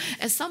anymore.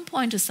 At some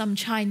point, some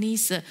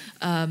Chinese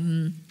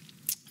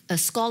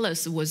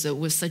scholars was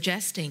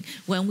suggesting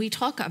when we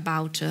talk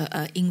about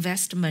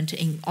investment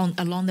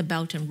along the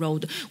Belt and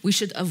Road, we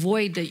should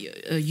avoid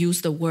use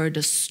the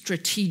word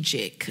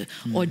strategic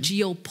or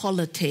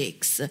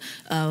geopolitics.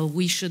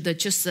 We should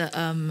just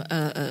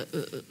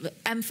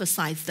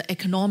emphasize the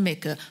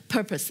economic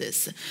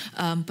purposes.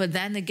 But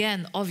then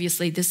again,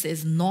 obviously, this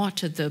is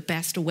not the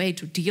best way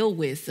to deal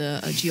with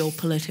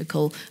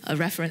geopolitical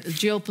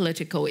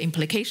geopolitical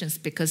implications,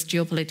 because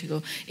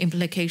geopolitical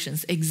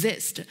implications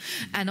exist.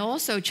 And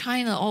also,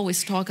 China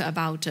always talk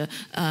about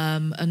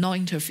no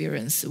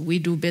interference. We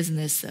do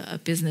business.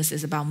 Business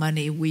is about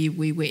money.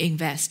 We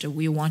invest.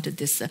 We wanted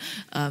this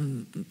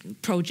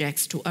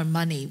projects to earn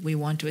money. We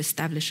want to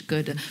establish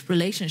good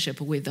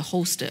relationship with the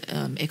host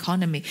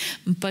economy.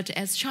 But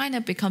as China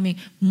becoming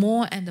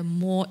more and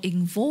more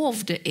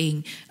involved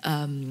in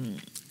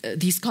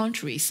these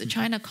countries,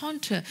 China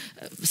can't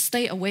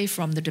stay away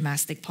from the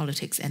domestic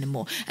politics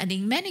anymore. And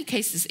in many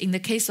cases, in the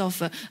case of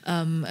the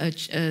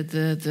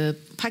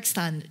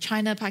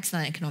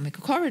China-Pakistan Economic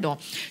Corridor,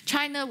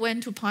 China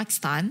went to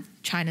Pakistan,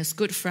 China's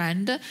good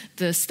friend.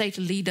 The state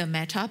leader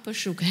met up,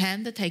 shook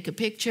hand, take a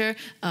picture,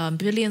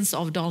 billions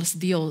of dollars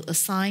deal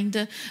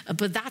signed.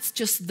 But that's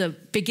just the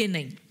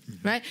beginning,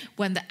 right?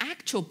 When the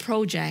actual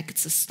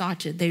projects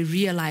started, they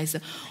realized,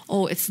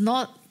 it's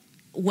not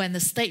when the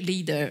state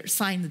leader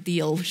signed the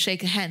deal,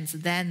 shake hands,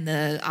 then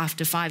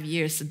after 5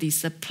 years,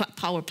 these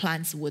power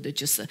plants would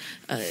just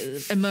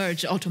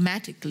emerge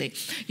automatically.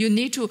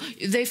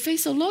 They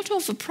face a lot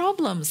of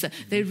problems.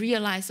 They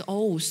realize,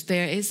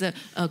 there is a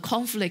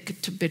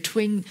conflict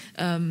between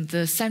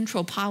the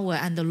central power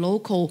and the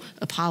local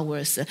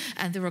powers,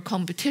 and there are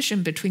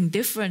competition between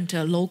different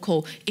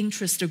local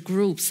interest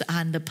groups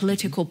and the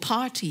political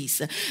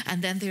parties.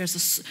 And then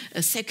there's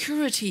a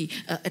security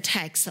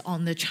attacks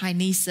on the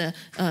Chinese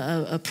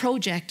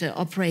project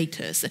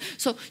operators.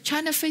 So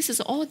China faces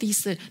all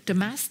these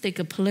domestic,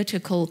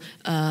 political,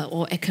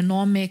 or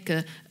economic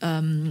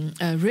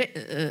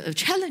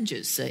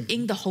challenges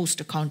in the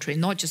host country,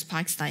 not just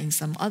Pakistan, in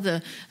some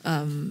other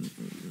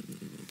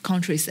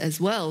countries as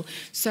well.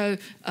 So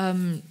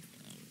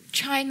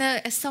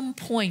China at some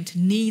point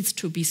needs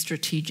to be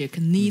strategic,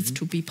 needs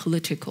to be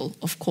political,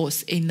 of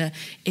course, in a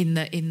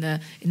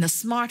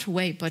smart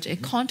way, but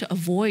it can't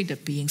avoid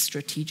being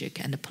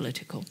strategic and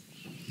political.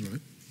 Right.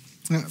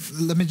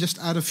 Let me just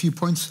add a few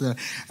points there.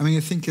 I mean,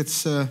 I think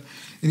it's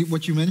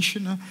what you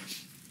mentioned.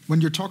 when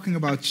you're talking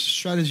about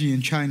strategy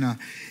in China,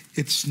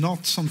 it's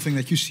not something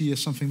that you see as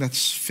something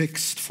that's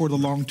fixed for the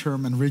long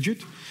term and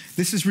rigid.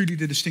 This is really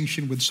the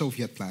distinction with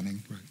Soviet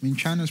planning. Right. I mean,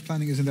 China's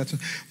planning is in that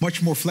sense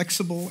much more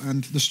flexible,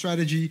 and the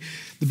strategy,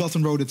 the Belt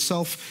and Road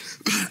itself,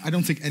 I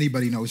don't think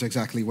anybody knows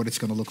exactly what it's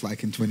going to look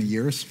like in 20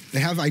 years.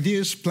 They have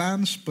ideas,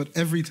 plans, but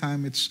every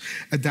time it's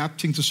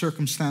adapting to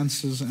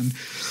circumstances, and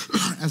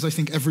as I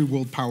think every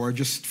world power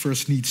just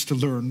first needs to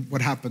learn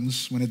what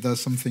happens when it does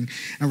something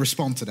and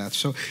respond to that.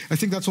 So I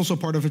think that's also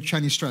part of a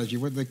Chinese strategy,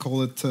 where they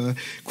call it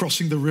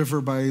crossing the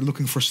river by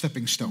looking for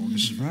stepping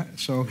stones, right?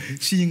 So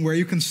seeing where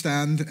you can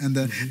stand and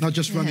not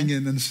just running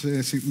in and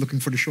looking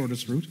for the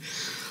shortest route.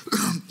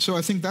 So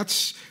I think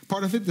that's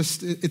part of it.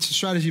 It's a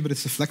strategy, but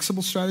it's a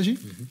flexible strategy.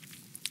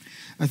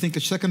 I think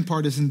the second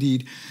part is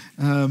indeed,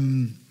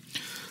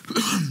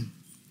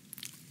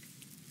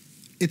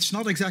 it's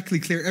not exactly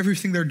clear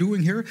everything they're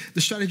doing here.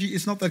 The strategy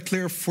is not that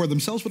clear for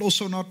themselves, but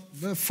also not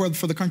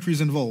for the countries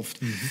involved.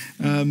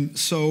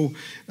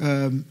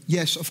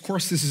 Yes, of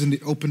course, this is in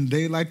the open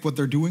daylight what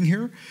they're doing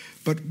here,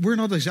 but we're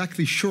not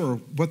exactly sure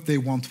what they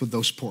want with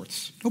those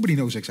ports. Nobody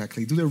knows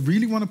exactly. Do they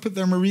really want to put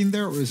their marine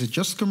there, or is it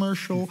just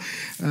commercial?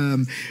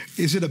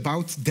 Is it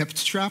about debt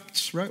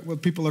traps, right?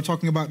 What people are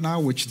talking about now,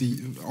 which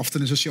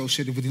often is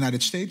associated with the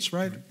United States,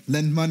 right?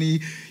 Lend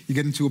money, you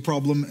get into a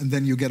problem, and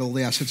then you get all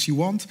the assets you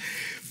want.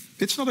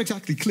 It's not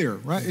exactly clear,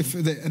 right?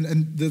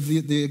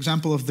 The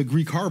example of the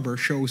Greek harbor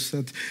shows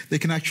that they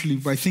can actually,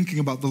 by thinking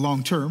about the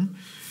long term,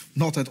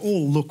 not at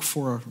all look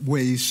for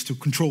ways to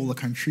control the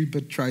country,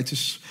 but try to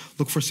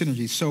look for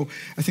synergies. So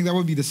I think that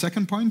would be the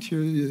second point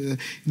here. In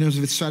terms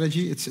of its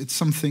strategy, it's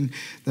something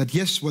that,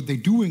 yes, what they're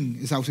doing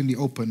is out in the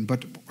open,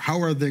 but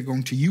how are they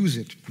going to use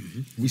it?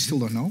 We still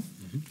don't know.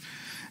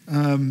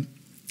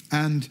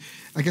 And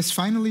I guess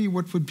finally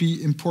what would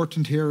be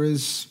important here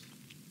is,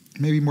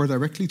 maybe more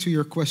directly to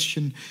your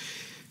question,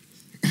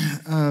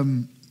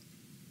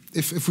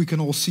 if we can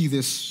all see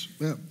this,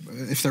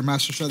 if they're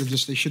master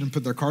strategists, they shouldn't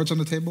put their cards on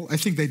the table. I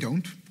think they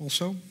don't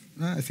also.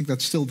 I think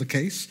that's still the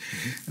case.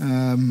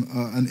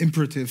 An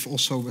imperative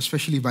also,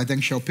 especially by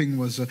Deng Xiaoping,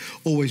 was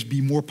always be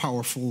more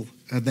powerful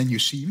than you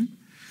seem.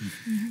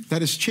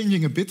 That is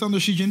changing a bit under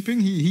Xi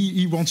Jinping.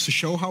 He wants to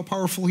show how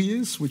powerful he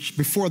is, which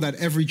before that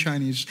every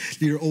Chinese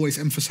leader always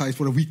emphasized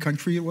what a weak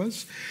country it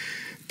was.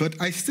 But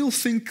I still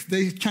think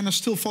China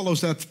still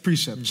follows that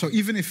precept. So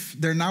even if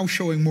they're now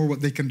showing more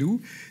what they can do,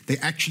 they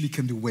actually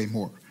can do way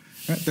more.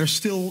 They're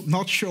still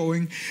not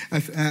showing.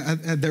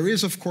 There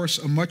is, of course,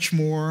 a much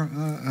more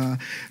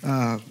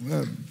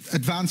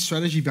advanced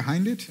strategy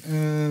behind it.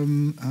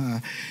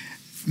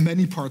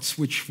 Many parts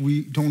which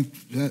we don't,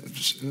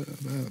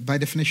 by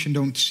definition,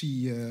 don't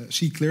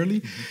see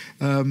clearly.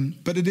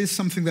 But it is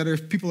something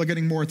that people are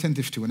getting more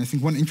attentive to. And I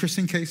think one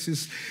interesting case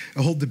is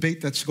a whole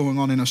debate that's going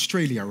on in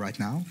Australia right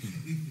now,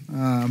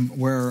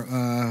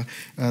 where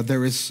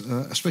there is,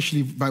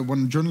 especially by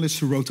one journalist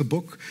who wrote a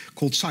book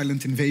called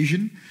Silent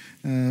Invasion,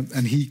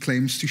 and he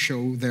claims to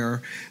show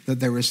that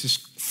there is this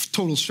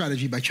total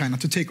strategy by China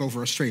to take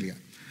over Australia.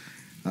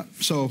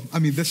 So, I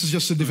mean, this is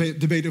just a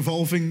debate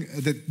evolving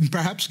that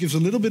perhaps gives a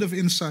little bit of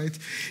insight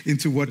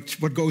into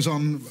what goes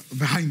on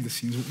behind the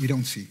scenes, what we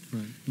don't see.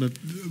 Right. But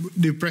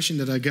the impression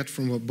that I get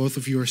from what both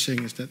of you are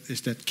saying is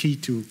that key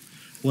to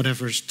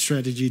whatever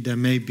strategy there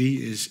may be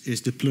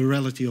is the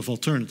plurality of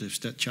alternatives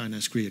that China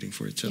is creating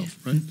for itself,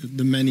 right?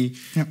 The many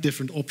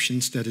different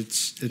options that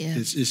is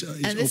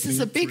and this is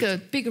a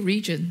bigger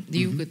region.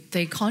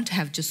 They can't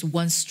have just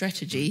one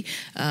strategy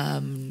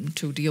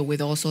to deal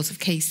with all sorts of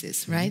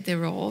cases, right?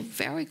 There are all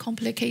very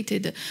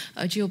complicated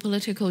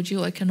geopolitical,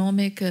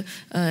 geoeconomic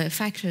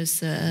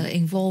factors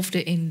involved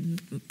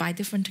by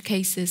different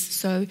cases.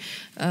 So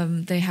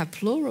they have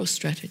plural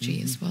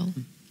strategy as well.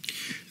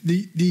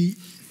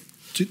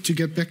 To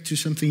get back to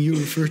something you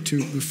referred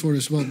to before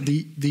as well,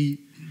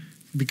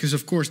 because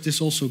of course this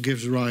also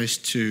gives rise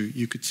to,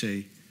 you could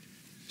say,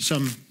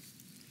 some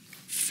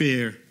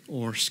fear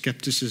or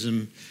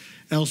skepticism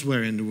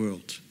elsewhere in the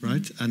world,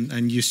 right?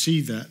 And you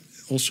see that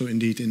also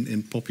indeed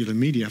in popular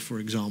media, for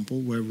example,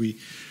 where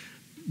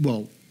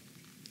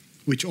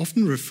which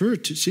often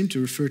seem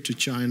to refer to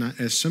China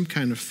as some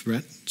kind of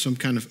threat, some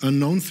kind of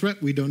unknown threat.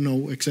 We don't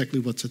know exactly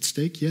what's at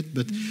stake yet,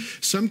 but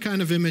some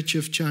kind of image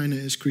of China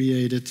is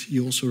created.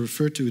 You also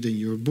refer to it in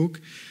your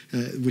book,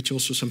 which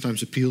also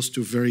sometimes appeals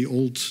to very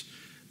old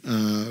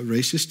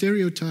racist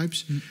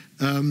stereotypes.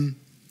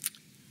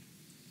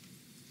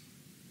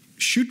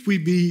 Should we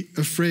be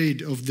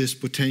afraid of this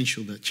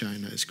potential that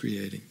China is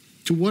creating?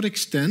 To what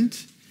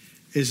extent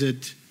is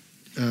it,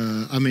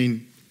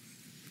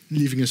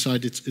 leaving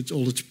aside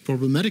all its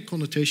problematic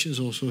connotations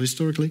also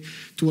historically,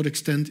 to what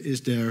extent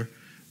is there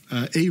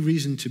a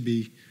reason to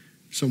be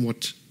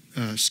somewhat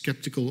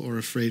skeptical or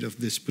afraid of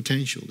this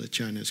potential that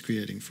China is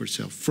creating for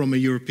itself from a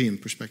European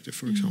perspective,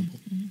 for example?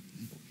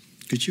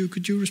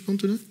 Could you respond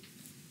to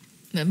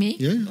that? Me?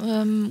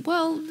 Yeah.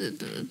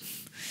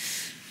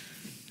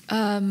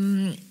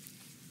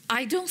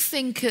 I don't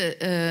think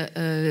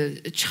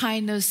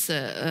China's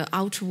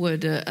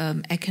outward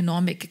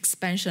economic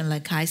expansion,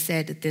 like I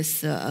said,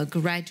 this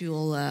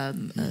gradual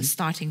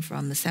starting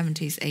from the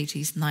 70s,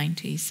 80s,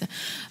 90s,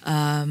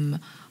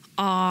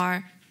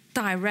 are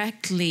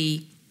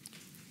directly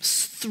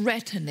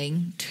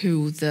threatening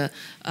to the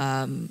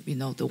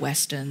the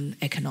Western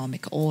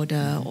economic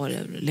order or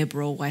the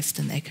liberal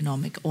Western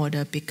economic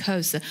order,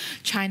 because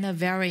China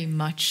very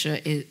much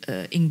is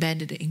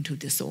embedded into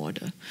this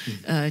order.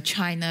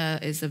 China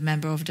is a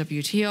member of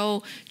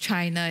WTO.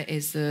 China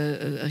is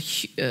a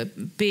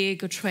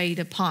big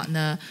trade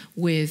partner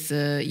with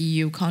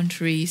EU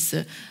countries.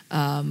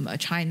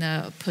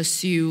 China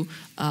pursue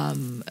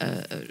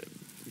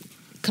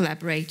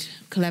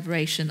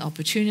collaboration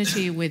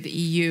opportunity with the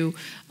EU.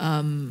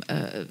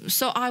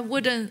 So I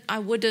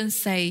wouldn't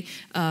say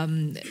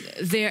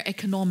their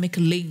economic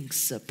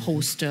links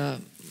pose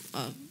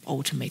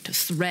ultimate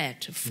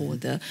threat for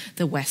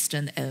the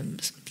Western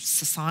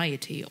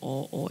society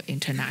or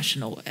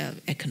international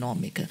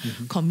economic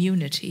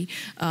community.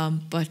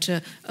 But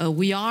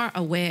we are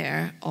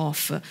aware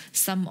of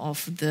some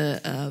of the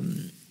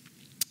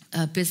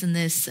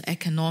business,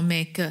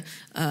 economic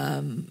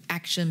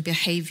action,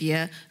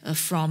 behavior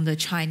from the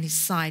Chinese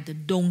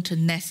side don't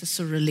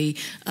necessarily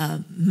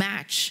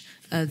match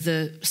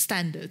the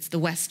standards, the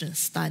Western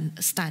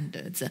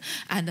standards.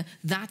 And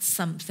that's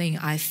something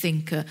I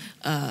think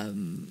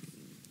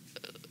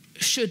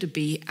should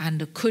be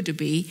and could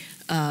be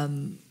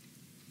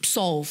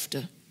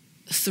solved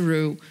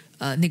through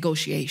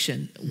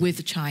negotiation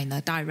with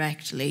China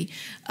directly,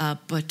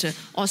 but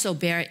also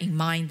bear in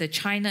mind that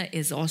China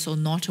is also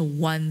not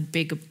one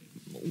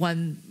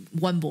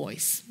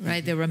voice,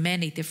 right? There are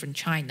many different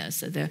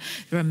Chinas. There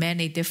are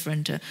many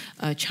different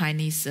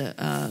Chinese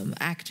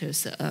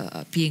actors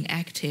being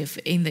active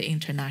in the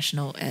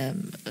international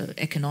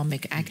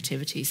economic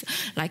activities,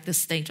 like the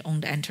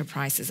state-owned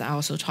enterprises. I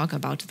also talk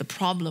about the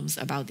problems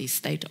about these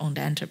state-owned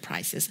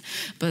enterprises,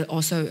 but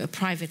also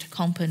private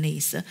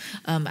companies.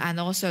 And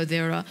also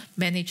there are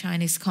many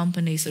Chinese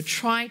companies that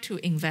try to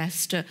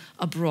invest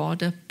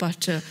abroad,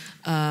 but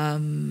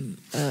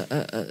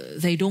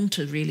they don't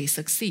really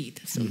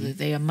succeed. So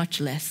they are much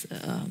less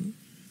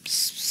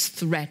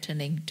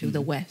threatening to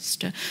the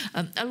West.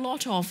 A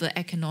lot of the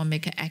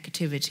economic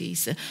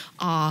activities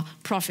are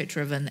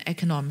profit-driven,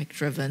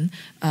 economic-driven,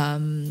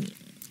 and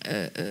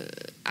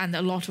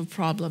a lot of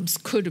problems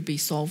could be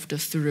solved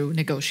through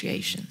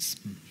negotiations.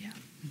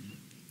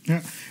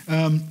 Yeah,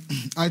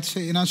 I'd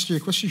say, in answer to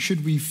your question,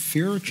 should we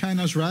fear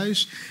China's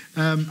rise?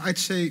 I'd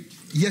say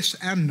yes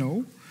and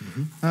no.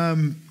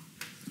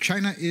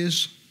 China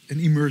is an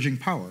emerging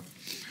power,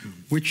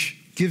 which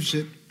gives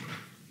it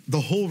the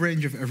whole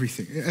range of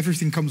everything.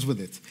 Everything comes with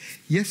it.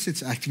 Yes,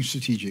 it's acting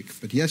strategic,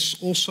 but yes,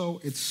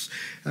 also it's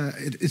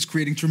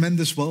creating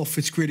tremendous wealth.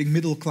 It's creating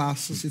middle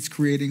classes. It's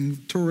creating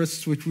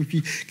tourists which we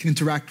can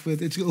interact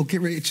with.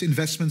 It's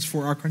investments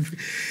for our country.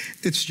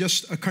 It's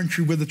just a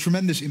country with a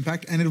tremendous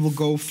impact, and it will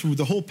go through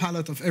the whole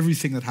palette of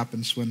everything that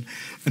happens when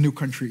a new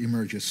country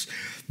emerges.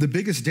 The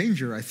biggest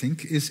danger, I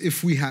think, is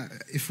if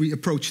we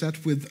approach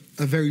that with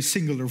a very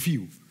singular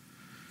view.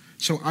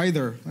 So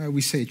either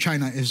we say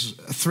China is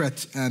a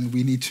threat and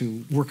we need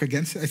to work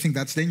against it. I think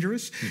that's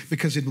dangerous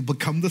because it will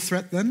become the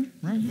threat then.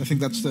 Right? I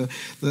think that's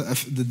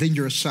the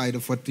dangerous side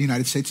of what the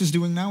United States is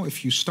doing now.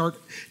 If you start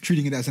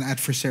treating it as an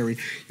adversary,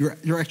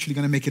 you're actually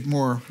going to make it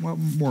more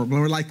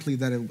likely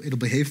that it'll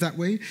behave that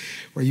way,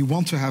 where you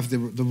want to have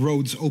the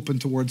roads open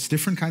towards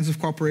different kinds of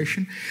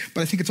cooperation.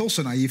 But I think it's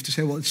also naive to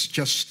say, well, it's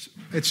just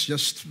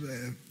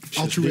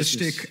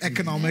altruistic, business.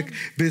 Economic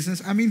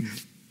business. I mean,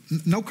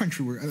 no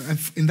country,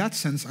 in that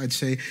sense, I'd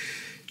say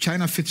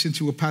China fits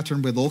into a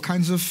pattern with all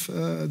kinds of,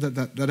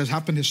 that has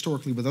happened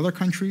historically with other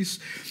countries.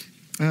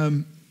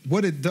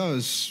 What it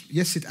does,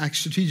 yes, it acts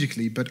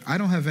strategically, but I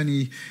don't have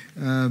any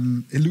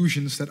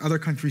illusions that other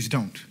countries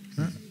don't.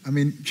 I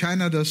mean,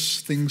 China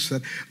does things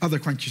that other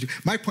countries do.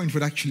 My point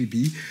would actually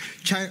be,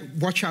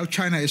 watch out,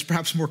 China is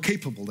perhaps more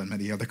capable than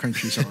many other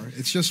countries are.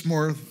 It's just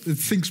it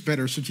thinks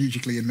better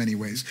strategically in many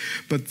ways.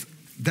 But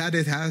that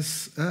it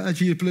has a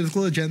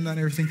geopolitical agenda and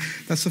everything,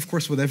 that's of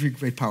course what every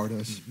great power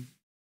does.